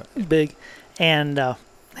 Yeah. It was big. And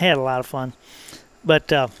had a lot of fun.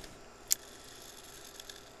 But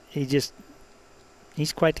he's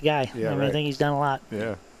quite the guy. Yeah, I think he's done a lot.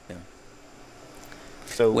 Yeah.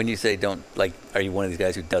 So when you say are you one of these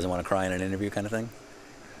guys who doesn't want to cry in an interview kind of thing?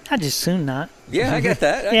 I just soon not. Yeah, I get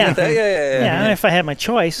that. I Yeah. get that. Yeah. I mean, if I had my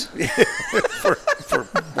choice. for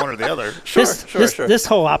one or the other. Sure. This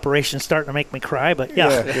whole operation's starting to make me cry, but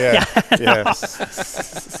Yeah.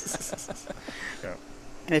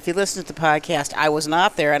 And if you listen to the podcast, I was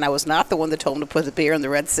not there, and I was not the one that told him to put the beer in the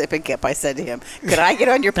red sipping cup. I said to him, could I get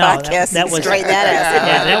on your podcast and straighten that ass out?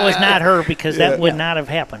 Yeah, that was not her, because that would not have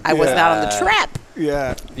happened. I was not on the trap.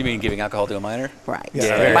 Yeah. You mean giving alcohol to a minor? Right.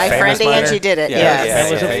 Yeah. My Famous friend minor? Angie did it. Yeah,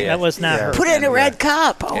 Yes. That was not her. Put it in a red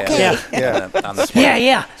cup. Okay. Yeah. On the spot.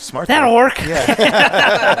 Yeah. Smart. That'll work.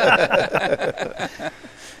 Yeah.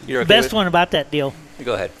 You're okay Best with- one about that deal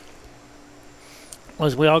Go ahead.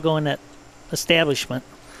 was we all go in that establishment,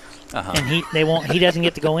 Uh-huh. and he doesn't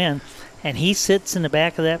get to go in, and he sits in the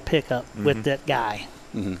back of that pickup with that guy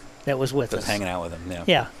that was with Just us. hanging out with him. Yeah.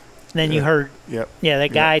 Yeah. And then you heard, Yep.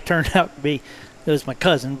 that guy turned out to be, it was my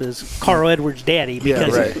cousin, but it was Carl Edwards' daddy,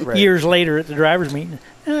 because right. years later at the driver's meeting,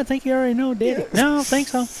 I think you already know Daddy. No, I don't think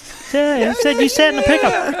so. He said you sat in the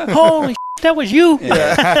pickup. Holy that was you.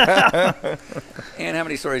 And how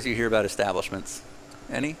many stories do you hear about establishments?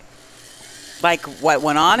 Any? Like what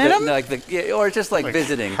went on in them? Or just like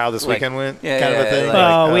visiting. How this weekend went? Yeah, kind of a thing?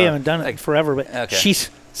 Well, we haven't done it in forever, but okay. she's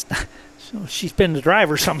been the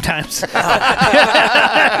driver sometimes.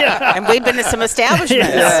 And we've been to some establishments.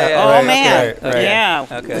 Yeah, Oh, right, man. right. Yeah.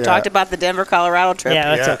 Okay. We talked about the Denver, Colorado trip.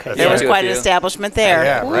 Yeah, that's Yeah, okay. There was Yeah. quite an establishment there.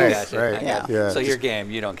 Yeah, Ooh. right, Gotcha. right. I gotcha. Yeah. So your game,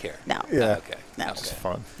 you don't care. No. Yeah. Okay. No. Okay. It's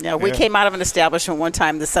fun. No, we Yeah. came out of an establishment one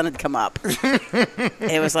time, the sun had come up.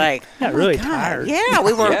 It was like, Got oh really my God. tired. Yeah,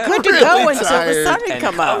 we were Yeah. good to Really go until the tired. sun had And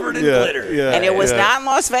come up. covered in glitter. Yeah. And it was yeah. not in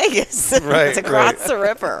Las Vegas. Right, It's across right. the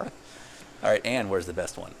river. All right, Ann, where's the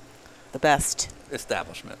best one? The best.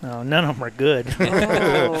 establishment? No, none of them are good.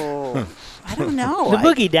 Oh, I don't know. The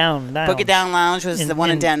Boogie Down Lounge. Boogie Down Lounge was the one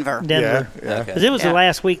in Denver. Denver. Yeah. Okay. 'Cause it was the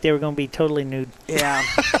last week they were going to be totally nude. Yeah.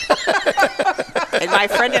 And my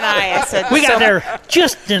friend and I said, We got there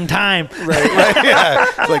just in time. Right. Yeah.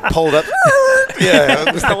 It's like pulled up. Yeah.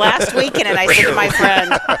 It was the last weekend, and I said to my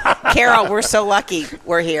friend, Carol, we're so lucky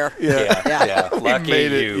we're here. Yeah. Lucky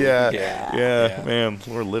Made it. you. Yeah. Man,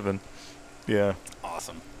 we're living. Yeah.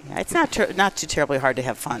 Awesome. Yeah, it's not too terribly hard to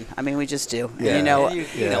have fun. I mean, we just do. Yeah. You know,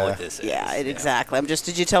 You know what this is. exactly.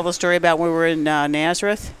 Did you tell the story about when we were in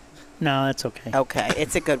Nazareth? No, that's okay. Okay,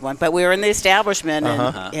 it's a good one. But we were in the establishment,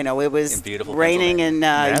 and it was In beautiful raining in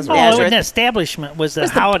Nazareth. Oh, it wasn't Nazareth. an establishment. Was the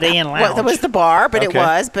Holiday Inn Lounge. Well, that was the bar, but it Okay.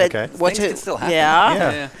 was. But Okay. what Things can still happen.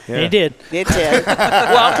 Yeah, They did. it did.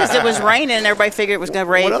 Well, because it was raining, and everybody figured it was going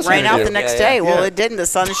to rain else rain can you out do? the next Yeah, day. yeah. Well, Yeah. it didn't. The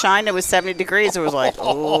sun shined. It was 70 degrees. It was like,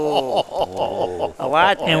 oh, a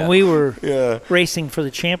lot. And we were Yeah. racing for the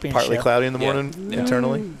championship. Partly cloudy in the morning Yeah.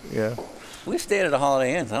 internally. Yeah. We've stayed at a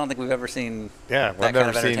Holiday Inn. So I don't think we've ever seen Yeah. that I've kind never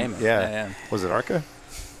of seen. entertainment. Yeah. Was it Arca?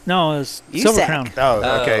 No, it was USAC. Silver Crown. Oh,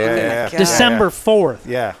 okay. okay. Yeah. God. December 4th,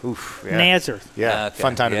 Yeah. Oof. Yeah. Nazareth. Yeah. Okay.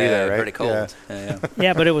 Fun time to be there, right? Pretty cold. Yeah.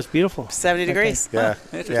 Yeah, but it was beautiful. 70 degrees. Yeah.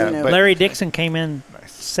 Interesting. Yeah. But Larry Dixon came in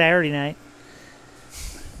Saturday night.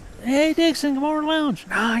 Hey, Dixon, come over to the lounge.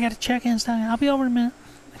 No, I got to check in. I'll be over in a minute.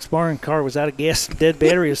 Exploring car was out of gas. Dead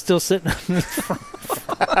battery is still sitting.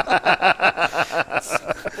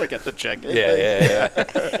 we got the check.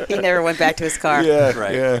 Yeah. He never went back to his car. Yeah.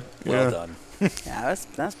 Right. Yeah. Well yeah. done. Yeah,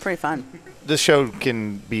 that's pretty fun. This show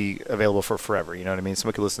can be available for forever. You know what I mean?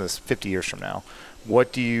 Someone could listen to this 50 years from now.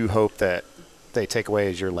 What do you hope that they take away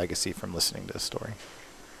as your legacy from listening to this story?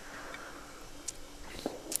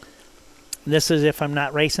 This is if I'm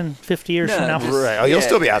not racing 50 years from now. Right. Oh, you'll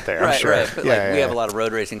still be out there, I'm Right, sure. right. But Yeah, we yeah. have a lot of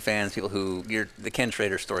road racing fans, people who the Ken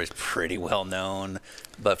Schrader story is pretty well known.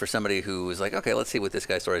 But for somebody who is like, okay, let's see what this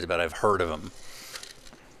guy's story is about. I've heard of him.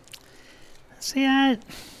 See,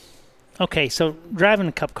 okay, so driving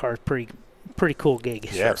a cup car is pretty cool gig.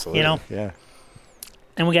 Yeah, absolutely. You know, Yeah.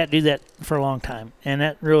 and we got to do that for a long time, and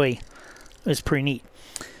that really was pretty neat.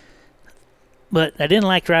 But I didn't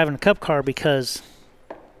like driving a cup car because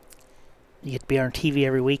you get to be on TV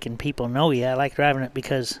every week and people know you. I like driving it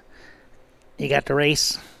because you got to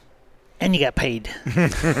race and you got paid.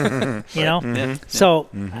 You know? Yeah. So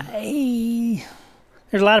there's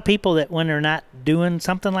a lot of people that when they're not doing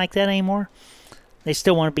something like that anymore, they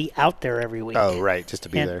still want to be out there every week. Oh, right. Just to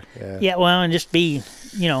be And- there. Yeah. Yeah, well, and just be,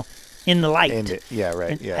 in the light. And yeah,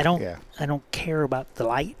 right. And Yeah. I don't Yeah. I don't care about the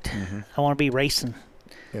light. I want to be racing.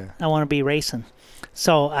 Yeah. I want to be racing.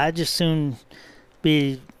 So I just soon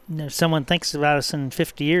be someone thinks about us in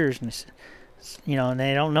 50 years and and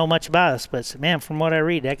they don't know much about us, but man, from what I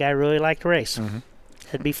read, that guy really liked to race.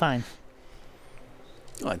 It'd be fine.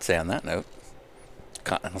 Well, I'd say on that note,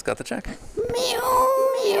 Continental's got the check.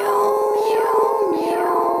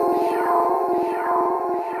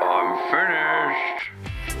 I'm finished.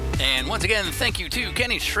 And once again, thank you to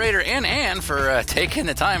Kenny Schrader and Ann for taking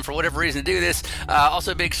the time for whatever reason to do this.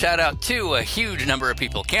 Also, big shout out to a huge number of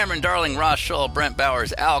people: Cameron Darling, Ross Schull, Brent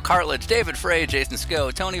Bowers, Al Cartledge, David Frey, Jason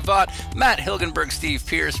Sco, Tony Vaught, Matt Hilgenberg, Steve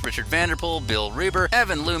Pierce, Richard Vanderpool, Bill Reber,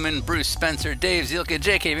 Evan Lumen, Bruce Spencer, Dave Zielke,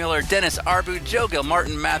 J.K. Mueller, Dennis Arbu, Joe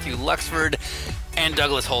Gilmartin, Matthew Luxford, and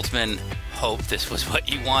Douglas Holtzman. Hope this was what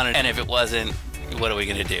you wanted, and if it wasn't, what are we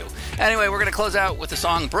going to do? Anyway, we're going to close out with the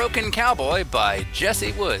song Broken Cowboy by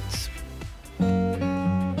Jesse Woods.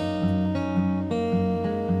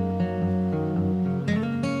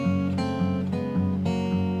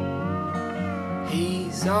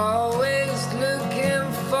 He's always looking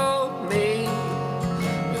for me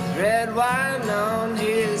with red wine on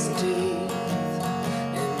his teeth,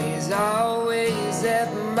 and he's always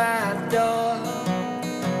at my door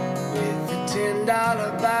with a $10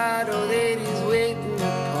 bottle that he's waiting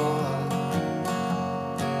to pour.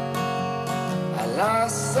 I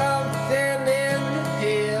lost something in the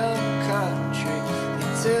hill country. He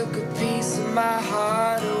took a piece of my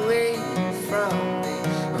heart away from me.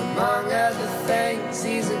 Among other things,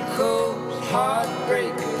 he's a cold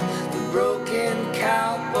heartbreaker. The broken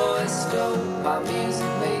cowboy stole my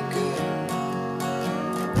music maker.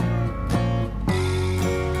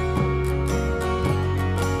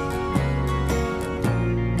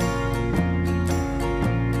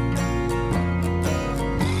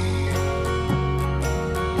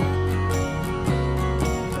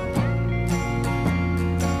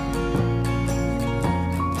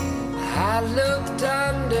 I looked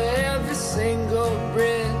under every single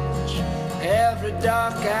bridge, every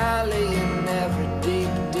dark alley and every deep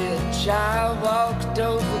ditch. I walked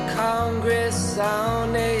over Congress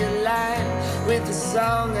on a line with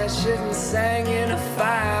song I shouldn't sang in a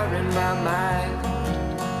fire in my mind.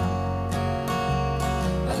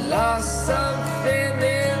 I lost something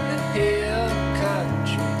in the hill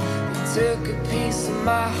country. It took a piece of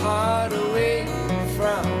my heart away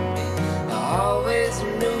from me. I always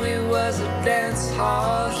knew he was a dance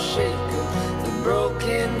hall shaker. The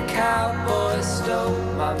broken cowboy stole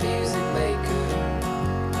my music maker.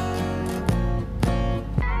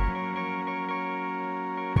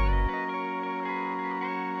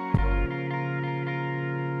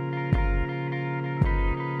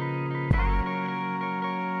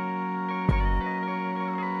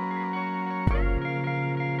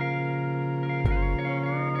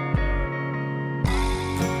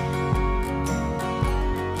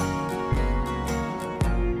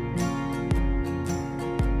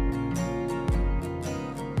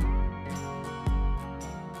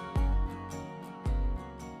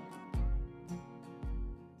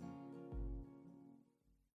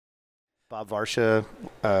 Bob Varsha,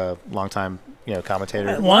 longtime,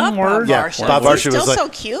 commentator. One word. Yeah, Bob Varsha was like, so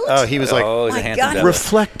cute. Oh, he was like, he's a handsome devil.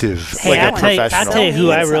 reflective. Hey, like a I professional. tell you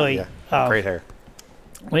who I really. Great hair.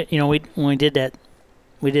 When we did that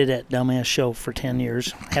dumbass show for 10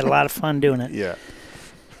 years. Had a lot of fun doing it. Yeah.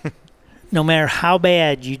 No matter how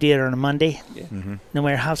bad you did on a Monday, Mm-hmm. no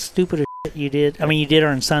matter how stupid a shit you did. I mean, you did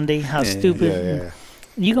on Sunday. How stupid. Yeah.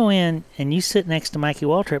 You go in and you sit next to Mikey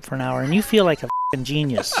Waltrip for an hour and you feel like a f***ing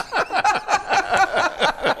genius.